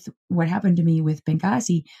whereas with what happened to me with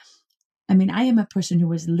Benghazi, I mean, I am a person who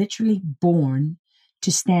was literally born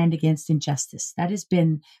to stand against injustice. That has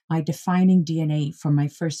been my defining DNA from my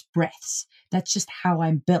first breaths. That's just how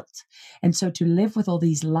I'm built. And so to live with all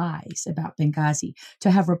these lies about Benghazi,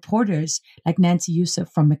 to have reporters like Nancy Youssef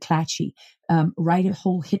from McClatchy write a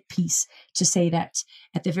whole hit piece to say that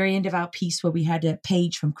at the very end of our piece, where we had a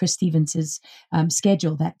page from Chris Stevens's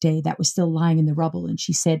schedule that day that was still lying in the rubble, and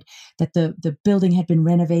she said that the building had been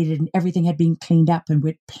renovated and everything had been cleaned up, and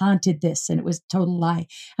we'd planted this, and it was a total lie.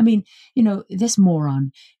 I mean, this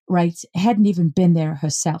moron, right, hadn't even been there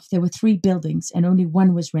herself. There were 3 buildings and only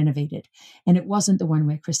one was renovated. And it wasn't the one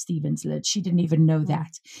where Chris Stevens lived. She didn't even know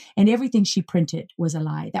that. And everything she printed was a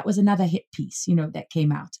lie. That was another hit piece, that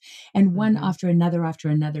came out. And one after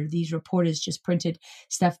another, these reporters just printed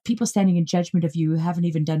stuff, people standing in judgment of you who haven't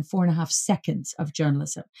even done 4.5 seconds of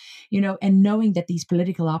journalism, and knowing that these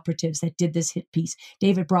political operatives that did this hit piece,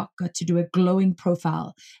 David Brock got to do a glowing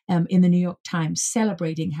profile in the New York Times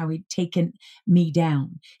celebrating how he'd taken me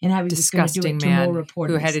down. And I was just going to do it to more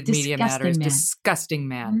reporters. Who headed Media Matters. Disgusting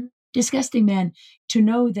man. disgusting men, to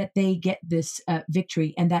know that they get this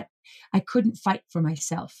victory, and that I couldn't fight for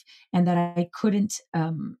myself, and that I couldn't,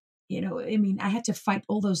 I had to fight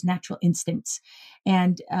all those natural instincts.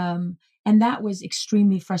 And that was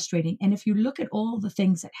extremely frustrating. And if you look at all the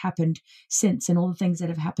things that happened since, and all the things that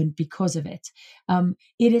have happened because of it,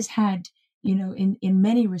 it has had, in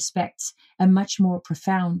many respects, a much more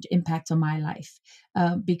profound impact on my life,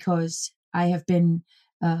 because I have been,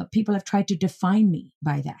 people have tried to define me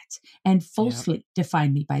by that, and falsely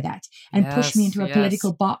define me by that, and push me into a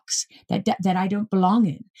political box that I don't belong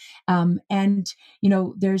in. And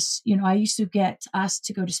I used to get asked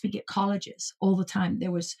to go to speak at colleges all the time.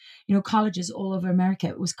 There was, colleges all over America.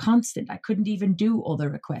 It was constant. I couldn't even do all the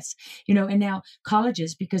requests, and now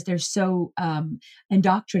colleges, because they're so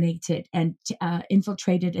indoctrinated and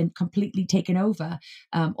infiltrated and completely taken over,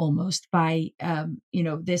 almost by,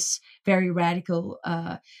 this very radical,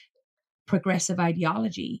 progressive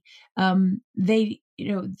ideology, they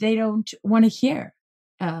don't want to hear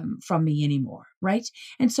from me anymore, right?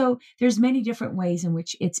 And so there's many different ways in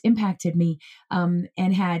which it's impacted me,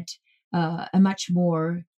 and had a much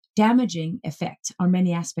more damaging effect on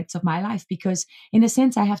many aspects of my life, because in a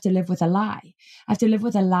sense I have to live with a lie. I have to live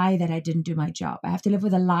with a lie that I didn't do my job. I have to live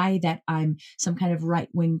with a lie that I'm some kind of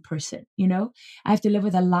right-wing person. I have to live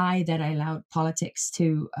with a lie that I allowed politics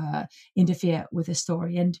to interfere with a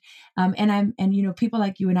story. And people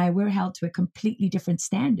like you and I, we're held to a completely different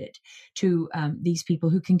standard to these people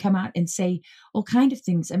who can come out and say all kind of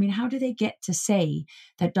things. I mean, how do they get to say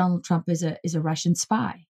that Donald Trump is a Russian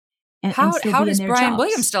spy? How does Brian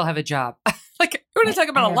Williams still have a job? Like, we're going to talk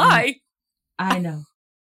about a lie. I know.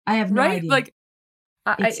 I have no idea. Like,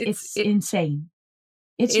 it's insane.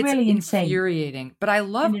 It's really insane. Infuriating. But I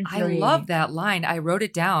love that line. I wrote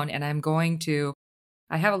it down, and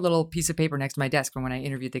I have a little piece of paper next to my desk from when I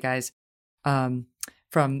interviewed the guys from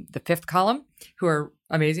the Fifth Column, who are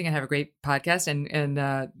amazing and have a great podcast. And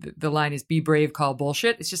the line is, "Be brave, call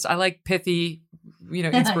bullshit." It's just, I like pithy,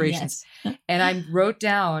 inspirations. Yes. And I wrote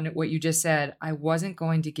down what you just said. I wasn't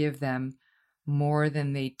going to give them more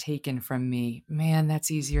than they'd taken from me. Man,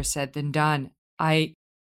 that's easier said than done. I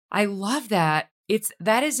love that.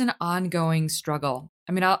 That is an ongoing struggle.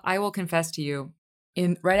 I mean, I will confess to you,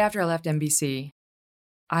 right after I left NBC,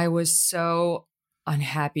 I was so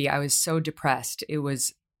unhappy. I was so depressed.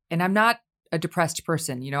 And I'm not a depressed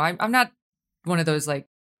person. I'm not one of those, like,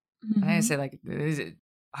 I say, like,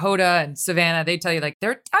 Hoda and Savannah, they tell you, like,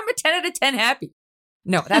 I'm a 10 out of 10 happy.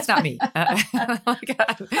 No, that's not me.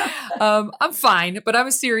 I'm fine, but I'm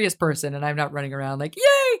a serious person, and I'm not running around like,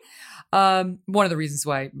 yay. One of the reasons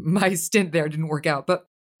why my stint there didn't work out, but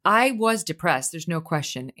I was depressed. There's no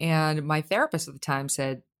question. And my therapist at the time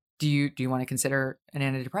said, do you want to consider an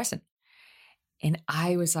antidepressant? And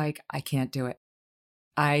I was like, I can't do it.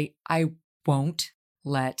 I won't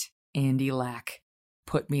let Andy Lack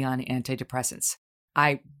put me on antidepressants.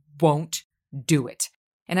 I won't do it.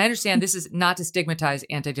 And I understand this is not to stigmatize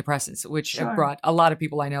antidepressants, which have brought a lot of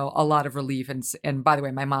people I know a lot of relief. And by the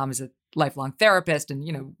way, my mom is a lifelong therapist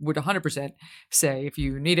and, would 100% say, if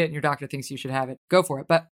you need it and your doctor thinks you should have it, go for it.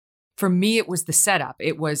 But for me, it was the setup.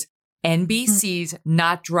 It was NBC's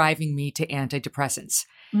not driving me to antidepressants.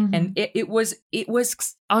 Mm-hmm. And it was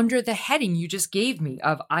under the heading you just gave me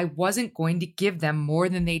of, I wasn't going to give them more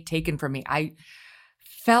than they'd taken from me. I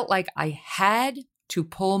felt like I had to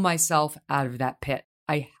pull myself out of that pit.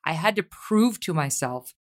 I had to prove to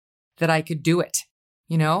myself that I could do it,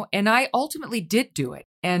 and I ultimately did do it.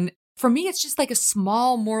 And for me, it's just like a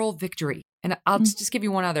small moral victory. And I'll just give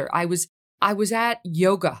you one other. I was at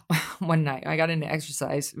yoga one night. I got into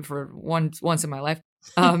exercise for once in my life,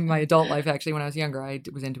 my adult life, actually. When I was younger, I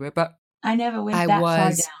was into it, but I never went that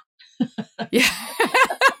far down. Yeah,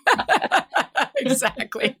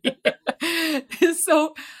 exactly.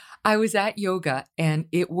 So I was at yoga, and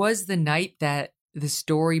it was the night that the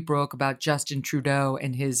story broke about Justin Trudeau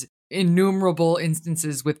and his innumerable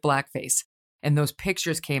instances with blackface. And those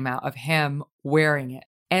pictures came out of him wearing it.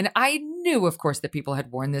 And I knew, of course, that people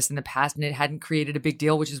had worn this in the past and it hadn't created a big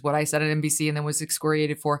deal, which is what I said at NBC and then was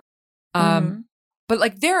excoriated for. But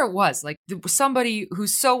like, there it was, like, there was somebody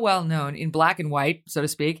who's so well known in black and white, so to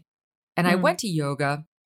speak. And I went to yoga,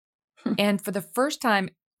 and for the first time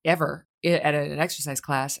ever at an exercise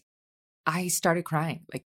class, I started crying.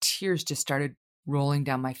 Like, tears just started rolling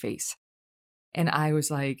down my face. And I was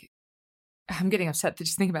like, I'm getting upset to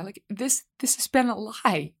just think about, like, this has been a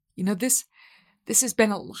lie. This has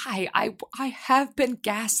been a lie. I have been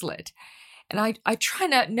gaslit. And I try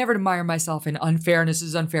never to mire myself in unfairness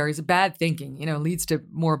is unfair. It's bad thinking, leads to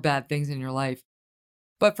more bad things in your life.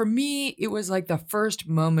 But for me, it was like the first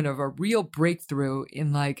moment of a real breakthrough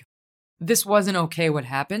in, like, this wasn't okay what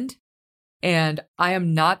happened. And I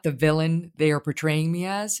am not the villain they are portraying me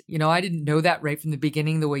as. I didn't know that right from the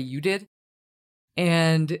beginning the way you did.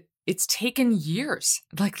 And it's taken years,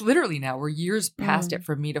 like literally now, we're years past it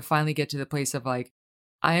for me to finally get to the place of like,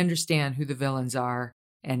 I understand who the villains are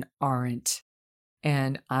and aren't.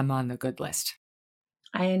 And I'm on the good list.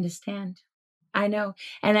 I understand. I know.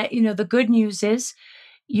 And, the good news is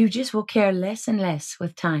you just will care less and less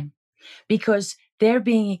with time because they're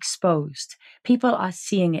being exposed. People are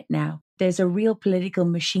seeing it now. There's a real political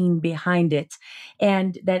machine behind it.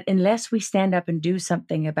 And that unless we stand up and do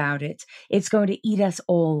something about it, it's going to eat us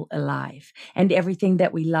all alive and everything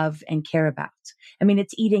that we love and care about. I mean,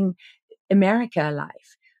 it's eating America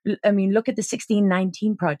alive. I mean, look at the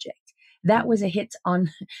 1619 Project. That was a hit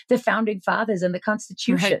on the founding fathers and the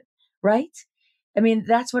Constitution, right? I mean,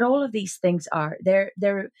 that's what all of these things are.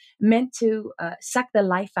 They're meant to suck the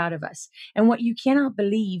life out of us. And what you cannot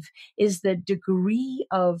believe is the degree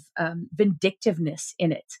of vindictiveness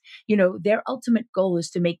in it. Their ultimate goal is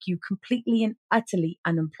to make you completely and utterly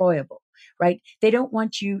unemployable. Right? They don't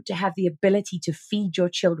want you to have the ability to feed your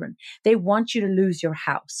children. They want you to lose your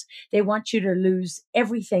house. They want you to lose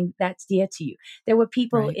everything that's dear to you. There were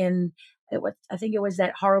people in I think it was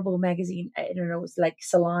that horrible magazine. I don't know, it was like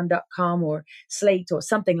salon.com or Slate or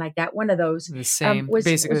something like that. One of those. The same, was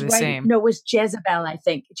the same. No, it was Jezebel, I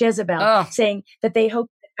think. Jezebel saying that they hope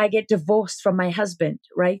I get divorced from my husband,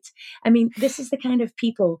 right? I mean, this is the kind of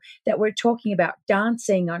people that we're talking about,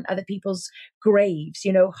 dancing on other people's graves,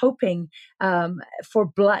 hoping for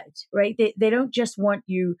blood, right? They don't just want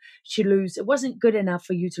you to lose. It wasn't good enough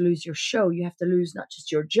for you to lose your show. You have to lose not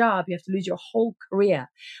just your job, you have to lose your whole career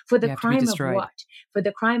for the crime of what? For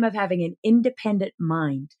the crime of having an independent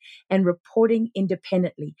mind and reporting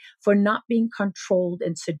independently, for not being controlled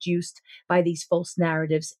and seduced by these false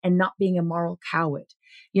narratives and not being a moral coward.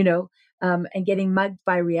 And getting mugged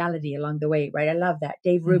by reality along the way, right? I love that.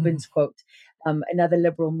 Dave Rubin's quote, another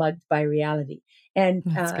liberal mugged by reality. And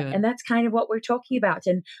that's kind of what we're talking about.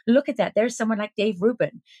 And look at that. There's someone like Dave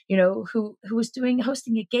Rubin, who was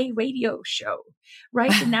hosting a gay radio show,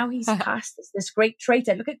 right? And now he's cast as this great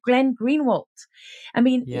traitor. Look at Glenn Greenwald. I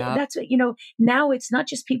mean, that's what, now it's not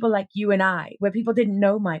just people like you and I, where people didn't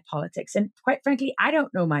know my politics. And quite frankly, I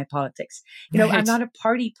don't know my politics. I'm not a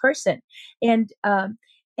party person.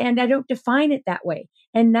 And I don't define it that way.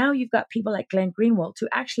 And now you've got people like Glenn Greenwald who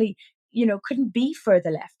actually, couldn't be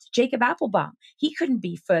further left. Jacob Applebaum, he couldn't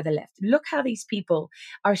be further left. Look how these people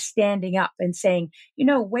are standing up and saying,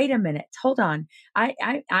 wait a minute, hold on.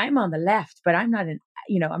 I'm on the left, but I'm not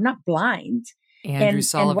I'm not blind. Andrew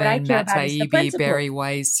Sullivan, Matt Taibbi, Barry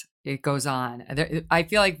Weiss, it goes on. I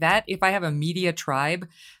feel like that, if I have a media tribe,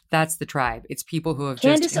 that's the tribe. It's people who have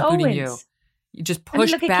Candace including Owens. you just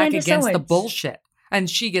pushed back Candace against Owens. the bullshit. And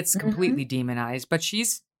she gets completely demonized, but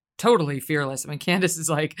she's totally fearless. I mean, Candace is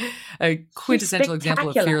like a quintessential example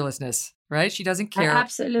of fearlessness, right? She doesn't care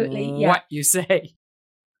absolutely what you say.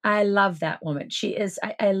 I love that woman. She is,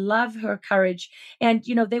 I love her courage. And,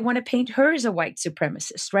 they want to paint her as a white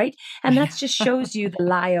supremacist, right? And that just shows you the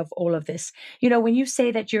lie of all of this. When you say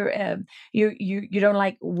that you don't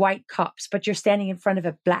like white cops, but you're standing in front of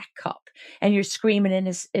a black cop and you're screaming in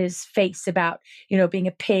his face about, being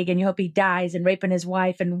a pig and you hope he dies and raping his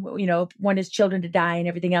wife and, want his children to die and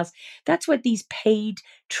everything else. That's what these paid,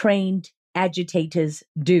 trained agitators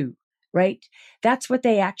do. Right? That's what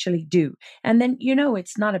they actually do. And then,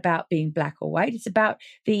 it's not about being black or white. It's about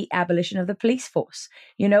the abolition of the police force,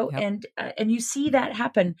 and you see that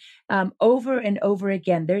happen over and over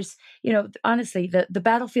again. There's, honestly, the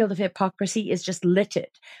battlefield of hypocrisy is just littered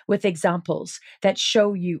with examples that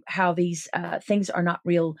show you how these things are not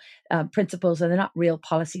real principles and they're not real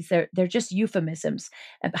policies. They're just euphemisms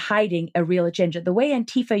hiding a real agenda. The way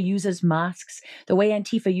Antifa uses masks, the way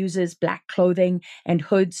Antifa uses black clothing and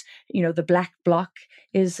hoods, the black bloc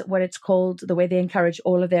is what it's called, the way they encourage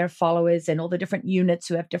all of their followers and all the different units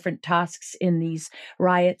who have different tasks in these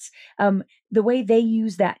riots. The way they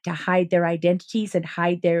use that to hide their identities and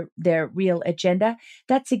hide their real agenda,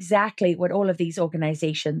 that's exactly what all of these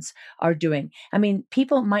organizations are doing. I mean,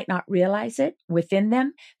 people might not realize it within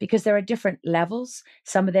them because there are different levels.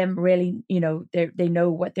 Some of them really, they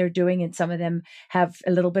know what they're doing, and some of them have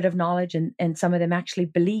a little bit of knowledge, and some of them actually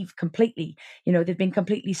believe completely. They've been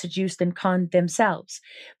completely seduced and conned themselves.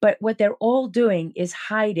 But what they're all doing is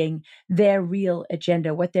hiding their real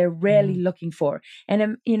agenda, what they're really looking for.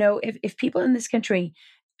 And, if people in this country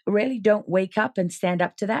really don't wake up and stand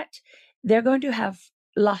up to that, they're going to have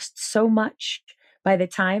lost so much by the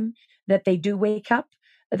time that they do wake up,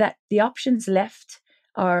 that the options left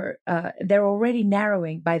are they're already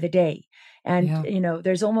narrowing by the day. And, Yeah.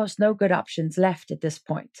 there's almost no good options left at this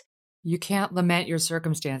point. You can't lament your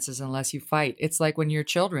circumstances unless you fight. It's like when you're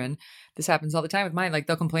children, this happens all the time with mine. Like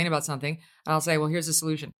they'll complain about something. And I'll say, well, here's the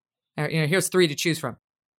solution. Or, here's 3 to choose from.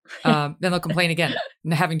 Then they'll complain again,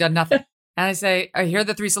 having done nothing. And I say, here are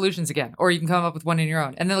the 3 solutions again. Or you can come up with one in your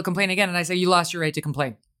own. And then they'll complain again. And I say, you lost your right to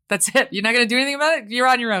complain. That's it. You're not going to do anything about it. You're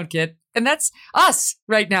on your own, kid. And that's us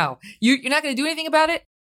right now. You're not going to do anything about it.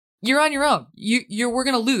 You're on your own. We're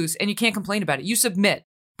going to lose and you can't complain about it. You submit.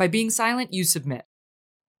 By being silent, you submit.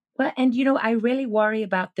 Well, and I really worry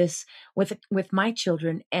about this with my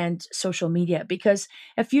children and social media, because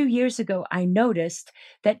a few years ago I noticed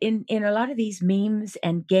that in a lot of these memes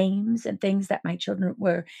and games and things that my children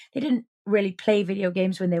they didn't really play video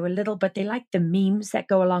games when they were little, but they liked the memes that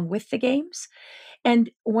go along with the games.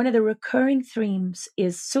 And one of the recurring themes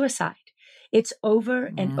is suicide. It's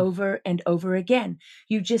over and over and over again.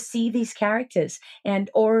 You just see these characters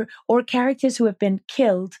or characters who have been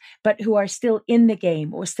killed, but who are still in the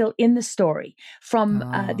game or still in the story from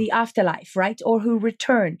the afterlife, right? Or who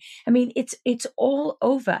return. I mean, it's all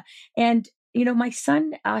over. And my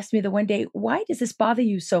son asked me the one day, why does this bother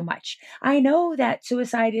you so much? I know that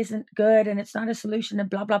suicide isn't good and it's not a solution and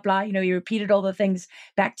blah, blah, blah. He repeated all the things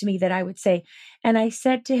back to me that I would say. And I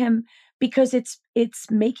said to him, because it's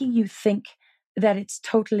making you think that it's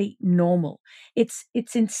totally normal. It's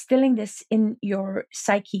instilling this in your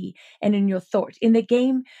psyche and in your thought. In the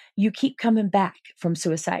game, you keep coming back from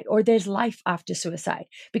suicide, or there's life after suicide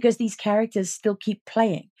because these characters still keep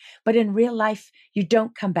playing. But in real life, you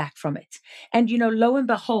don't come back from it. And lo and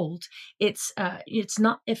behold, it's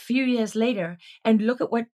not a few years later. And look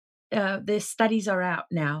at what the studies are out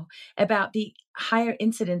now about the higher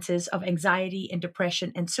incidences of anxiety and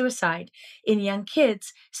depression and suicide in young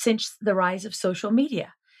kids since the rise of social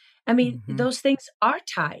media. I mean, those things are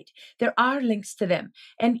tied. There are links to them.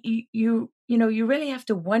 And you really have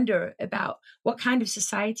to wonder about what kind of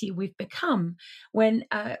society we've become when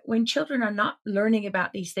children are not learning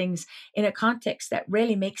about these things in a context that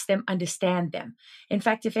really makes them understand them. In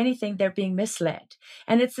fact, if anything, they're being misled.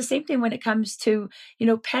 And it's the same thing when it comes to,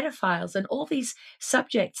 pedophiles and all these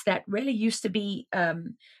subjects that really used to be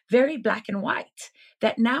very black and white,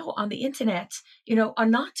 that now on the internet, are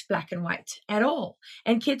not black and white at all.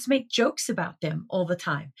 And kids make jokes about them all the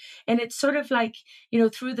time. And it's sort of like,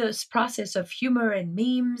 through this process of humor and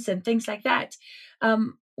memes and things like that,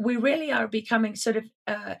 we really are becoming sort of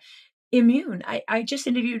immune. I just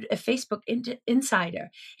interviewed a Facebook insider,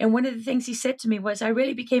 and one of the things he said to me was, I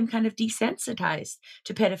really became kind of desensitized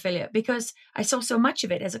to pedophilia because I saw so much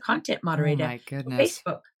of it as a content moderator my on goodness.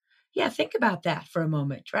 Facebook. Yeah, think about that for a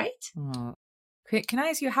moment, right? Oh. Can I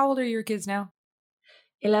ask you, how old are your kids now?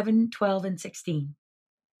 11, 12, and 16.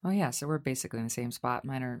 Oh, yeah. So we're basically in the same spot.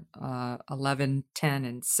 Mine are 11, 10,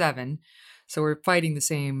 and 7. So we're fighting the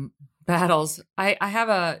same battles. I have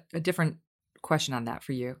a different question on that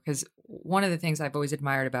for you, because one of the things I've always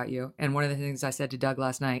admired about you, and one of the things I said to Doug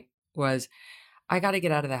last night was, I got to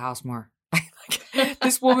get out of the house more.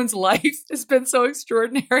 This woman's life has been so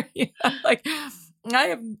extraordinary.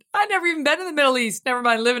 I've never even been in the Middle East. Never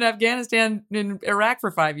mind live in Afghanistan and Iraq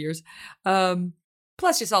for 5 years.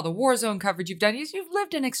 Plus just all the war zone coverage you've done. You've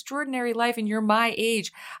lived an extraordinary life and you're my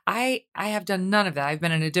age. I have done none of that. I've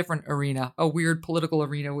been in a different arena, a weird political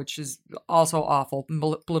arena, which is also awful,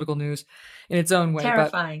 political news in its own way.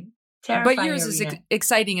 Terrifying. But yours is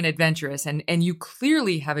exciting and adventurous. And you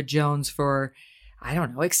clearly have a Jones for, I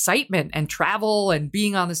don't know, excitement and travel and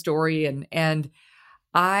being on the story. And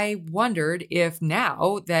I wondered if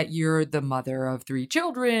now that you're the mother of 3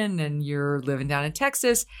 children and you're living down in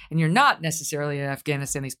Texas and you're not necessarily in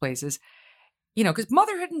Afghanistan, these places, because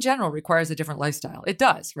motherhood in general requires a different lifestyle. It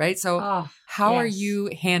does, right? So how are you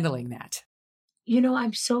handling that?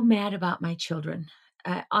 I'm so mad about my children.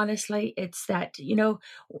 Honestly, it's that,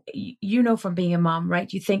 from being a mom,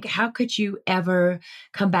 right? You think, how could you ever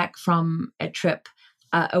come back from a trip,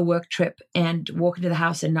 a work trip, and walk into the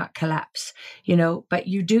house and not collapse, but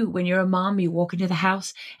you do. When you're a mom, you walk into the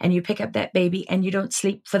house and you pick up that baby and you don't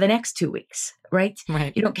sleep for the next 2 weeks, right?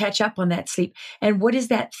 You don't catch up on that sleep. And what is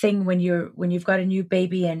that thing when you've got a new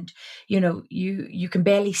baby and, you can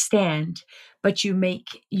barely stand, but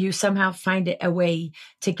you somehow find a way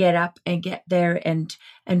to get up and get there and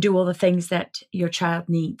do all the things that your child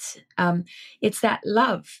needs. It's that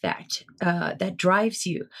love that drives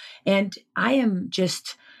you. And I am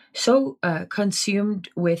just so consumed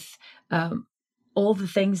with all the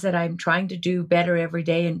things that I'm trying to do better every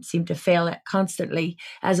day and seem to fail at constantly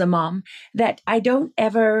as a mom, that I don't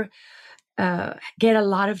ever get a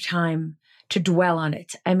lot of time to dwell on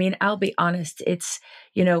it. I mean, I'll be honest. It's,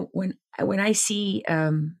 when I see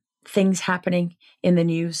things happening in the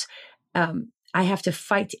news. I have to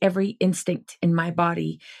fight every instinct in my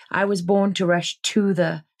body. I was born to rush to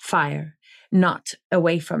the fire, not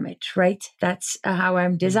away from it, right? That's how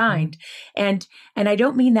I'm designed. And I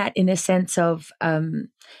don't mean that in a sense of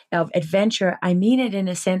adventure. I mean it in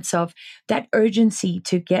a sense of that urgency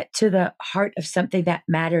to get to the heart of something that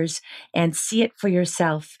matters and see it for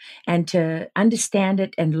yourself and to understand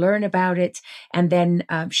it and learn about it and then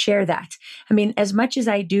share that. I mean, as much as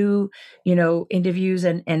I do, interviews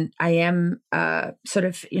and I am sort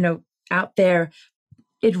of, out there,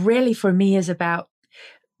 it really for me is about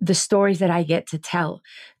the stories that I get to tell.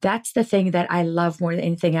 That's the thing that I love more than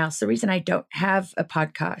anything else. The reason I don't have a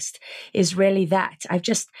podcast is really that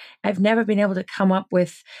I've never been able to come up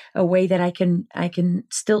with a way that I can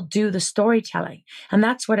still do the storytelling. And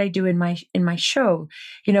that's what I do in my show,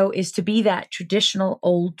 is to be that traditional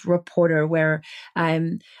old reporter where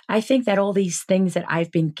I think that all these things that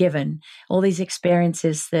I've been given, all these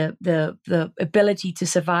experiences, the ability to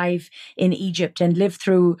survive in Egypt and live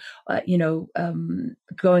through,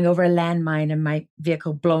 going over a landmine and my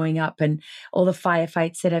vehicle blowing up and all the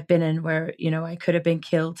firefights that I've been in where, I could have been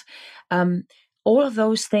killed. All of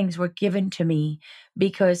those things were given to me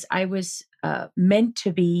because I was meant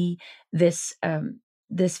to be this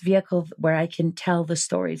vehicle where I can tell the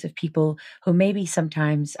stories of people who maybe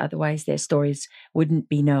sometimes otherwise their stories wouldn't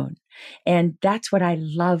be known. And that's what I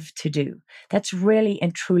love to do. That's really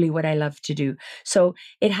and truly what I love to do. So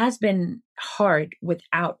it has been hard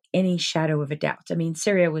without any shadow of a doubt. I mean,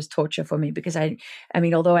 Syria was torture for me because I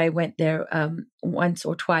mean, although I went there once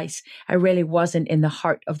or twice, I really wasn't in the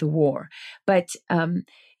heart of the war. But,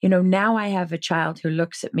 now I have a child who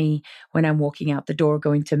looks at me when I'm walking out the door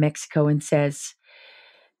going to Mexico and says,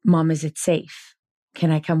 "Mom, is it safe? Can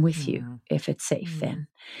I come with you if it's safe then?"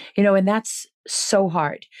 And that's so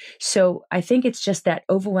hard. So I think it's just that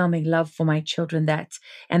overwhelming love for my children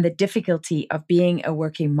and the difficulty of being a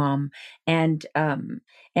working mom and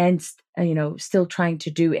still trying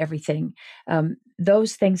to do everything.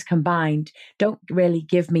 Those things combined don't really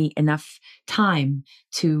give me enough time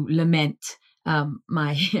to lament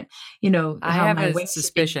my, I how have my a wings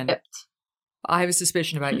suspicion. I have a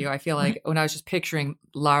suspicion about you. I feel like when I was just picturing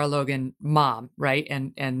Lara Logan, mom, right,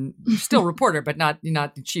 and still reporter, but not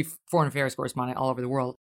the chief foreign affairs correspondent all over the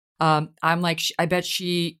world. I'm like, I bet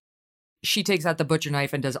she takes out the butcher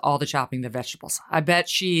knife and does all the chopping the vegetables. I bet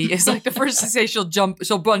she is like the first to say she'll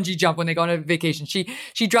bungee jump when they go on a vacation.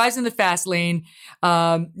 She drives in the fast lane.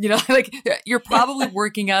 Like you're probably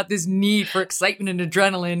working out this need for excitement and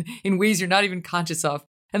adrenaline in ways you're not even conscious of.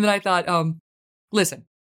 And then I thought, listen.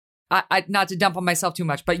 I not to dump on myself too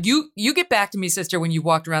much, but you get back to me, sister, when you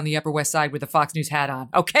walked around the Upper West Side with a Fox News hat on,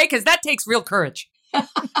 okay? Because that takes real courage.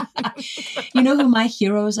 You know who my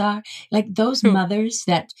heroes are? Like those mothers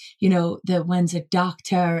that, the one's a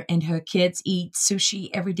doctor and her kids eat sushi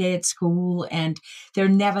every day at school and they're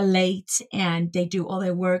never late and they do all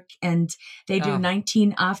their work and they do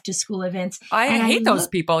 19 after school events. I hate those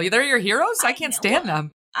people. They're your heroes? I can't stand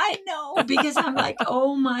them. I know, because I'm like,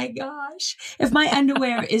 oh my gosh, if my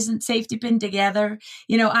underwear isn't safety pinned together,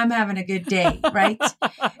 I'm having a good day, right?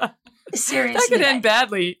 Seriously. That could end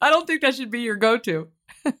badly. I don't think that should be your go-to.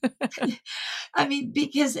 I mean,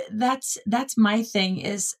 because that's my thing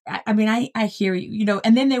is, I hear you,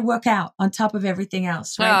 and then they work out on top of everything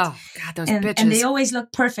else, right? Oh, God, those bitches. And they always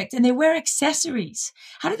look perfect and they wear accessories.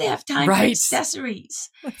 How do they have time for accessories?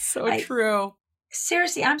 That's so true.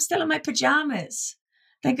 Seriously, I'm still in my pajamas.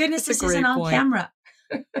 Thank goodness this isn't on camera.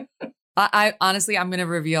 I honestly, I'm going to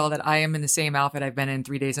reveal that I am in the same outfit I've been in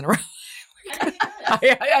 3 days in a row.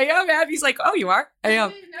 I am. Abby's like, oh, you are? I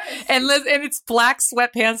am. And it's black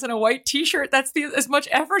sweatpants and a white t-shirt. That's as much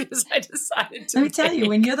effort as I decided to Let me tell you,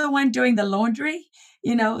 when you're the one doing the laundry,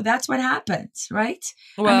 that's what happens, right?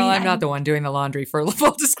 Well, I'm not the one doing the laundry, for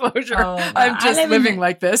full disclosure. I'm just living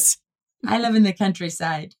like this. I live in the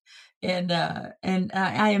countryside. And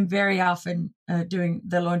I am very often doing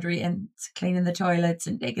the laundry and cleaning the toilets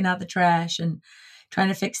and taking out the trash and trying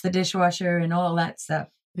to fix the dishwasher and all that stuff.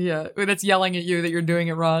 Yeah, that's yelling at you that you're doing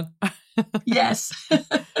it wrong. Yes.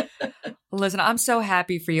 Listen, I'm so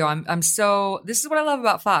happy for you. This is what I love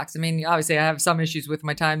about Fox. I mean, obviously I have some issues with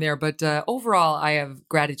my time there, but overall I have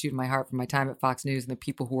gratitude in my heart for my time at Fox News and the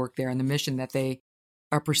people who work there and the mission that they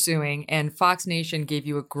are pursuing. And Fox Nation gave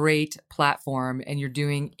you a great platform and you're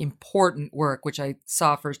doing important work, which I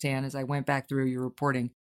saw firsthand as I went back through your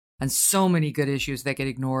reporting on so many good issues that get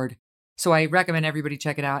ignored. So I recommend everybody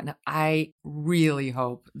check it out. And I really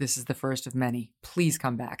hope this is the first of many. Please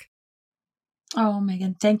come back. Oh,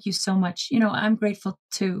 Megan, thank you so much. I'm grateful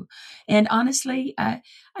too. And honestly, I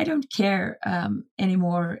don't care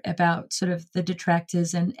anymore about sort of the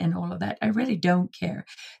detractors and all of that. I really don't care.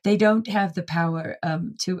 They don't have the power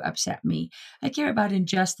to upset me. I care about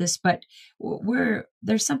injustice, but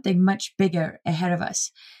there's something much bigger ahead of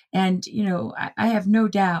us. And, I have no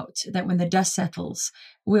doubt that when the dust settles,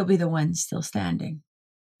 we'll be the ones still standing.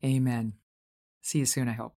 Amen. See you soon,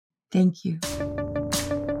 I hope. Thank you.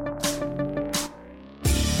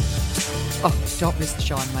 Oh, don't miss the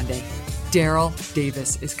show on Monday. Daryl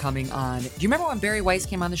Davis is coming on. Do you remember when Barry Weiss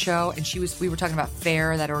came on the show and we were talking about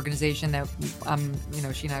FAIR, that organization that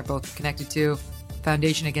she and I are both connected to,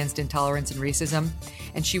 Foundation Against Intolerance and Racism,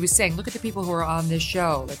 and she was saying, look at the people who are on this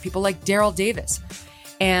show, like people like Daryl Davis.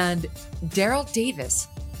 And Daryl Davis,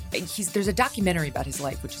 there's a documentary about his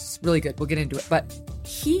life, which is really good. We'll get into it, but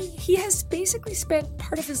he has basically spent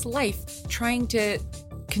part of his life trying to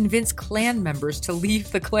convince Klan members to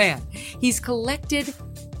leave the Klan. He's collected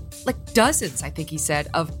like dozens, I think he said,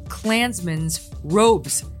 of Klansmen's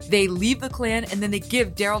robes. They leave the Klan and then they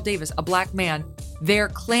give Daryl Davis, a black man, their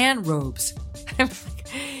Klan robes.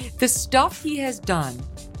 The stuff he has done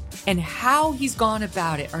and how he's gone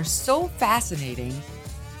about it are so fascinating.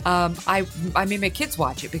 I made my kids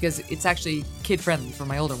watch it because it's actually kid-friendly for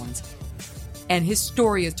my older ones. And his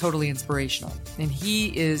story is totally inspirational. And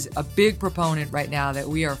he is a big proponent right now that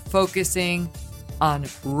we are focusing on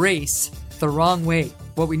race the wrong way.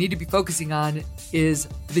 What we need to be focusing on is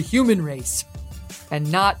the human race and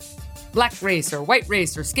not black race or white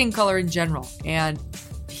race or skin color in general. And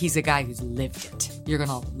he's a guy who's lived it. You're going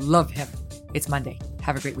to love him. It's Monday.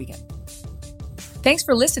 Have a great weekend. Thanks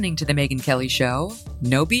for listening to The Megyn Kelly Show.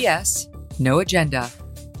 No BS, no agenda,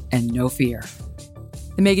 and no fear.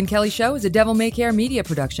 The Megyn Kelly Show is a Devil May Care media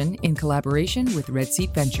production in collaboration with Red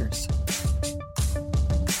Seat Ventures.